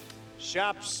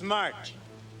 Shop smart.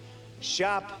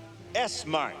 Shop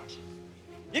S-Mart.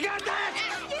 You got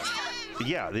that?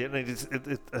 Yeah,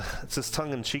 it's this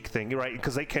tongue-in-cheek thing, right?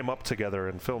 Because they came up together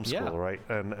in film school, right?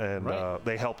 And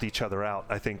they helped each other out.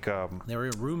 I think they were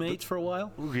roommates for a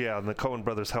while. Yeah, and the Coen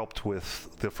brothers helped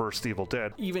with the first Evil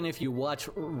Dead. Even if you watch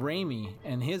Raimi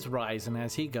and his rise, and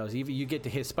as he goes, even you get to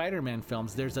his Spider-Man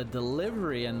films, there's a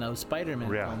delivery in those Spider-Man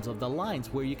films of the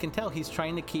lines where you can tell he's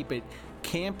trying to keep it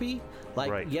campy,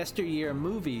 like yesteryear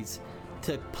movies,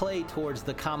 to play towards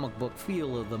the comic book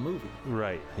feel of the movie.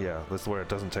 Right, yeah. That's where it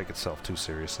doesn't take itself too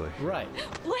seriously. Right.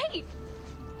 Wait!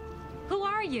 Who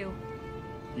are you?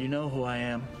 You know who I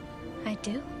am. I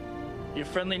do? Your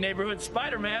friendly neighborhood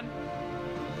Spider-Man.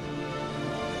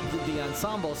 The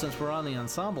ensemble, since we're on the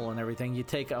ensemble and everything, you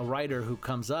take a writer who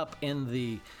comes up in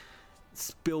the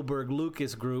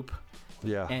Spielberg-Lucas group,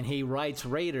 and he writes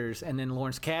Raiders, and then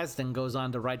Lawrence Kasdan goes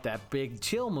on to write that Big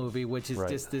Chill movie, which is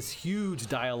just this huge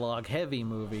dialogue-heavy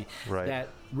movie that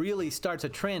really starts a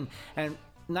trend, and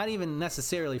not even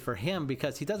necessarily for him,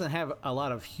 because he doesn't have a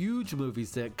lot of huge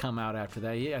movies that come out after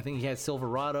that. I think he had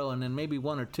Silverado and then maybe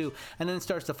one or two, and then it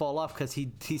starts to fall off because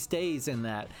he stays in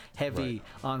that heavy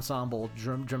ensemble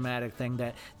dramatic thing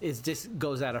that is just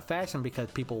goes out of fashion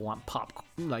because people want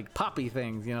poppy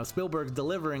things. Spielberg's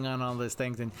delivering on all those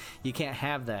things, and you can't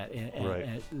have that.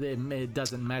 It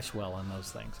doesn't mesh well on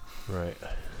those things. Right.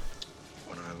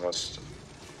 When I lost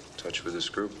touch with this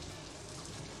group,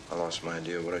 I lost my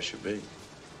idea of what I should be.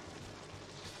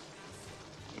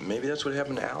 Maybe that's what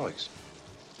happened to Alex.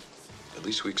 At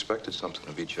least we expected something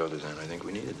of each other then. I think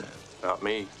we needed that. Not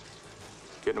me.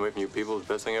 Getting away from you people is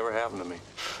the best thing ever happened to me.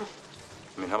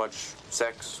 I mean, how much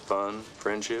sex, fun,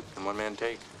 friendship can one man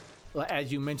take?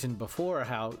 As you mentioned before,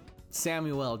 how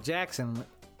Samuel L. Jackson,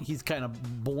 he's kind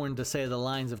of born to say the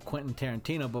lines of Quentin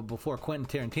Tarantino, but before Quentin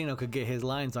Tarantino could get his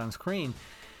lines on screen,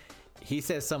 he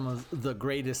says some of the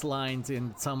greatest lines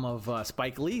in some of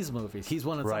Spike Lee's movies. He's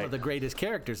one of some of the greatest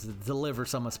characters to deliver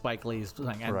some of Spike Lee's, and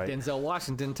Denzel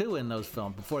Washington too in those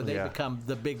films before they become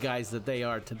the big guys that they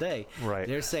are today. Right.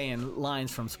 They're saying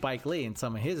lines from Spike Lee in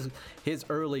some of his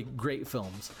early great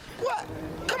films. What?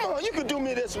 Come on, you can do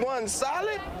me this one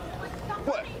solid.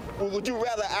 What? Would you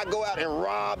rather I go out and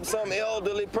rob some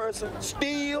elderly person,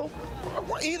 steal?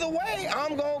 Either way,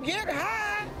 I'm gonna get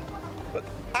high. But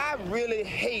I really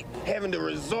hate having to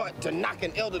resort to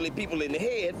knocking elderly people in the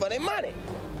head for their money.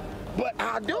 But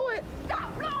I'll do it.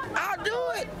 I'll do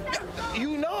it.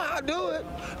 You know I'll do it.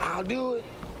 I'll do it.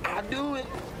 I'll do it.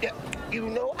 Yeah, you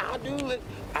know I'll do it.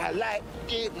 I like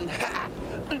getting high.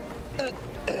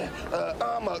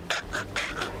 I'm a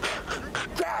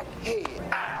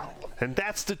crackhead. Ow. And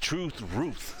that's the truth,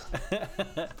 Ruth.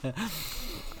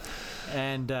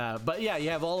 And but yeah, you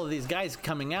have all of these guys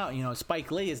coming out. You know,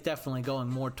 Spike Lee is definitely going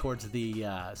more towards the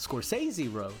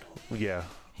Scorsese road. Yeah.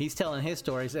 He's telling his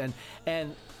stories, and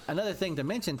another thing to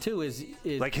mention too is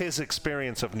like his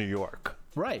experience of New York.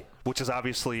 Right. Which is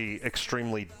obviously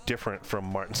extremely different from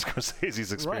Martin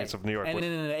Scorsese's experience of New York. And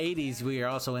in the 80s, we are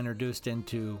also introduced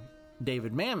into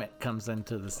David Mamet comes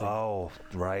into the scene. Oh,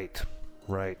 right.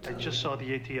 Right. I just saw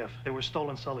the ATF. They were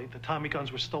stolen, Sully. The Tommy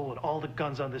guns were stolen. All the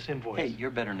guns on this invoice. Hey,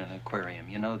 you're better than an aquarium.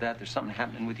 You know that? There's something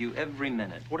happening with you every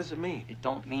minute. What does it mean? It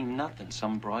don't mean nothing.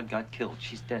 Some broad got killed.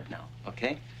 She's dead now,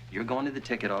 okay? You're going to the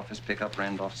ticket office, pick up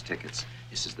Randolph's tickets.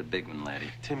 This is the big one,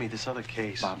 laddie. Timmy, this other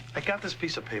case. Bob. I got this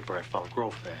piece of paper I found,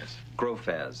 Grofaz.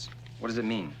 Grofaz. What does it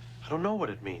mean? I don't know what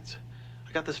it means.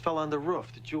 I got this fella on the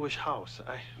roof, the Jewish house.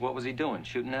 What was he doing,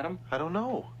 shooting at him? I don't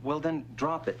know. Well, then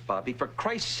drop it, Bobby. For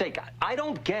Christ's sake, I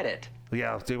don't get it.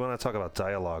 Yeah, do you want to talk about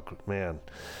dialogue, man?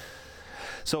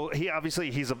 So he obviously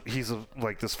he's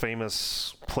like this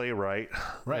famous playwright,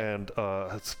 and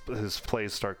his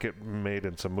plays start getting made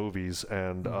into movies,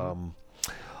 and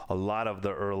a lot of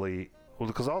the early,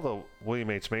 because all the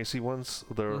William H. Macy ones,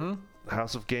 they're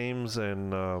House of Games,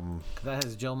 and that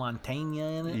has Joe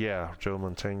Mantegna in it. Yeah, Joe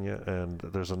Mantegna, and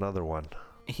there's another one.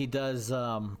 He does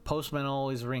Postman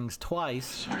Always Rings Twice.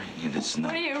 Sorry,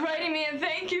 what are you writing me a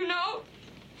thank you note?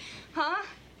 Huh?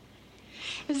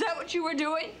 Is that what you were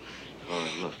doing? Oh,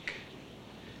 look.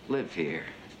 Live here.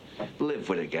 Live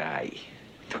with a guy.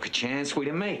 Took a chance, we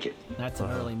didn't make it. That's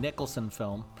an early Nicholson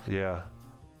film. Yeah.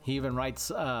 He even writes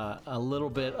a little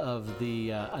bit of the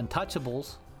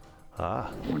Untouchables.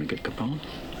 Want to get Capone?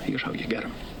 Here's how you get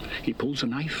him. He pulls a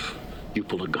knife, you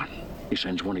pull a gun. He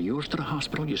sends one of yours to the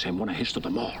hospital, you send one of his to the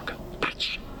morgue.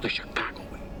 That's the Chicago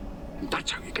way. And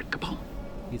that's how you get Capone.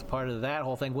 He's part of that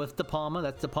whole thing with De Palma.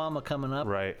 That's De Palma coming up.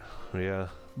 Right, yeah.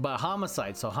 But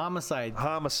Homicide,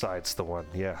 Homicide's the one,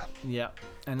 yeah. Yeah,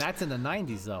 and that's in the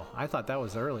 90s, though. I thought that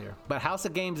was earlier. But House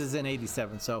of Games is in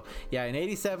 87. So, yeah, in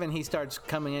 87, he starts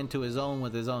coming into his own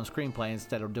with his own screenplay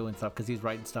instead of doing stuff, because he's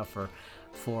writing stuff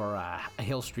for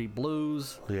Hill Street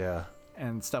Blues. Yeah.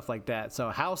 And stuff like that. So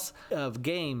House of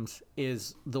Games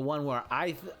is the one where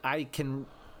I can,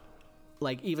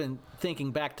 like, even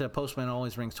thinking back to Postman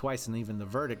Always Rings Twice and even The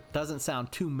Verdict, doesn't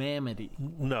sound too Mammoty.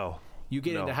 No. You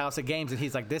get into House of Games, and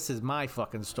he's like, this is my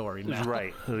fucking story now.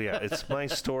 Right. Yeah, it's my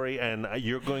story, and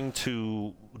you're going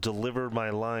to deliver my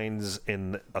lines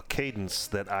in a cadence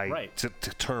that I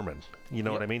determine. You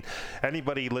know what I mean?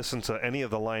 Anybody listen to any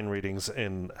of the line readings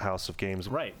in House of Games.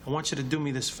 Right. I want you to do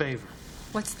me this favor.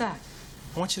 What's that?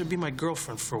 I want you to be my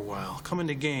girlfriend for a while. Come in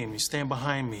the game, you stand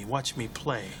behind me, watch me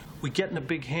play. We get in a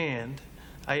big hand.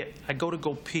 I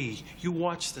go pee. You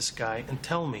watch this guy and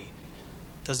tell me,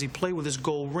 does he play with his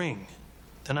gold ring?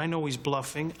 Then I know he's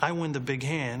bluffing, I win the big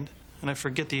hand, and I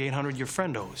forget the 800 your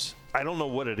friend owes. I don't know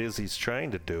what it is he's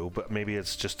trying to do, but maybe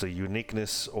it's just a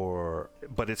uniqueness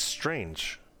but it's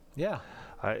strange. Yeah.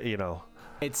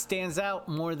 It stands out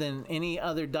more than any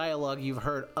other dialogue you've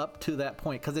heard up to that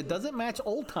point, because it doesn't match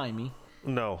old-timey.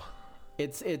 No.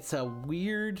 It's a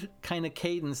weird kind of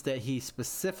cadence that he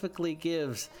specifically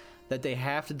gives, that they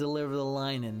have to deliver the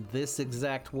line in this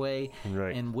exact way,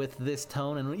 and with this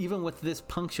tone, and even with this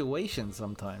punctuation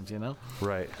sometimes,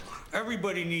 Right.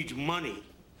 Everybody needs money.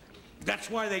 That's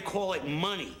why they call it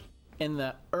money. In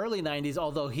the early 90s,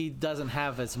 although he doesn't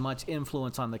have as much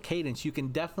influence on the cadence, you can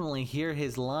definitely hear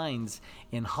his lines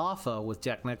in Hoffa with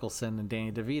Jack Nicholson and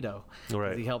Danny DeVito.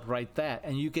 Right. He helped write that.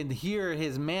 And you can hear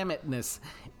his Mametness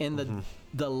in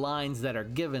the lines that are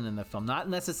given in the film. Not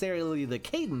necessarily the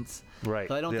cadence. Right.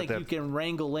 But I don't think you can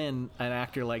wrangle in an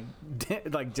actor like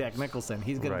Jack Nicholson.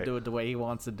 He's going to do it the way he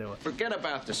wants to do it. Forget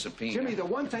about the subpoena. Jimmy, the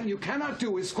one thing you cannot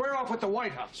do is square off with the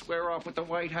White House. Square off with the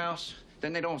White House?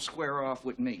 then they don't square off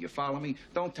with me. You follow me?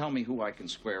 Don't tell me who I can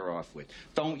square off with.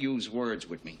 Don't use words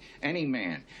with me. Any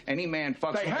man fucks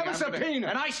with me. They have a subpoena.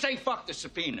 And I say fuck the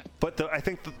subpoena. But I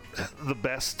think the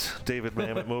best David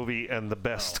Mamet movie and the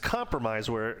best compromise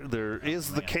where there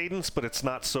is the cadence, but it's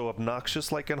not so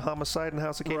obnoxious like in Homicide and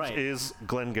House of Games, is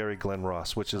Glengarry Glen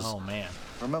Ross, which is... Oh, man.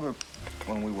 Remember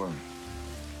when we were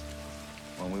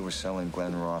selling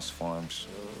Glen Ross Farms?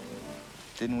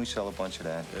 Didn't we sell a bunch of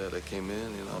that? Yeah, they came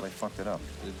in, you know. Well, they fucked it up.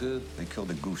 They did. They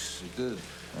killed a goose. They did.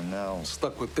 And now...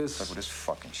 Stuck with this. Stuck with this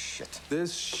fucking shit.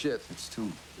 This shit. It's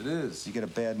too... It is. You get a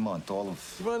bad month, all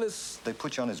of... You run this... They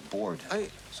put you on this board.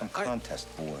 Some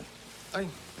contest board.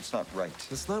 It's not right.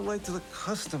 It's not right to the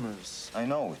customers. I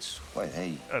know, it's... Wait,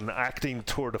 hey. An acting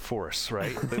tour de force,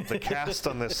 right? the cast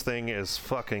on this thing is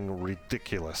fucking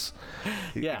ridiculous.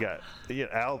 Yeah. You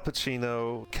got Al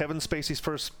Pacino, Kevin Spacey's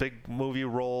first big movie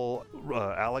role,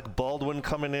 Alec Baldwin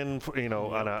coming in,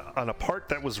 on a part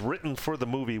that was written for the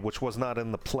movie, which was not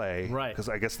in the play. Right. Because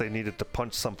I guess they needed to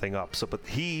punch something up. So, but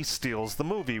he steals the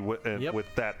movie with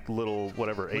that little,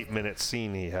 8-minute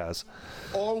scene he has.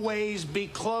 Always be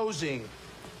closing.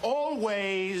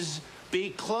 Always be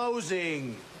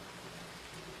closing.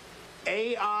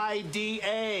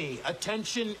 AIDA.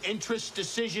 Attention, interest,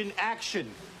 decision, action.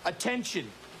 Attention.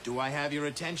 Do I have your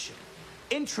attention?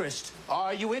 Interest.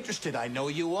 Are you interested? I know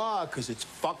you are, because it's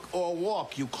fuck or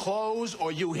walk. You close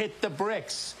or you hit the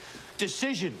bricks.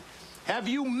 Decision. Have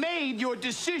you made your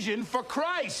decision for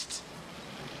Christ?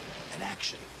 And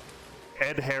action.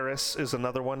 Ed Harris is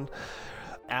another one.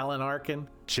 Alan Arkin.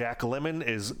 Jack Lemmon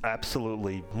is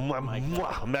absolutely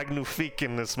magnifique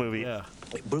in this movie. Yeah.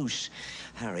 Bruce,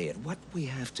 Harriet, what we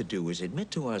have to do is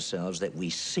admit to ourselves that we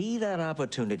see that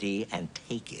opportunity and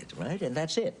take it, right? And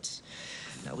that's it.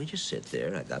 Now we just sit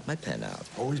there. I got my pen out.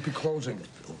 Always be closing.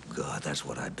 Oh, God, that's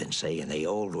what I've been saying the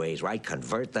old ways, right?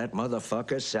 Convert that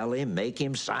motherfucker, sell him, make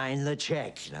him sign the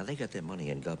check. Now, they got their money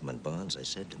in government bonds. I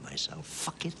said to myself,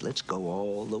 fuck it, let's go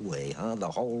all the way, huh?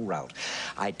 The whole route.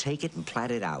 I take it and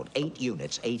plat it out. 8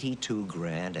 units, 82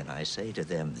 grand, and I say to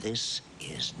them, this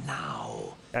is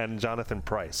now. And Jonathan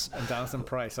Pryce.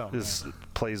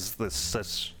 Plays this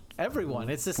such... Everyone.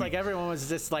 It's just like everyone was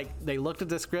just like, they looked at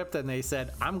the script and they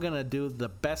said, I'm going to do the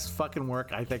best fucking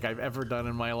work I think I've ever done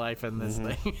in my life in this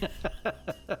thing.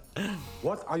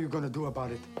 What are you going to do about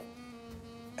it,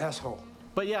 asshole?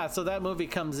 But yeah, so that movie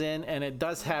comes in and it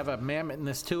does have a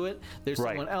mammoth to it. There's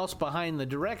someone else behind the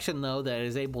direction, though, that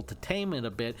is able to tame it a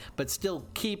bit, but still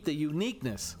keep the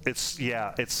uniqueness. It's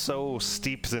so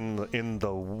steeped in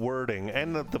the wording,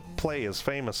 and the play is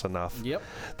famous enough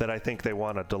that I think they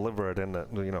want to deliver it and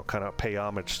kind of pay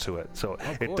homage to it. So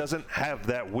it doesn't have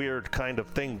that weird kind of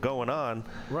thing going on,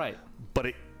 right?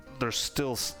 But there's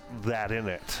still that in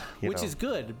it, which is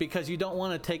good, because you don't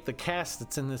want to take the cast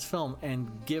that's in this film and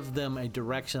give them a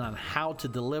direction on how to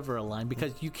deliver a line,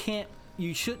 because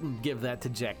you shouldn't give that to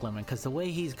Jack Lemmon, because the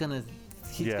way he's gonna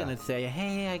say,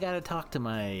 hey, I gotta talk to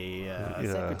my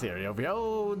secretary over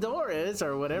here, Doris,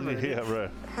 or whatever. Right.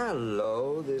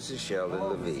 Hello, this is Sheldon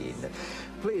Levine.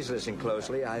 Please listen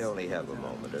closely. I only have a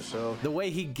moment or so. The way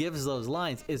he gives those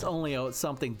lines is only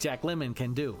something Jack Lemmon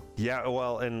can do. Yeah,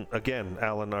 well, and again,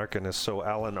 Alan Arkin is so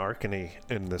Alan Arkin-y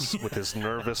in this with his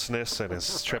nervousness and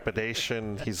his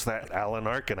trepidation. He's that Alan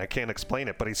Arkin. I can't explain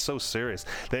it, but he's so serious.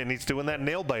 Then he's doing that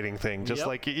nail-biting thing, just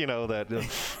like, that,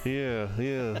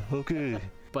 okay.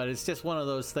 But it's just one of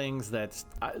those things that's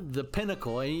the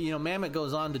pinnacle. Mamet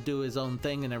goes on to do his own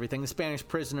thing and everything. The Spanish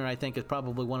Prisoner, I think, is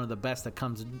probably one of the best that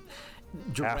comes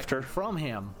directly from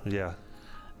him. Yeah.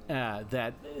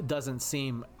 That doesn't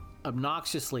seem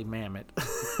obnoxiously Mamet.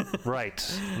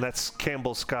 Right. And that's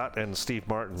Campbell Scott and Steve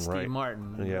Martin, right? Steve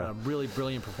Martin. Yeah. Really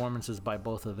brilliant performances by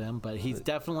both of them, but he's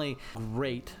definitely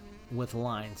great with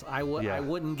lines. I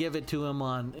wouldn't give it to him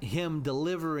on him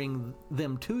delivering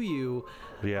them to you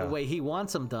the way he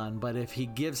wants them done, but if he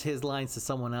gives his lines to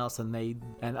someone else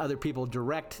and other people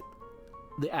direct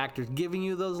the actors giving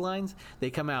you those lines, they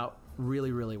come out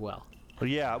really, really well.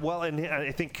 Yeah, well, and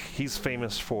I think he's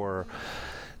famous for,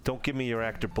 don't give me your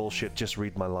actor bullshit, just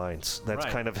read my lines. That's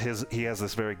kind of he has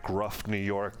this very gruff New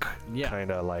York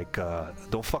kind of like,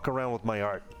 don't fuck around with my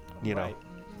art, know.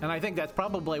 And I think that's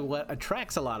probably what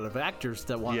attracts a lot of actors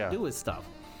that want to do his stuff.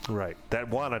 Right, that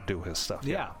want to do his stuff.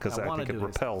 Yeah, because I think it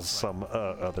repels some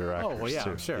other actors. Oh, well, yeah,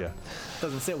 too. sure. Yeah.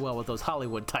 Doesn't sit well with those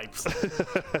Hollywood types.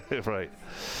 Right.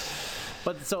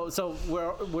 But so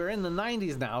we're in the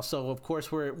 90s now. So of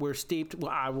course we're steeped.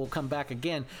 Well, I will come back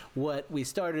again. What we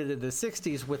started in the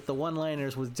 60s with the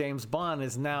one-liners with James Bond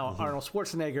is now Arnold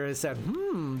Schwarzenegger has said,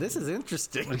 this is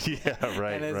interesting. Yeah,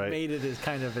 right. And has made it as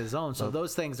kind of his own. So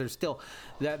those things are still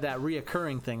that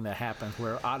reoccurring thing that happens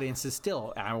where audiences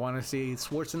still, I want to see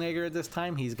Schwarzenegger at this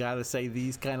time. He's got to say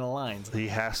these kind of lines. He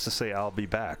has to say, "I'll be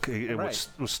back," which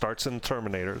starts in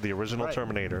Terminator, the original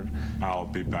Terminator. I'll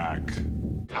be back.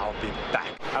 I'll be back.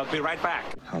 I'll be right back.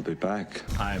 I'll be back.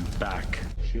 I'm back.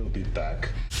 She'll be back.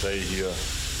 Stay here.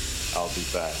 I'll be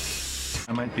back.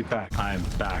 I might be back. I'm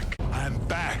back. I'm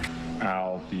back.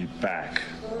 I'll be back.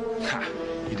 Ha!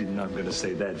 You did not going to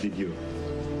say that, did you?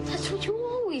 That's what you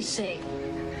always say.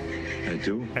 I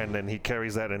do. And then he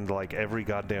carries that into like every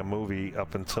goddamn movie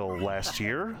up until last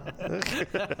year.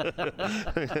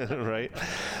 Right?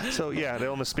 So yeah, it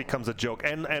almost becomes a joke.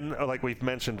 And like we've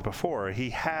mentioned before, he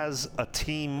has a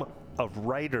team of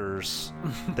writers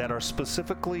that are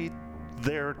specifically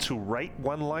there to write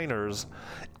one-liners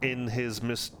in his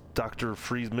Mr.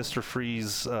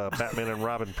 Freeze, Batman and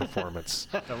Robin performance.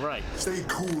 Right. Stay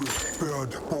cool,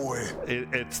 bird boy.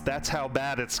 That's how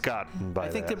bad it's gotten by I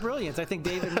think that. they're brilliant. I think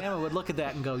David Mamet would look at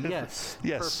that and go, yes.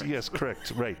 Yes,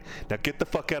 correct. Right. Now get the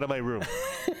fuck out of my room.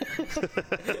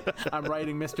 I'm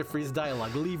writing Mr. Freeze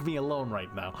dialogue. Leave me alone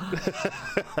right now.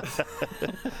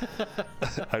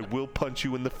 I will punch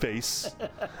you in the face.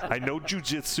 I know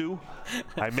jujitsu.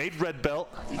 I made red belt.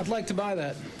 I'd like to buy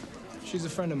that. She's a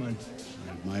friend of mine.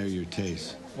 I admire your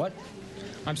taste. What?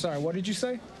 I'm sorry, what did you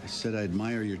say? I said I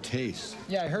admire your taste.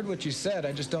 Yeah, I heard what you said.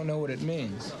 I just don't know what it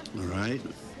means. All right.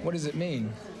 What does it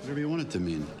mean? Whatever you want it to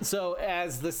mean. So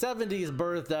as the 70s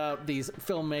birthed out these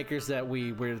filmmakers that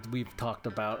we've talked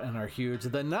about and are huge,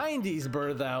 the 90s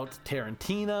birthed out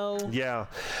Tarantino. Yeah.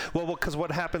 Well, because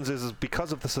what happens is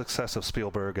because of the success of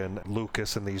Spielberg and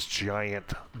Lucas and these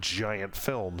giant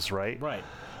films, right? Right.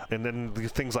 And then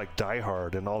things like Die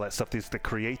Hard and all that stuff, they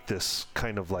create this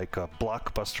kind of like a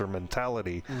blockbuster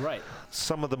mentality. Right.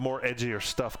 Some of the more edgier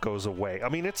stuff goes away. I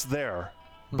mean, it's there,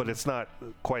 but it's not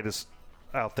quite as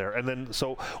out there. And then,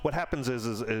 so what happens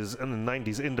is in the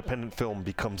 90s, independent film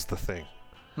becomes the thing.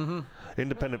 Mm-hmm.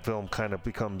 Independent film kind of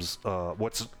becomes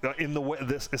what's in the way,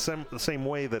 the same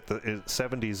way that the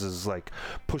 70s is like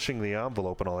pushing the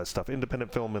envelope and all that stuff.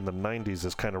 Independent film in the 90s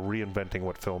is kind of reinventing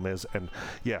what film is, and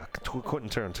yeah, Quentin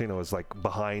Tarantino is like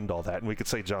behind all that, and we could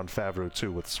say Jon Favreau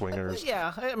too with Swingers.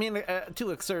 Yeah, I mean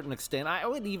to a certain extent, I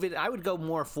would go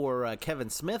more for Kevin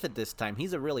Smith at this time.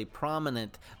 He's a really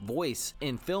prominent voice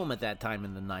in film at that time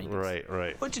in the 90s.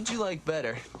 Right. What did you like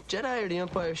better, Jedi or The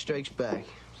Empire Strikes Back?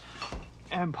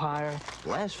 Empire.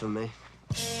 Blasphemy.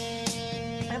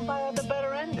 Empire had the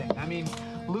better ending. I mean,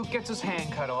 Luke gets his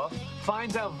hand cut off,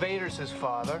 finds out Vader's his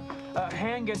father,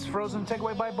 hand gets frozen, taken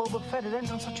away by Boba Fett. It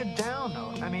ends on such a down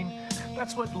note. I mean,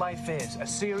 that's what life is, a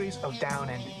series of down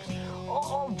endings.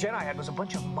 All Jedi had was a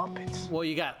bunch of Muppets. Well,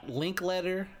 you got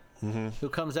Linklater, who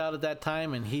comes out at that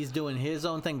time, and he's doing his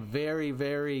own thing, very,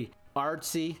 very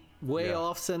artsy. Way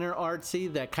off center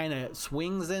artsy that kind of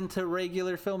swings into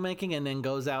regular filmmaking and then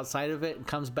goes outside of it and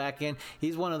comes back in.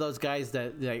 He's one of those guys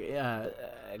that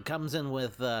comes in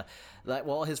with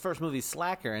his first movie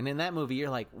Slacker, and in that movie you're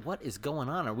like, what is going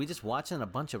on? Are we just watching a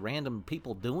bunch of random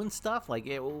people doing stuff? Like,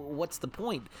 what's the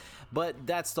point? But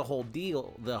that's the whole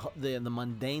deal, the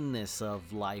mundaneness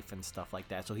of life and stuff like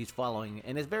that. So he's following,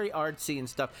 and it's very artsy and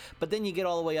stuff. But then you get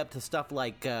all the way up to stuff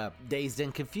like Dazed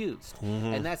and Confused,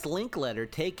 and that's Linklater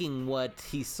taking what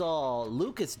he saw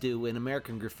Lucas do in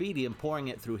American Graffiti and pouring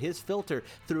it through his filter,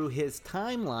 through his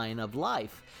timeline of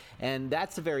life. And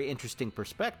that's a very interesting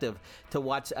perspective to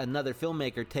watch another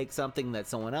filmmaker take something that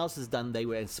someone else has done. They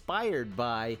were inspired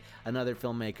by another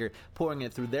filmmaker, pouring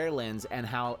it through their lens, and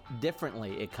how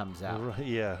differently it comes out.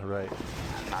 Yeah, right.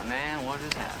 My man, what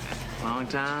has happened? Long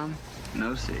time,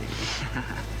 no see.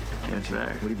 Yes, sir.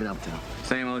 What have you been up to?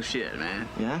 Same old shit, man.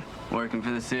 Yeah? Working for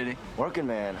the city. Working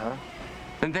man, huh?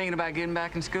 Been thinking about getting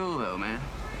back in school, though, man.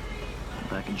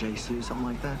 Back in JC, something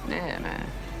like that? Yeah, man.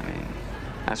 I mean,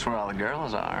 that's where all the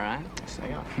girls are, right? Yes,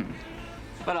 they are.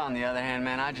 But on the other hand,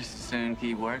 man, I just as soon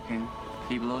keep working,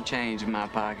 keep a little change in my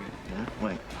pocket. Yeah?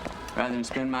 Wait. Rather than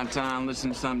spend my time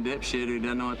listening to some dipshit who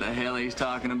doesn't know what the hell he's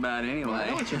talking about anyway. I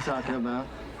know what you're talking about.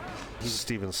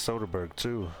 Steven Soderbergh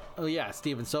too. Oh yeah,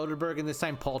 Steven Soderbergh, and this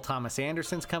time Paul Thomas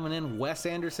Anderson's coming in, Wes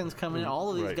Anderson's coming in. All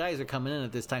of these Right. guys are coming in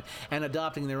at this time and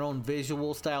adopting their own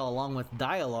visual style along with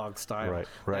dialogue style. Right.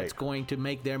 That's going to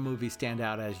make their movie stand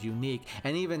out as unique.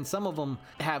 And even some of them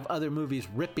have other movies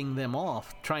ripping them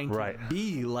off, trying to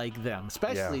be like them,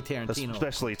 especially Tarantino.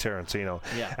 Especially Tarantino.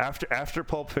 Yeah. After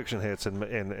Pulp Fiction hits and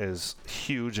is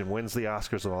huge and wins the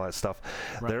Oscars and all that stuff,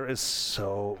 there is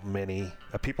so many.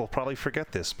 People probably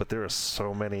forget this, but there are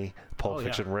so many Pulp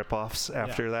Fiction ripoffs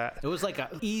after that. It was like an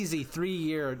easy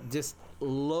 3-year just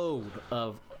load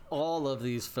of all of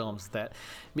these films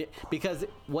because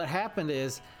what happened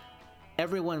is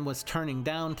everyone was turning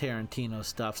down Tarantino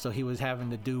stuff, so he was having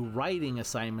to do writing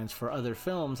assignments for other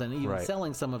films and even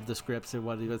selling some of the scripts or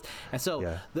what he was. And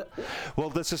so,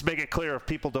 well, let's just make it clear if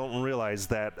people don't realize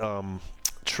that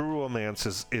True Romance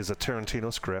is a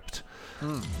Tarantino script.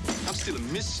 I'm still a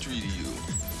mystery to you,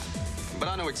 but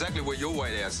I know exactly where your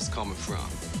white ass is coming from.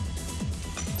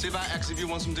 See, if I ask if you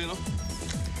want some dinner,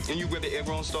 and you grab the egg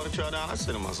roll and start to try down, I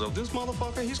say to myself, this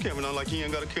motherfucker, he's carrying on like he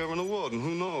ain't got a care in the world, and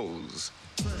who knows?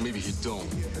 Maybe he don't.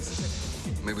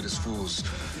 Maybe this fool's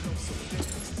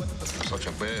such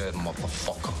a bad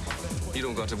motherfucker. He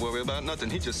don't got to worry about nothing.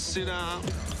 He just sit down,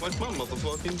 watch my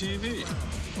motherfucking TV.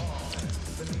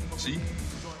 See?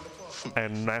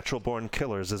 And Natural Born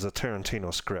Killers is a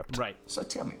Tarantino script. Right. So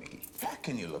tell me, Mickey, how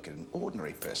can you look at an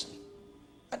ordinary person,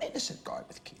 an innocent guy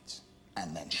with kids,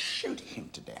 and then shoot him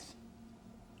to death?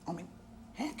 I mean,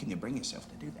 how can you bring yourself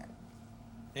to do that?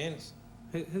 Innocent?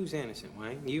 Who's innocent,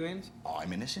 Wayne? You innocent?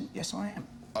 I'm innocent, yes I am.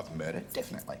 Of murder,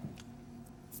 definitely.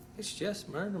 It's just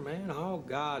murder, man. All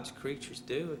God's creatures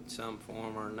do it in some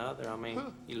form or another. I mean,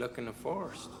 you look in the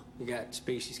forest. You got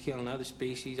species killing other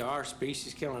species, our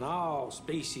species killing all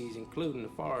species, including the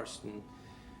forest, and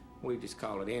we just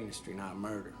call it industry, not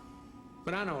murder.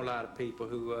 But I know a lot of people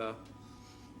who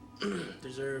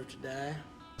deserve to die.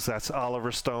 So that's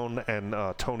Oliver Stone and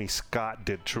Tony Scott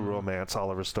did True Romance.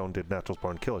 Oliver Stone did Natural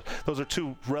Born Killers. Those are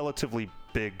two relatively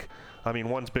big. I mean,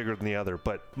 one's bigger than the other,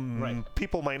 but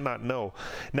people might not know.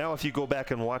 Now, if you go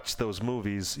back and watch those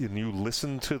movies and you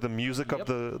listen to the music of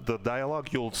the dialogue,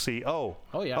 you'll see,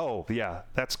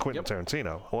 that's Quentin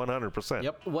Tarantino, 100%.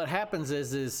 Yep. What happens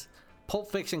is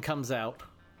Pulp Fiction comes out,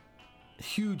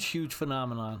 huge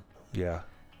phenomenon. Yeah.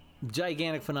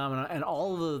 Gigantic phenomenon, and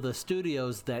all of the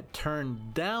studios that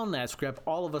turned down that script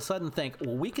all of a sudden think,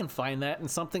 well, we can find that in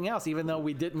something else, even though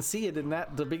we didn't see it in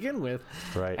that to begin with,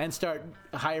 and start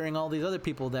hiring all these other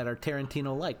people that are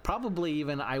Tarantino-like. Probably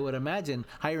even, I would imagine,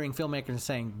 hiring filmmakers and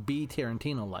saying, be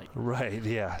Tarantino-like. Right,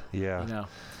 yeah. You know.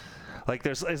 Like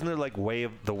isn't there like Way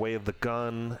of the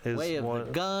Gun is Way of one?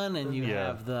 the Gun, and you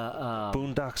have the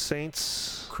Boondock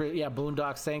Saints.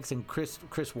 Boondock Saints, and Chris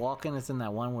Walken is in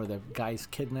that one where the guys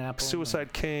kidnap him.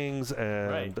 Suicide Kings,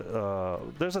 and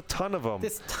there's a ton of them.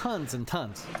 There's tons and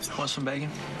tons. Want some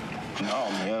bacon? No,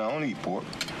 man, I don't eat pork.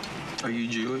 Are you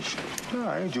Jewish? No,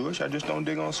 I ain't Jewish. I just don't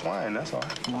dig on swine, that's all.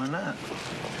 Why not?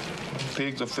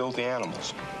 Pigs are filthy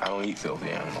animals. I don't eat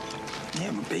filthy animals.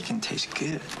 Yeah, but bacon tastes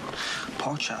good.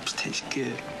 Pork chops taste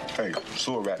good. Hey,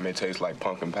 sewer rat may taste like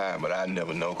pumpkin pie, but I'd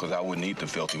never know because I wouldn't eat the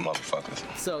filthy motherfuckers.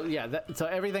 So, so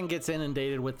everything gets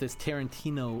inundated with this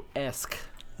Tarantino-esque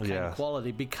kind of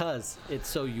quality because it's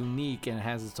so unique and it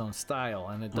has its own style,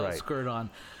 and it does skirt on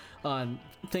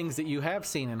things that you have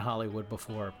seen in Hollywood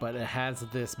before, but it has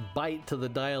this bite to the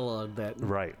dialogue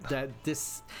that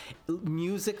this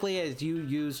musically, as you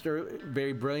used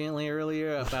very brilliantly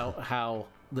earlier about how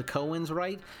the Coens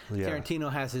write,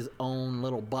 Tarantino has his own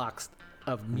little box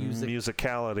of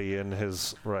musicality in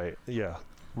his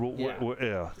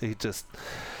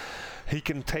he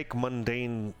can take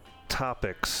mundane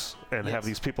topics and have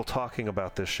these people talking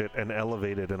about this shit and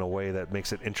elevate it in a way that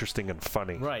makes it interesting and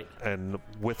funny, and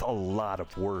with a lot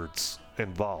of words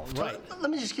involved.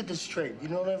 Let me just get this straight. You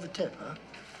don't ever tip, huh?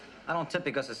 I don't tip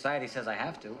because society says I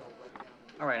have to.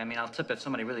 All right, I mean, I'll tip if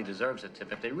somebody really deserves a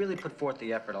tip. If they really put forth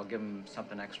the effort, I'll give them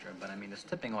something extra. But I mean, it's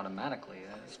tipping automatically.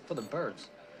 It's for the birds.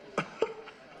 I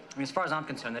mean, as far as I'm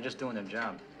concerned, they're just doing their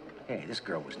job. Hey, this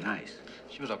girl was nice.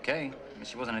 She was okay. I mean,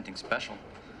 she wasn't anything special.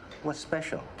 What's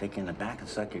special? Take you in the back and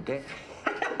suck your dick?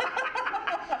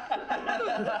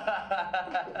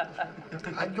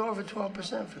 I'd go over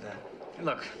 12% for that. Hey,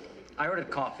 look, I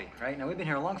ordered coffee, right? Now, we've been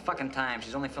here a long fucking time.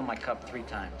 She's only filled my cup 3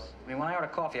 times. I mean, when I order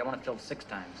coffee, I want it filled 6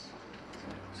 times.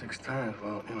 6 times?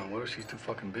 Well, what if she's too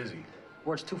fucking busy?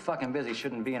 Words too fucking busy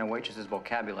shouldn't be in a waitress's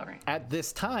vocabulary. At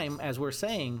this time, as we're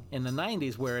saying, in the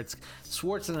 90s, where it's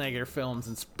Schwarzenegger films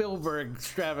and Spielberg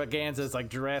extravaganzas like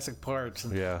Jurassic Park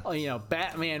and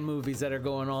Batman movies that are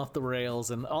going off the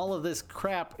rails, and all of this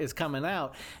crap is coming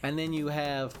out, and then you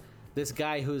have this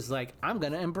guy who's like, I'm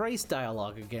gonna embrace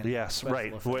dialogue again. Yes,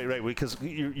 right, because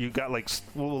you got like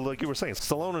you were saying,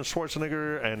 Stallone and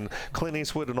Schwarzenegger and Clint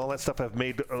Eastwood and all that stuff have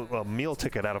made a meal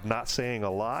ticket out of not saying a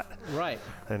lot, right,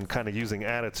 and kind of using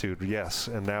attitude. Yes,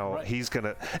 and now he's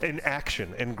gonna in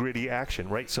action, in gritty action,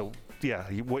 right? So yeah,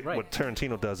 what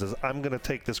Tarantino does is, I'm gonna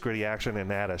take this gritty action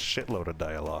and add a shitload of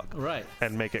dialogue, right,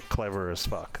 and make it clever as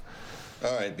fuck.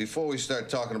 All right, before we start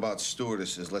talking about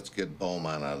stewardesses, let's get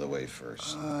Beaumont out of the way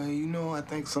first. You know, I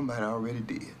think somebody already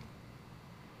did.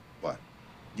 What?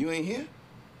 You ain't here?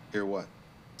 Hear what?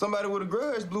 Somebody with a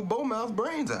grudge blew Beaumont's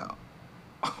brains out.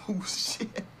 Oh,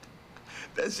 shit.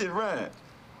 That shit rhymes.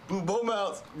 Blew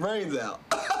Beaumont's brains out.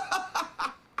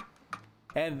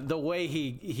 And the way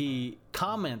he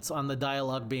comments on the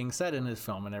dialogue being said in his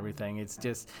film and everything,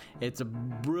 it's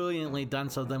brilliantly done.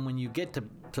 So then when you get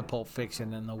to Pulp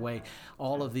Fiction, and the way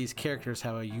all of these characters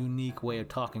have a unique way of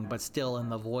talking, but still in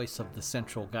the voice of the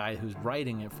central guy who's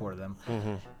writing it for them,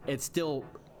 it still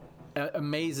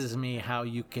amazes me how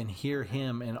you can hear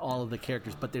him in all of the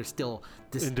characters, but they're still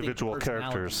distinct individual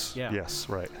characters. Yeah. Yes,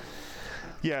 right.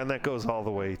 Yeah, and that goes all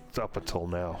the way up until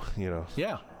now, you know.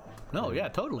 Yeah. No, yeah,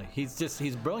 totally.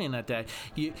 He's brilliant at that.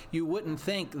 You wouldn't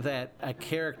think that a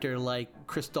character like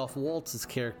Christoph Waltz's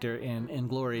character in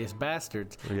Inglourious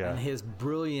Bastards, and his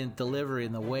brilliant delivery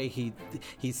and the way he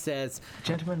says,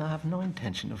 Gentlemen, I have no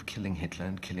intention of killing Hitler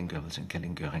and killing Goebbels and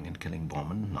killing Goering and killing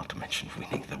Bormann, not to mention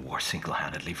winning the war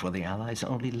single-handedly for the Allies,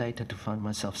 only later to find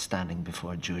myself standing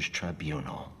before a Jewish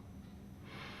tribunal.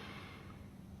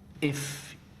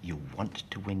 If you want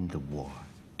to win the war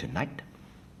tonight,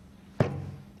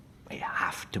 we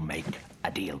have to make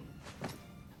a deal.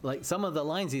 Like some of the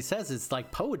lines he says, it's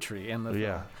like poetry in the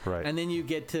film. Right. And then you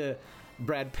get to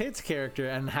Brad Pitt's character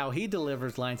and how he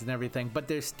delivers lines and everything, but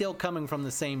they're still coming from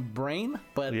the same brain,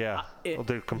 but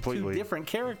they're completely two different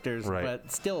characters, but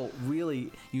still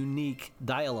really unique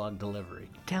dialogue delivery.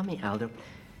 Tell me, Aldo,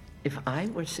 if I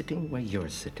were sitting where you're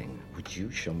sitting, would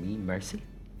you show me mercy?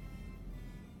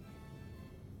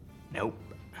 Nope.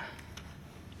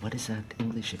 What is that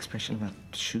English expression about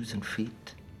shoes and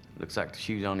feet? Looks like the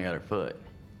shoe's on the other foot.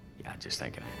 Yeah, just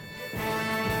thinking it.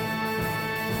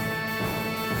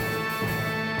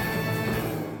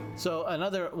 So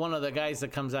another one of the guys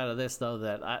that comes out of this, though,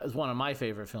 that is one of my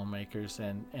favorite filmmakers,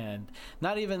 and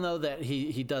not even though that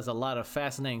he does a lot of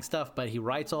fascinating stuff, but he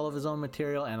writes all of his own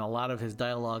material, and a lot of his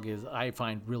dialogue is, I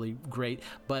find, really great,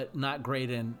 but not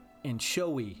great in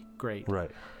showy great.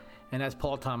 Right. And that's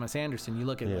Paul Thomas Anderson. You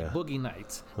look at like Boogie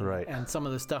Nights, right, and some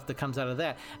of the stuff that comes out of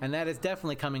that, and that is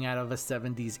definitely coming out of a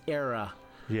 70s era.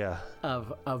 Yeah.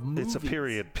 Of movies. It's a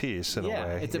period piece in a way.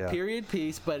 Yeah, it's a period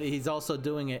piece, but he's also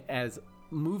doing it as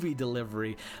movie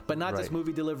delivery, but not just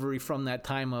movie delivery from that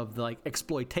time of like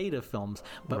exploitative films,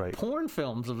 but porn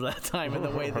films of that time, in the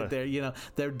way that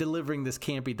they're delivering this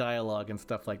campy dialogue and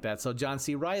stuff like that. So John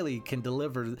C. Reilly can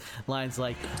deliver lines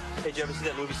like, "Hey, did you ever see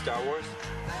that movie Star Wars?"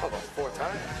 Oh, about 4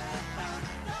 times.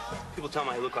 People tell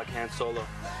me I look like Han Solo.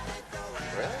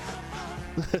 Really?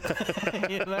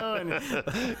 And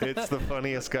it's the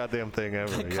funniest goddamn thing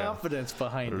ever. The confidence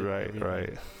behind it.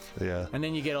 Right. Yeah. And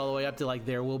then you get all the way up to like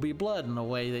There Will Be Blood, in the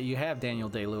way that you have Daniel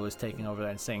Day-Lewis taking over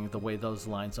that and saying the way those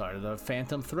lines are. The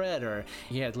Phantom Thread, or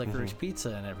he had Licorice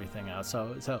Pizza and everything else.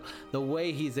 So the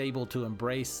way he's able to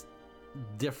embrace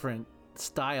different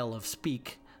style of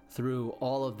speak through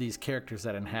all of these characters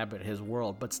that inhabit his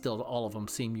world, but still all of them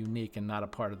seem unique and not a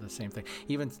part of the same thing.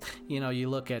 Even, you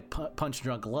look at Punch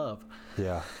Drunk Love.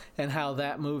 Yeah. And how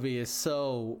that movie is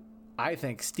so, I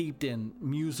think, steeped in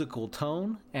musical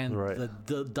tone, and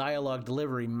the dialogue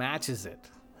delivery matches it.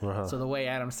 So the way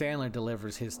Adam Sandler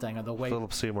delivers his thing, or the way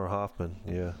Philip Seymour Hoffman,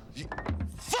 yeah.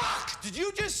 Fuck! Did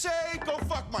you just say go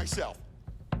fuck myself?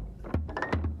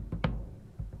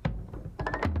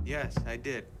 Yes, I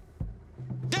did.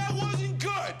 That wasn't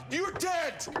good! You're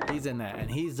dead! He's in that, and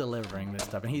he's delivering this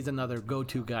stuff, and he's another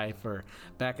go-to guy for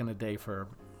back in the day for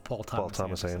Paul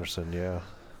Thomas Anderson, yeah.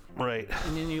 Right.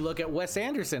 And then you look at Wes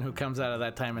Anderson, who comes out of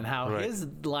that time, and how his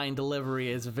line delivery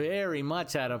is very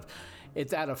much out of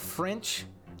French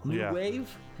New Wave,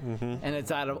 and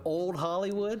it's out of old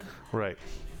Hollywood. Right.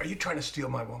 Are you trying to steal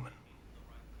my woman?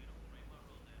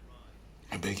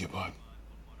 I beg your pardon?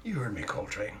 You heard me,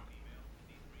 Coltrane.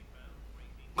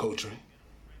 Coltrane?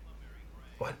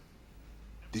 What?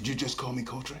 Did you just call me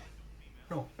Coltrane?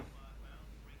 No.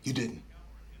 You didn't?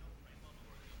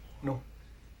 No.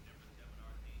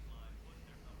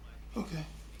 Okay.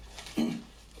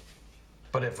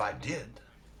 But if I did,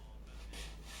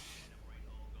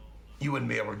 you wouldn't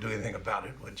be able to do anything about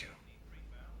it, would you?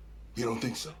 You don't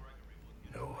think so?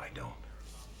 No, I don't.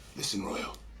 Listen,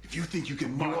 Royal, if you think you can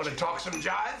You march... want to talk some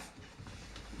jive?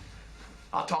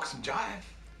 I'll talk some jive.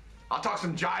 I'll talk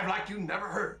some jive like you never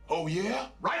heard. Oh, yeah?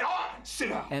 Right on. Sit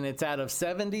down. And it's out of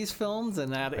 70s films,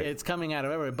 and that it's coming out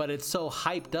of everywhere, but it's so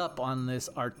hyped up on this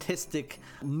artistic,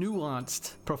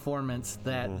 nuanced performance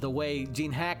that the way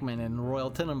Gene Hackman and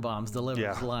Royal Tenenbaums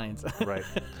delivers lines. Right.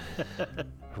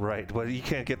 Right. Well, you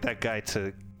can't get that guy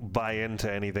to buy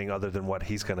into anything other than what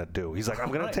he's going to do. He's like,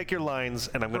 I'm going to take your lines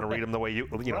and I'm going to read them the way you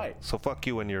know. So fuck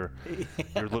you and your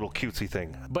little cutesy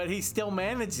thing. But he still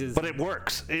manages. But it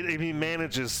works. He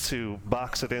manages to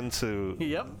box it into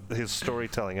his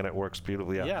storytelling, and it works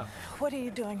beautifully out. Yeah. What are you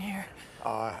doing here?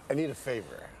 I need a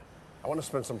favor. I want to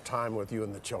spend some time with you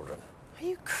and the children. Are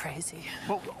you crazy?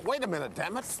 Well, wait a minute,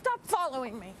 damn it. Stop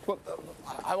following me. Well,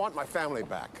 I want my family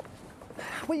back.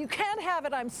 Well, you can't have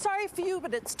it. I'm sorry for you,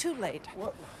 but it's too late.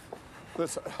 What?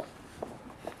 Listen,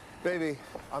 baby,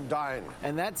 I'm dying.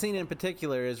 And that scene in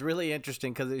particular is really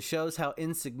interesting because it shows how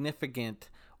insignificant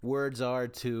words are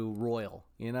to Royal.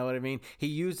 You know what I mean?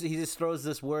 He just throws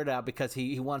this word out because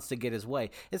he wants to get his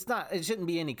way. It shouldn't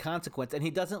be any consequence, and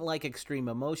he doesn't like extreme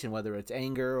emotion, whether it's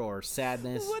anger or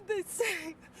sadness. What'd they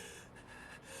say?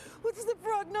 What's the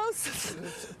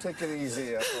prognosis? Take it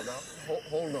easy, Ethel. Now,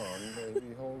 hold on, baby.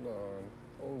 Hold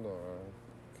on.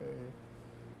 Okay.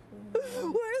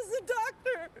 Where's the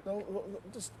doctor? No,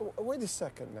 just wait a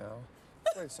second now.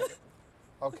 Wait a second.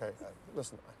 Okay,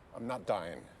 listen, I'm not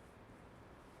dying.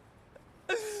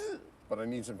 But I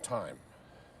need some time.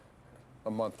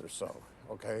 A month or so,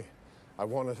 okay? I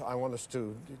want us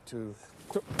to...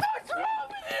 What's wrong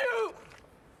with you?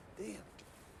 Damn.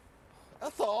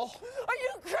 Ethel! Are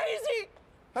you crazy?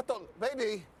 Ethel,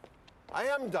 baby, I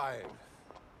am dying.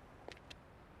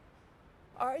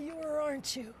 Are you or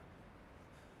aren't you?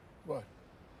 What?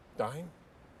 Dying?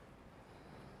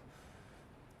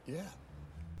 Yeah.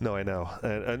 No, I know.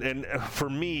 And for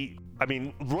me, I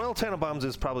mean, Royal Tenenbaums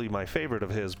is probably my favorite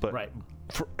of his, but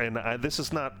this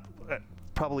is not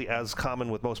probably as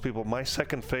common with most people. My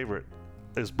second favorite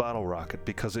is Bottle Rocket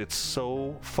because it's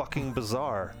so fucking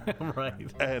bizarre. Right.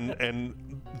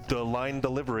 And the line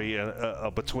delivery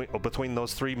between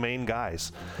those three main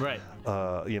guys. Right.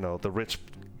 The rich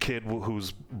kid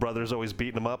whose brother's always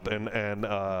beating him up, and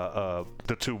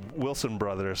the two Wilson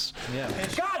brothers. Yeah.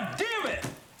 God damn it!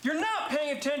 You're not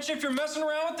paying attention if you're messing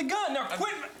around with the gun. Now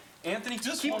quit. Anthony,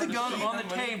 just keep the gun on the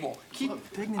table.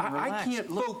 I can't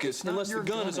focus unless the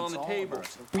gun is on the table.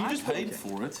 You just paid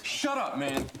for it. Shut up,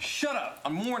 man. Shut up.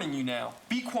 I'm warning you now.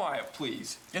 Be quiet,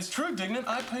 please. It's true, Dignant.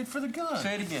 I paid for the gun.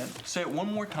 Say it again. Say it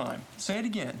one more time. Say it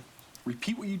again.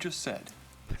 Repeat what you just said.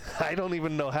 I don't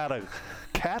even know how to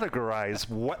categorize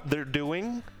what they're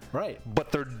doing. Right.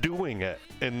 But they're doing it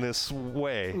in this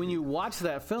way. When you watch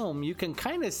that film, you can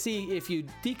kind of see, if you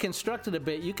deconstruct it a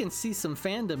bit, you can see some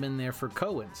fandom in there for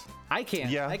Coens. I can.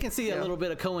 Yeah. I can see a little bit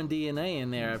of Coen DNA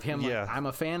in there of him. Yeah. Like, I'm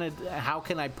a fan of, how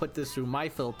can I put this through my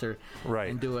filter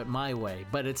and do it my way?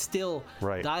 But it's still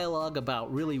dialogue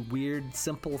about really weird,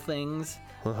 simple things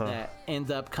that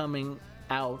end up coming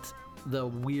out the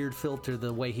weird filter,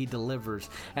 the way he delivers.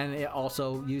 And it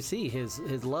also, you see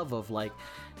his love of like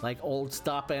old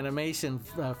stop animation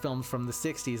films from the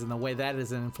 60s, and the way that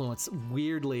is an influence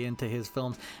weirdly into his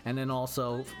films. And then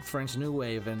also French New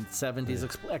Wave and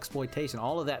 70s exploitation.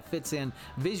 All of that fits in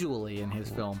visually in his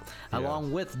film,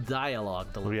 along with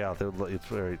dialogue delivery. Yeah, it's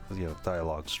very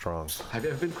dialogue strong. Have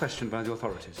you ever been questioned by the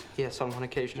authorities? Yes, on one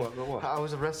occasion. What? I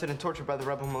was arrested and tortured by the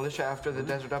rebel militia after the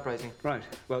Desert Uprising. Right.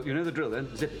 Well, you know the drill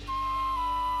then. Zip it.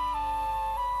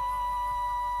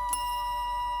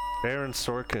 Aaron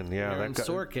Sorkin, Aaron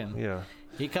Sorkin. Yeah.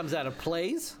 He comes out of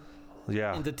plays,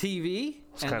 into TV,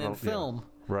 and then film.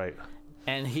 Yeah. Right.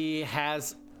 And he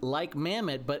has, like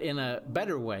Mamet, but in a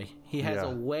better way. He has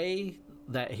a way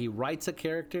that he writes a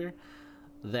character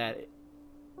that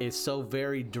is so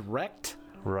very direct.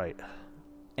 Right.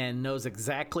 And knows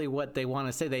exactly what they want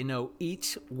to say. They know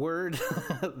each word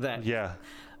that... Yeah.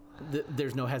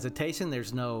 There's no hesitation.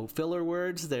 There's no filler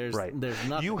words. There's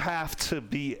nothing. You have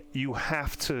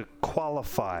to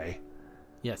qualify.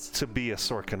 Yes. To be a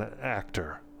Sorkin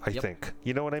actor, I think.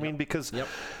 You know what I mean? Because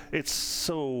it's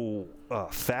so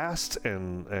fast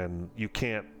and you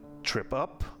can't trip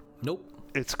up. Nope.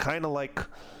 It's kind of like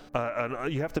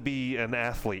you have to be an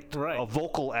athlete, a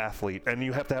vocal athlete, and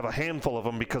you have to have a handful of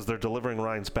them because they're delivering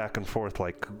lines back and forth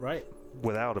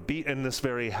without a beat, in this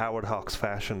very Howard Hawks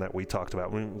fashion that we talked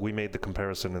about. We made the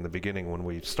comparison in the beginning when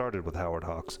we started with Howard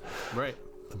Hawks. Right.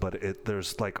 But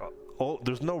there's like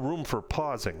there's no room for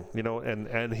pausing, you know,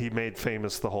 and he made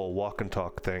famous the whole walk and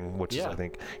talk thing, which is, I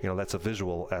think, you know, that's a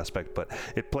visual aspect, but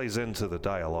it plays into the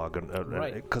dialogue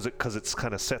because it's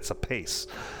kind of sets a pace.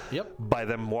 Yep. By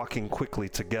them walking quickly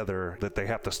together, that they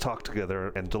have to talk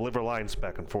together and deliver lines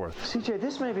back and forth. CJ,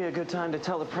 this may be a good time to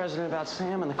tell the president about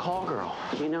Sam and the call girl.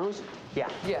 He knows? Yeah.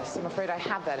 Yes, I'm afraid I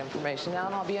have that information now,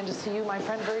 and I'll be in to see you, my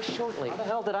friend, very shortly. How the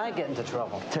hell did I get into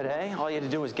trouble? Today, all you had to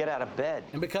do was get out of bed.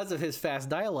 And because of his fast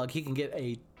dialogue, he can get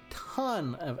a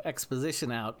ton of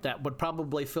exposition out that would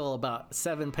probably fill about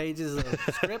 7 pages of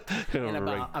script in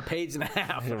about a page and a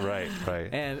half. Right.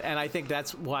 And I think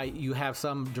that's why you have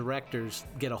some directors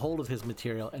get a hold of his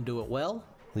material and do it well.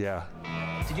 Yeah.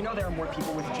 Did you know there are more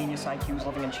people with genius IQs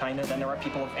living in China than there are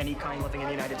people of any kind living in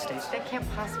the United States? That can't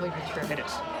possibly be true. It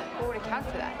is. What would account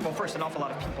for that? Well, first, an awful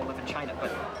lot of people live in China, but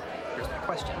here's my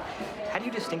question. How do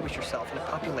you distinguish yourself in a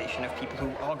population of people who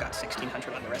all got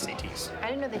 1,600 on their SATs? I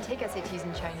didn't know they take SATs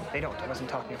in China. They don't. I wasn't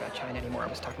talking about China anymore. I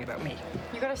was talking about me.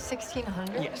 You got a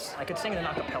 1,600? Yes. I could sing in an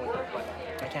acapella group, but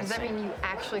I can't Does that sing. mean you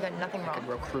actually got nothing wrong? I could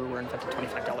row crew or invent a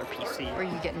 $25 PC. Or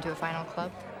you get into a final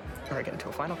club? Or I get into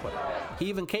a final club. He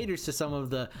even caters to some of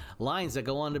the lines that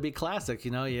go on to be classic,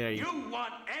 you know? You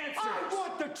want answers! I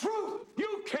want the truth!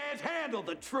 You can't handle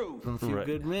the truth! From Few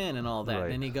Good Men and all that.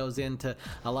 And then he goes into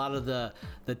a lot of the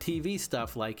TV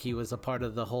stuff, like he was a part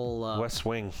of the whole... West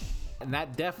Wing. And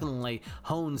that definitely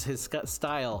hones his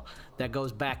style that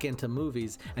goes back into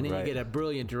movies. And then you get a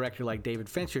brilliant director like David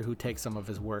Fincher who takes some of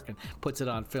his work and puts it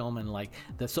on film in like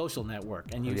The Social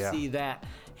Network. And you see that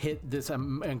hit this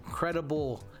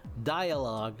incredible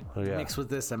dialogue mixed with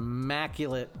this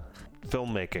immaculate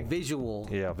filmmaking, visual.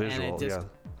 Yeah, visual. And it just,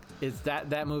 it's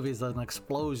that movie is an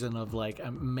explosion of like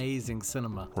amazing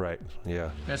cinema. Right.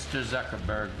 Yeah. Mr.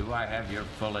 Zuckerberg, do I have your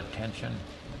full attention?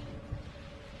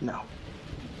 No.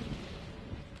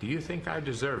 Do you think I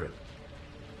deserve it?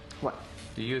 What?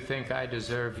 Do you think I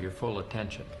deserve your full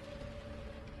attention?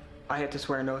 I had to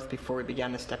swear an oath before we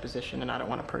began this deposition, and I don't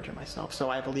want to perjure myself, so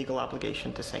I have a legal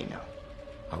obligation to say no.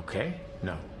 Okay,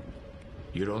 no.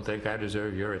 You don't think I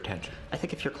deserve your attention? I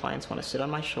think if your clients want to sit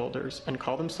on my shoulders and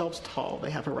call themselves tall,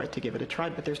 they have a right to give it a try,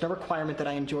 but there's no requirement that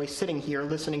I enjoy sitting here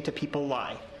listening to people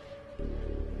lie.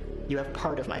 You have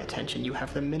part of my attention. You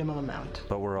have the minimum amount.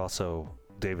 But we're also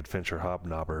David Fincher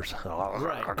hobnobbers.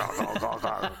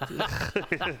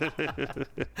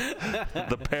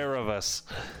 The pair of us.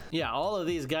 Yeah, all of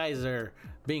these guys are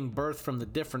being birthed from the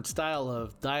different style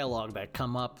of dialogue that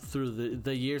come up through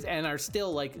the years and are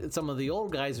still, like, some of the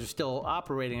old guys are still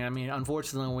operating. I mean,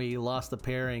 unfortunately, we lost the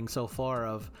pairing so far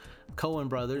of Coen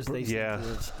brothers. They seem to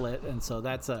have split, and so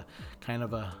that's a kind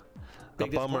of a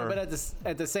big bummer. But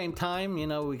at the same time, you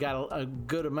know, we got a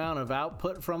good amount of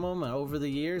output from them over the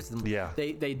years. And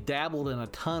they dabbled in a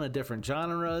ton of different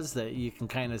genres that you can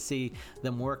kind of see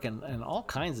them work in all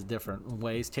kinds of different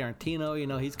ways. Tarantino, you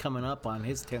know, he's coming up on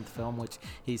his 10th film, which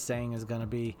he's saying is going to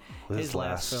be his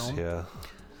last film. Yeah.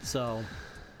 So,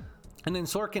 and then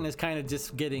Sorkin is kind of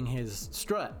just getting his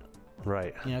strut.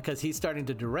 Right. You know, because he's starting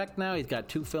to direct now. He's got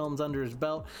 2 films under his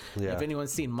belt. Yeah. If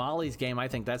anyone's seen Molly's Game, I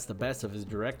think that's the best of his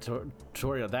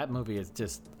directorial. That movie is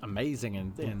just amazing,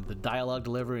 and the dialogue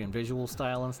delivery and visual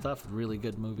style and stuff. Really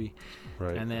good movie.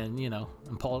 Right. And then, you know,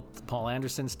 and Paul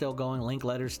Anderson's still going.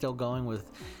 Linklater's still going with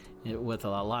a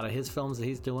lot of his films that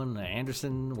he's doing.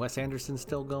 Wes Anderson's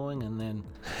still going, and then...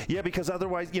 Yeah, because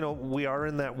otherwise, you know, we are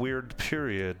in that weird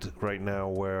period right now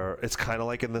where it's kind of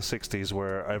like in the 60s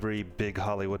where every big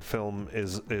Hollywood film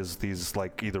is these,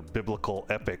 like, either biblical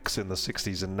epics in the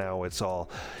 60s, and now it's all,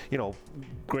 you know,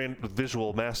 grand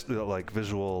visual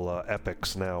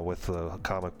epics now with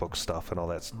comic book stuff and all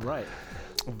that stuff. Right.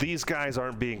 These guys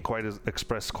aren't being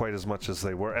expressed quite as much as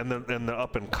they were, and the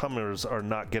up and comers are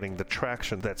not getting the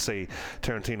traction that, say,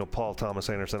 Tarantino, Paul Thomas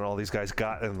Anderson, all these guys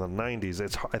got in the 90s.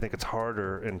 I think it's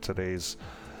harder in today's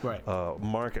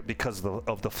market because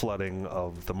of the flooding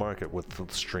of the market with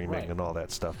streaming and all that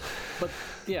stuff. But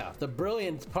yeah, the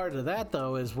brilliant part of that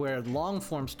though is where long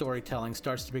form storytelling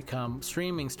starts to become,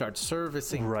 streaming starts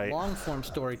servicing long form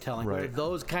storytelling, where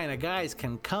those kind of guys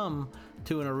can come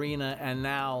to an arena and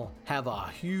now have a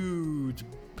huge,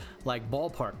 like,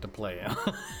 ballpark to play in.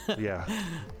 Yeah.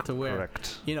 To where,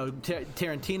 you know,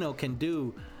 Tarantino can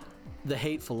do The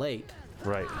Hateful Eight.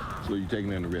 Right. So you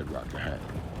taking in the Red Rock to hang?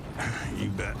 You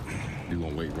bet. You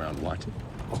gonna wait around to watch it?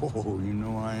 Oh, you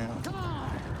know I am.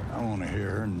 I want to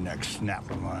hear her neck snap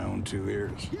with my own 2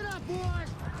 ears. Get up, boy!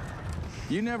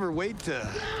 You never wait to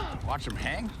watch them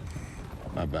hang?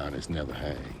 My bound is never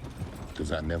hang,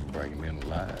 because I never bring him in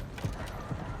alive.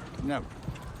 Never?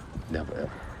 Never,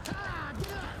 ever.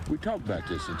 We talked about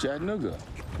this in Chattanooga.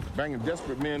 Bringing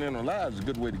desperate men in alive is a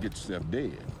good way to get yourself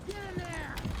dead.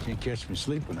 Can't catch me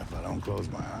sleeping if I don't close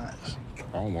my eyes. I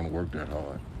don't want to work that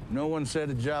hard. No one said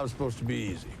the job's supposed to be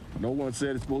easy. No one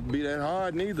said it's supposed to be that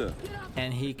hard, neither.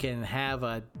 And he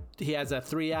has a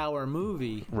 3-hour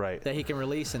movie that he can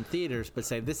release in theaters, but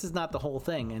say this is not the whole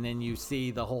thing, and then you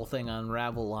see the whole thing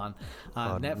unravel on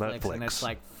Netflix, and it's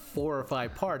like 4 or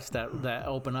 5 parts that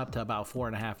open up to about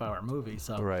 4.5-hour movie.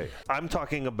 So I'm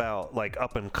talking about like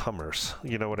up and comers.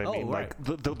 You know what I mean? Right.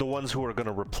 Like the ones who are going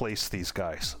to replace these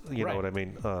guys. You know what I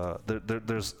mean?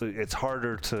 It's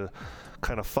harder to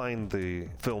kind of find the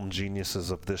film geniuses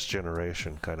of this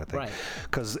generation, kind of thing.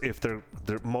 Because if they're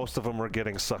most of them are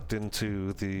getting sucked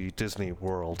into the Disney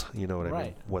world. You know what I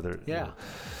mean? Whether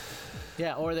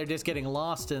Yeah, or they're just getting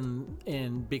lost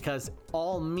in because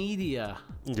all media,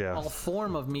 all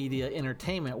form of media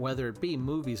entertainment, whether it be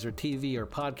movies or TV or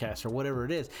podcasts or whatever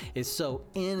it is so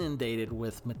inundated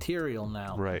with material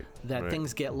now that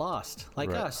things get lost,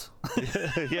 like us.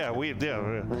 Yeah.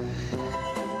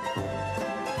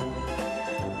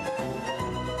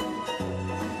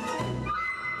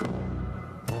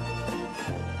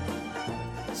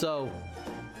 So,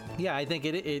 yeah, I think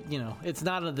it's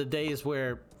not of the days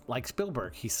where, like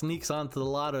Spielberg, he sneaks onto the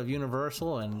lot of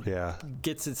Universal and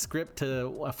gets his script to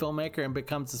a filmmaker and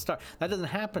becomes a star. That doesn't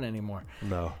happen anymore.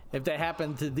 No. If that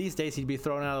happened to these days, he'd be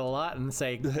thrown out of the lot and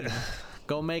say,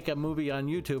 go make a movie on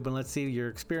YouTube and let's see your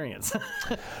experience.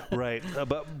 Right.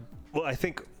 But I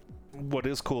think what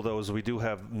is cool though is we do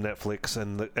have Netflix,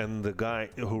 and the guy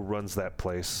who runs that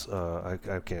place, I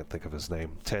can't think of his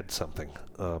name, Ted something.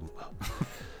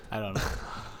 I don't know.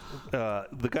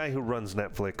 The guy who runs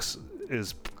Netflix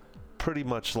is pretty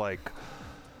much like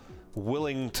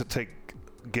willing to take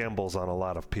gambles on a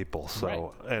lot of people.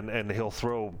 So and he'll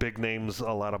throw big names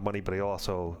a lot of money, but he'll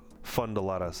also fund a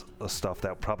lot of stuff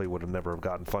that probably would have never have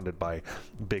gotten funded by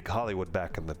big Hollywood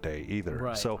back in the day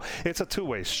either. So it's a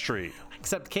two-way street.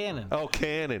 Except Cannon. Oh,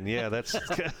 Cannon. Yeah, that's.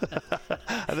 I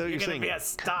thought you were saying be a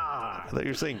star. I thought you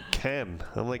were saying Ken.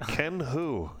 I'm like, Ken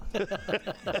who?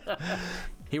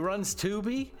 He runs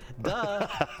Tubi? Duh.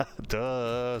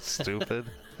 Duh, stupid.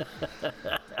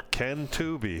 Ken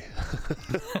Tubi.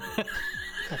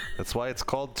 That's why it's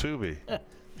called Tubi.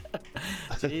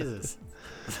 Jesus.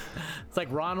 It's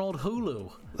like Ronald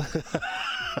Hulu.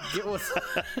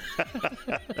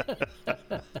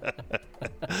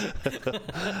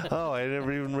 Oh, I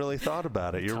never even really thought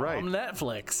about it. You're right. Tom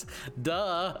Netflix.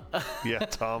 Duh. Yeah,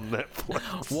 Tom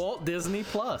Netflix. Walt Disney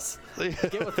Plus.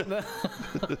 Get with the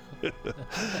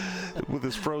with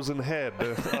his frozen head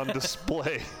on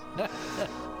display.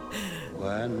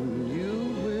 When you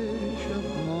wish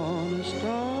upon a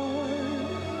star,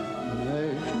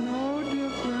 makes no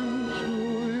difference who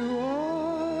you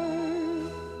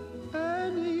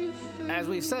are. As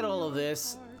we've said all of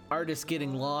this, artists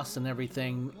getting lost and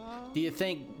everything, do you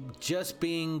think just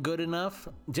being good enough,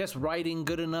 just writing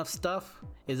good enough stuff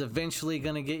is eventually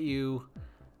going to get you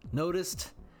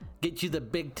noticed? Get you the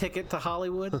big ticket to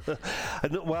Hollywood?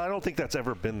 Well, I don't think that's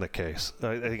ever been the case.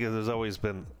 I think there's always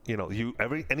been,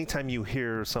 anytime you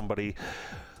hear somebody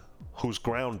who's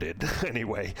grounded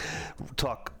anyway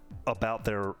talk about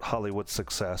their Hollywood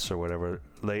success or whatever,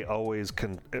 they always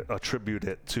can attribute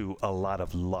it to a lot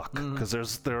of luck,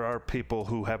 because there are people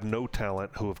who have no talent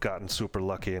who have gotten super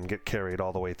lucky and get carried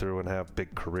all the way through and have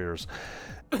big careers.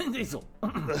 Diesel.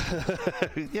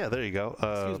 Yeah, there you go.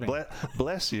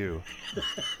 Bless you.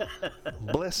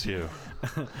 Bless you.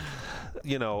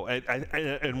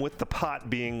 And with the pot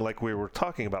being, like we were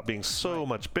talking about, being so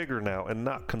much bigger now and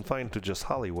not confined to just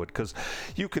Hollywood, because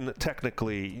you can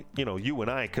technically, you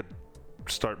and I could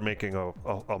start making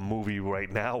a movie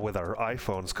right now with our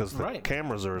iPhones, because the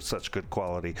cameras are such good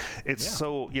quality. It's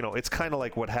so, it's kind of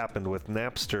like what happened with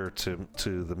Napster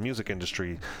to the music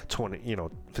industry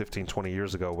 15, 20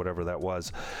 years ago, whatever that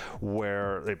was,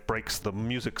 where it breaks the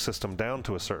music system down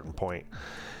to a certain point.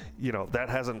 That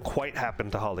hasn't quite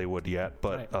happened to Hollywood yet,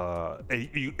 but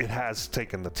it has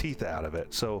taken the teeth out of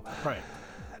it. So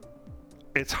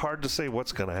it's hard to say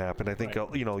what's going to happen. I think,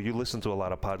 you listen to a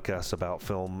lot of podcasts about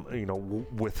film,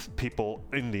 with people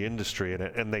in the industry,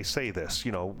 and they say this,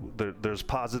 there's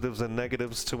positives and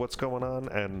negatives to what's going on.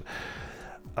 And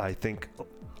I think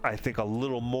a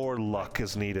little more luck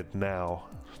is needed now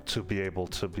to be able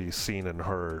to be seen and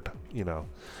heard, The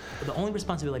only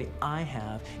responsibility I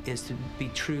have is to be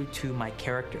true to my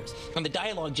characters. And the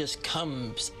dialogue just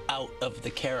comes out of the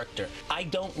character. I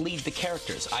don't lead the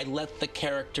characters. I let the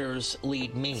characters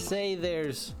lead me. Say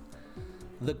there's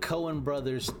the Coen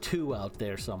Brothers 2 out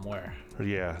there somewhere.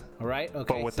 Yeah. All right?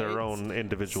 Okay. But with their own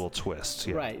individual twists.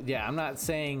 Yeah. Right. Yeah. I'm not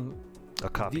saying A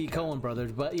copy. The Coen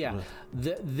brothers, but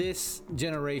this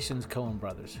generation's Coen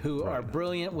brothers, who are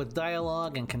brilliant with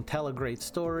dialogue and can tell a great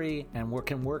story and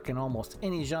can work in almost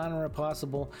any genre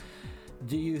possible.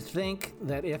 Do you think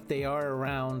that if they are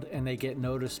around and they get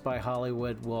noticed by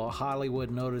Hollywood, will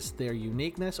Hollywood notice their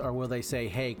uniqueness, or will they say,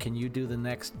 "Hey, can you do the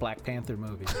next Black Panther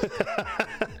movie?"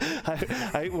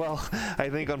 I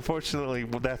think unfortunately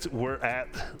that's where we're at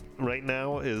right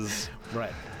now. Is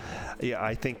right. Yeah,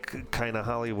 I think kind of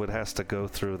Hollywood has to go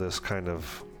through this kind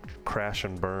of crash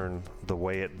and burn the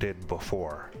way it did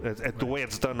before, the way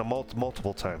it's done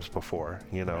multiple times before,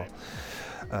 you know.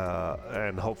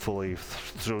 And hopefully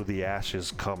through the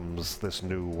ashes comes this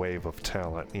new wave of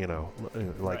talent, you know,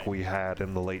 like we had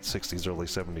in the late 60s, early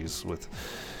 70s with,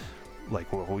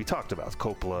 like what we talked about,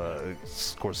 Coppola,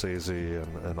 Scorsese,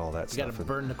 and all that stuff. You got to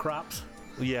burn the crops.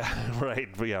 Yeah, right.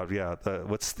 Yeah.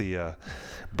 What's the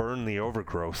burn the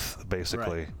overgrowth,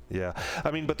 basically? Right. Yeah.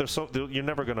 I mean, but you're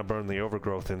never going to burn the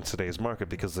overgrowth in today's market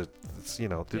because it's you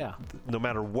know, no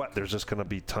matter what, there's just going to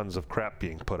be tons of crap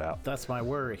being put out. That's my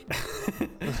worry.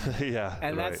 Yeah.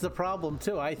 And that's the problem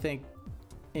too. I think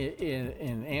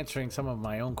in answering some of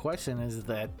my own question is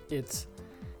that it's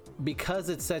because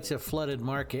it's such a flooded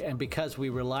market, and because we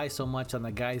rely so much on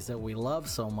the guys that we love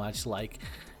so much, like.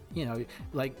 You know,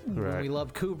 like when we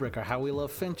love Kubrick, or how we love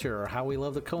Fincher, or how we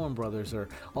love the Coen brothers, or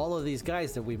all of these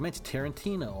guys that we've mentioned,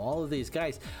 Tarantino, all of these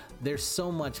guys, there's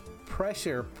so much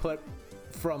pressure put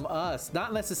from us,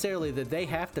 not necessarily that they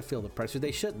have to feel the pressure.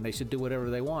 They shouldn't. They should do whatever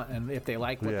they want. And if they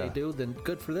like what they do, then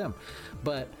good for them.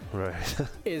 But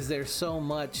is there so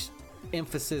much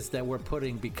emphasis that we're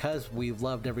putting, because we've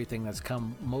loved everything that's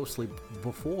come mostly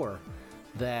before,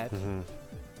 that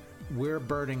we're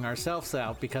burning ourselves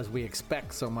out because we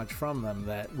expect so much from them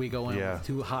that we go in with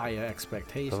too high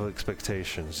expectations.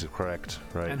 Expectations, correct,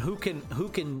 right. And who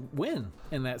can win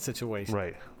in that situation?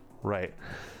 Right.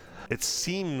 It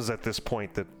seems at this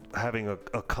point that having a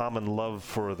common love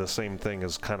for the same thing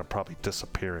is kind of probably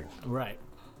disappearing. Right.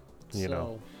 You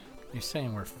know. You're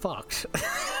saying we're fucked.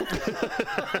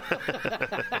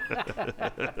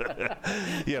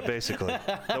 Yeah, basically.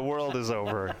 The world is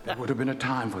over. There would have been a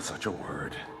time for such a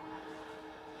word.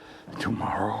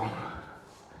 Tomorrow.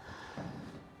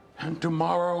 And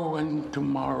tomorrow and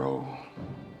tomorrow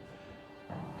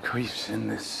creeps in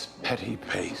this petty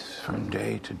pace from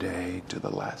day to day to the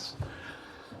last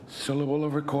syllable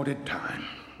of recorded time.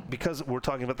 Because we're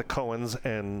talking about the Coens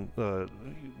and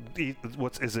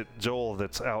is it Joel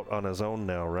that's out on his own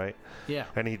now, right? Yeah.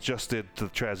 And he just did The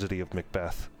Tragedy of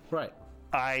Macbeth. Right.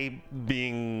 I,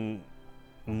 being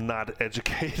not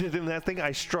educated in that thing,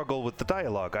 I struggle with the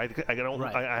dialogue. I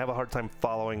have a hard time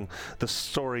following the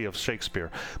story of Shakespeare.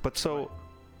 But so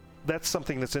that's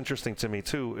something that's interesting to me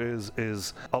too,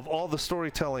 is of all the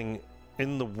storytelling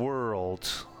in the world,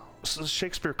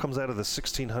 Shakespeare comes out of the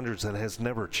 1600s and has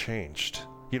never changed.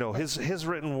 You know, his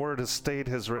written word has stayed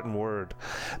his written word.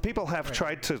 People have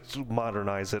tried to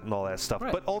modernize it and all that stuff,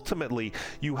 but ultimately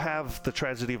you have The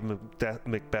Tragedy of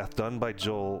Macbeth done by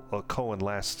Joel Coen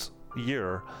last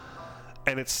year,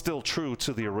 and it's still true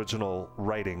to the original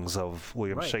writings of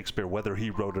William Shakespeare, whether he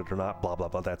wrote it or not, blah, blah,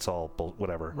 blah. That's all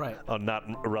whatever. Right. Not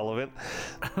irrelevant.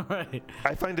 Right.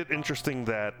 I find it interesting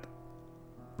that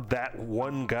that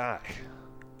one guy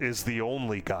is the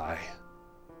only guy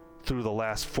through the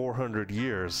last 400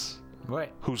 years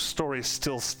whose stories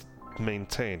still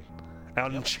maintain,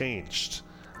 unchanged,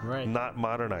 not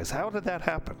modernized. How did that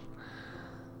happen?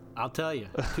 I'll tell you.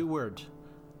 2 words.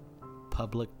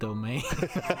 Public domain. Is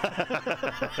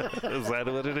that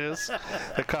what it is?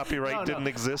 The copyright didn't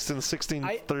exist in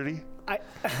 1630?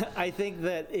 I think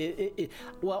that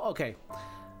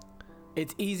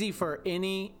it's easy for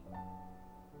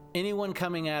anyone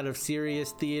coming out of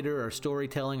serious theater or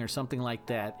storytelling or something like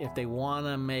that, if they want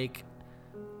to make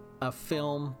a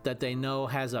film that they know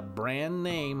has a brand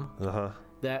name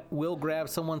that will grab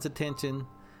someone's attention.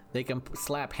 They can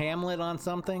slap Hamlet on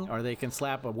something, or they can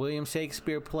slap a William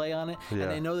Shakespeare play on it, and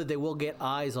they know that they will get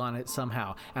eyes on it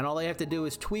somehow. And all they have to do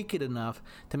is tweak it enough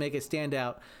to make it stand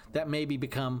out, that maybe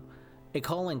become a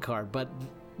calling card. But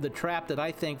the trap that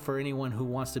I think for anyone who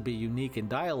wants to be unique in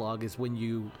dialogue is when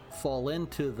you fall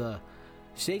into the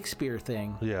Shakespeare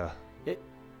thing. It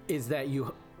is that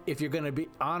if you're going to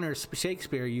honor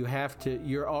Shakespeare,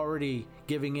 you're already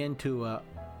giving into a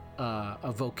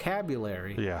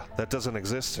vocabulary. Yeah, that doesn't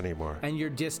exist anymore. And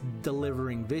you're just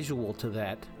delivering visual to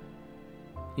that.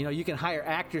 You know, you can hire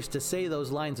actors to say those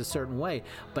lines a certain way,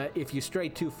 but if you stray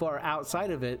too far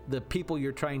outside of it, the people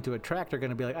you're trying to attract are going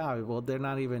to be like, well, they're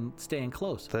not even staying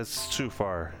close. That's too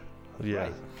far. Yeah.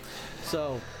 Right.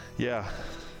 So. Yeah.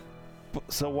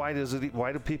 So why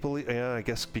do people? Yeah, I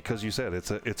guess because you said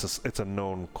it's a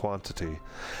known quantity.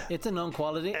 It's a known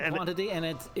quantity,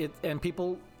 and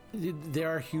people. There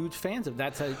are huge fans of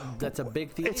that's a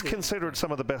big theater. It's considered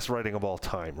some of the best writing of all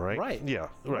time, right? Right. Yeah,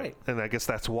 right. And I guess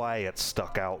that's why it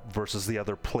stuck out versus the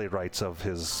other playwrights of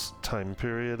his time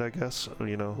period, I guess,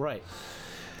 Right.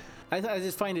 I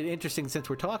just find it interesting, since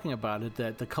we're talking about it,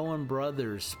 that the Coen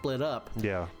brothers split up.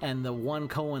 Yeah. And the one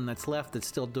Coen that's left that's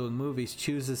still doing movies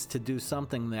chooses to do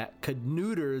something that could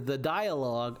neuter the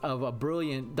dialogue of a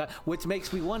brilliant, which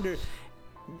makes me wonder,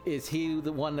 is he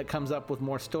the one that comes up with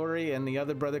more story and the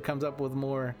other brother comes up with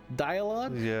more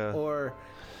dialogue? Yeah. Or,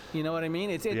 you know what I mean?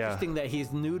 It's interesting that he's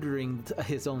neutering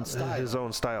his own style. His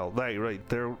own style. Right.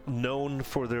 They're known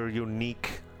for their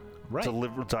unique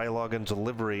dialogue and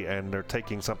delivery, and they're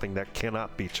taking something that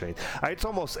cannot be changed. It's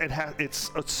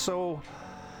so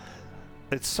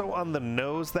on the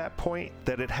nose, that point,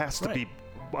 that it has to be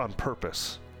on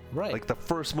purpose. Right. Like the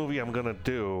first movie I'm gonna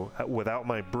do without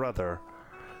my brother.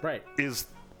 Right. Is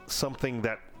something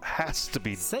that has to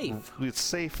be safe. It's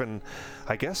safe, and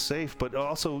I guess safe, but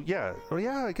also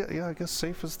I guess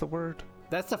safe is the word.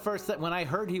 That's the first that when I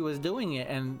heard he was doing it,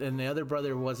 and the other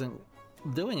brother wasn't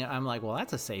doing it, I'm like, well,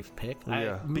 that's a safe pick.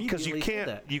 Yeah, because you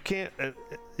can't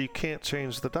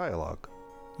change the dialogue.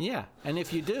 Yeah, and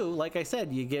if you do, like I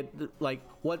said, you get like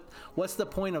what's the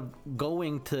point of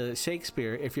going to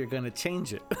Shakespeare if you're going to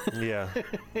change it? Yeah.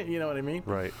 You know what I mean?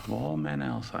 Right. Of all men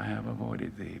else I have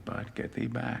avoided thee, but get thee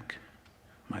back.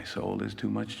 My soul is too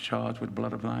much charged with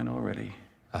blood of thine already.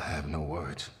 I have no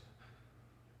words.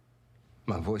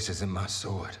 My voice is in my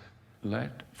sword.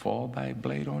 Let fall thy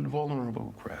blade on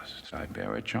vulnerable crest. I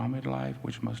bear a charmed life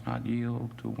which must not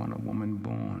yield to one a woman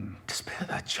born. To spare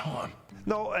that charm.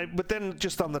 No, but then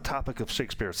just on the topic of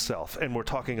Shakespeare itself, and we're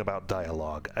talking about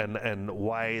dialogue and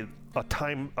why a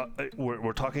time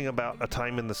we're talking about a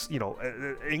time in this,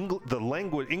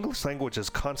 English language is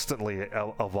constantly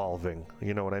evolving.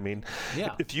 You know what I mean?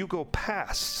 Yeah. If you go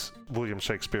past William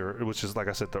Shakespeare, which is, like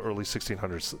I said, the early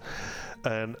 1600s,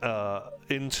 and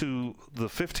into the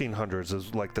 1500s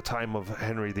is like the time of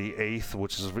Henry VIII,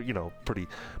 which is pretty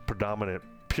predominant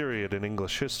period in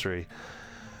English history.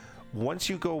 Once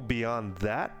you go beyond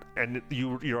that, and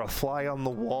you're a fly on the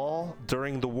wall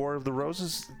during the War of the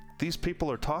Roses, these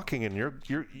people are talking, and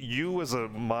you as a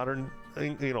modern,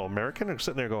 American are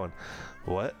sitting there going,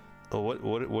 what? What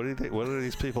are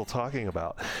these people talking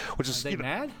about? Which is, are they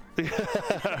mad?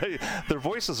 Their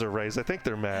voices are raised. I think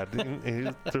they're mad.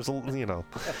 There's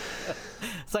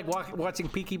It's like watching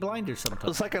Peaky Blinders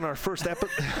sometimes. It's like in our first episode.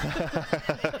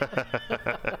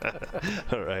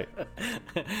 All right.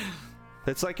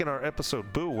 It's like in our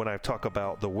episode Boo, when I talk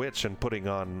about The Witch and putting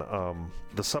on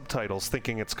the subtitles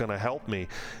thinking it's going to help me.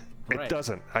 It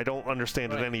doesn't. I don't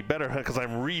understand it any better because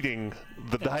I'm reading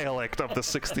the dialect of the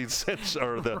 16th century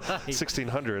or the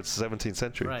 1600s, 17th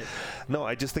century. Right. No,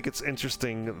 I just think it's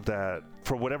interesting that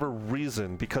for whatever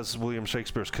reason, because William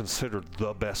Shakespeare is considered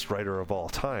the best writer of all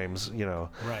times,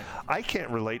 I can't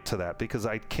relate to that because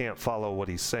I can't follow what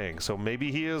he's saying. So maybe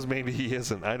he is, maybe he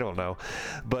isn't. I don't know.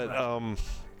 But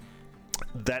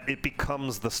that it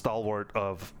becomes the stalwart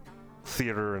of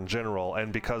theater in general,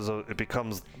 and because it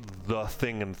becomes the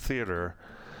thing in theater,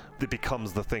 it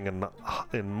becomes the thing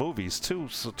in movies too,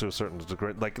 so to a certain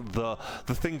degree, like the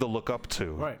thing to look up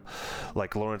to, right?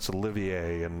 Like Laurence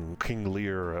Olivier and King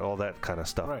Lear, all that kind of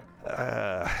stuff.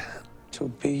 Right. To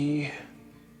be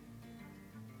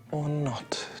or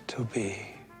not to be?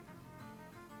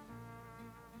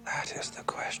 That is the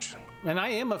question. And I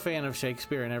am a fan of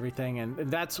Shakespeare and everything, and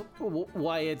that's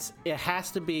why it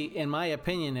has to be, in my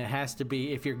opinion, it has to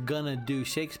be, if you're gonna do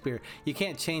Shakespeare, you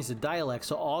can't change the dialect,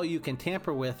 so all you can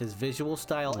tamper with is visual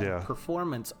style and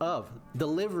performance of,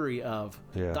 delivery of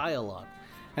dialogue.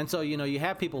 And so, you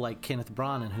have people like Kenneth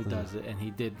Branagh who does it, and he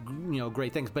did,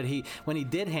 great things. But when he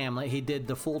did Hamlet, he did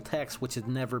the full text, which had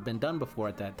never been done before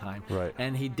at that time. Right.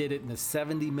 And he did it in a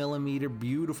 70 millimeter,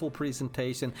 beautiful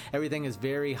presentation. Everything is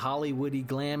very Hollywoody,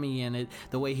 glammy in it,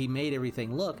 the way he made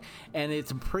everything look. And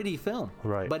it's a pretty film.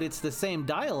 Right. But it's the same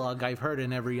dialogue I've heard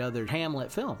in every other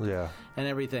Hamlet film. Yeah. And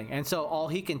everything. And so all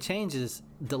he can change is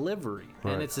delivery.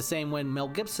 Right. And it's the same when Mel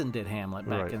Gibson did Hamlet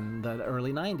back in the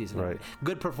early 90s. Right.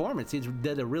 Good performance. He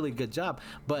did a really good job,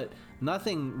 but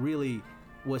nothing really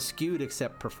was skewed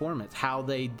except performance. How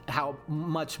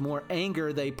much more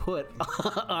anger they put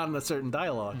on a certain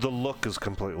dialogue. The look is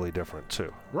completely different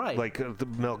too. Right. Like the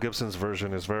Mel Gibson's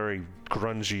version is very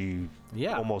grungy,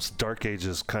 almost Dark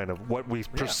Ages kind of what we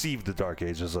perceive the Dark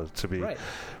Ages to be, right.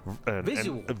 and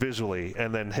visually,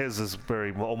 and then his is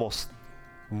very almost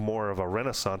more of a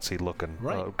Renaissance-y looking.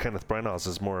 Right. Kenneth Branagh's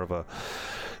is more of a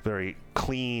very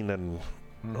clean and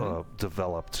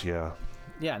developed. Yeah.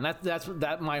 Yeah, and that's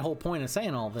my whole point of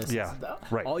saying all this. Yeah,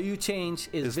 right. All you change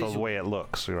is the visual. way it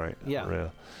looks, right? Yeah.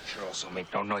 Should also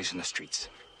make no noise in the streets.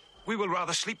 We will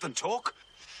rather sleep than talk.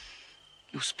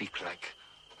 You speak like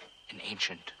an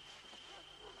ancient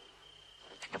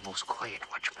and the most quiet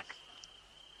watchman.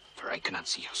 For I cannot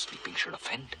see how sleeping should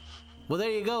offend. Well,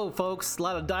 there you go, folks. A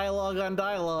lot of dialogue on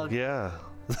dialogue. Yeah.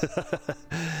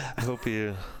 I hope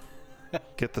you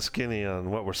get the skinny on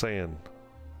what we're saying.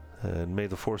 And may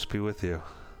the force be with you.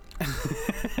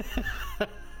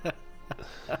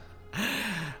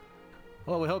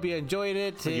 Well, we hope you enjoyed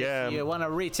it. If you want to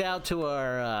reach out to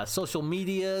our social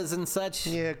medias and such,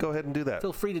 go ahead and do that.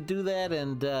 Feel free to do that.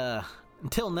 And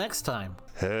until next time,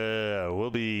 we'll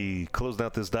be closing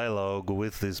out this dialogue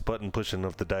with this button pushing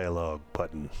of the dialogue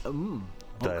button.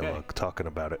 Dialogue, talking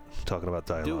about it, talking about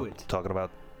dialogue. Do it. Talking about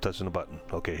touching the button.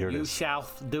 Okay, here it is. You shall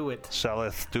do it.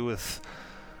 Shalleth doeth,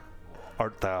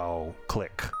 art thou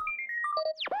click.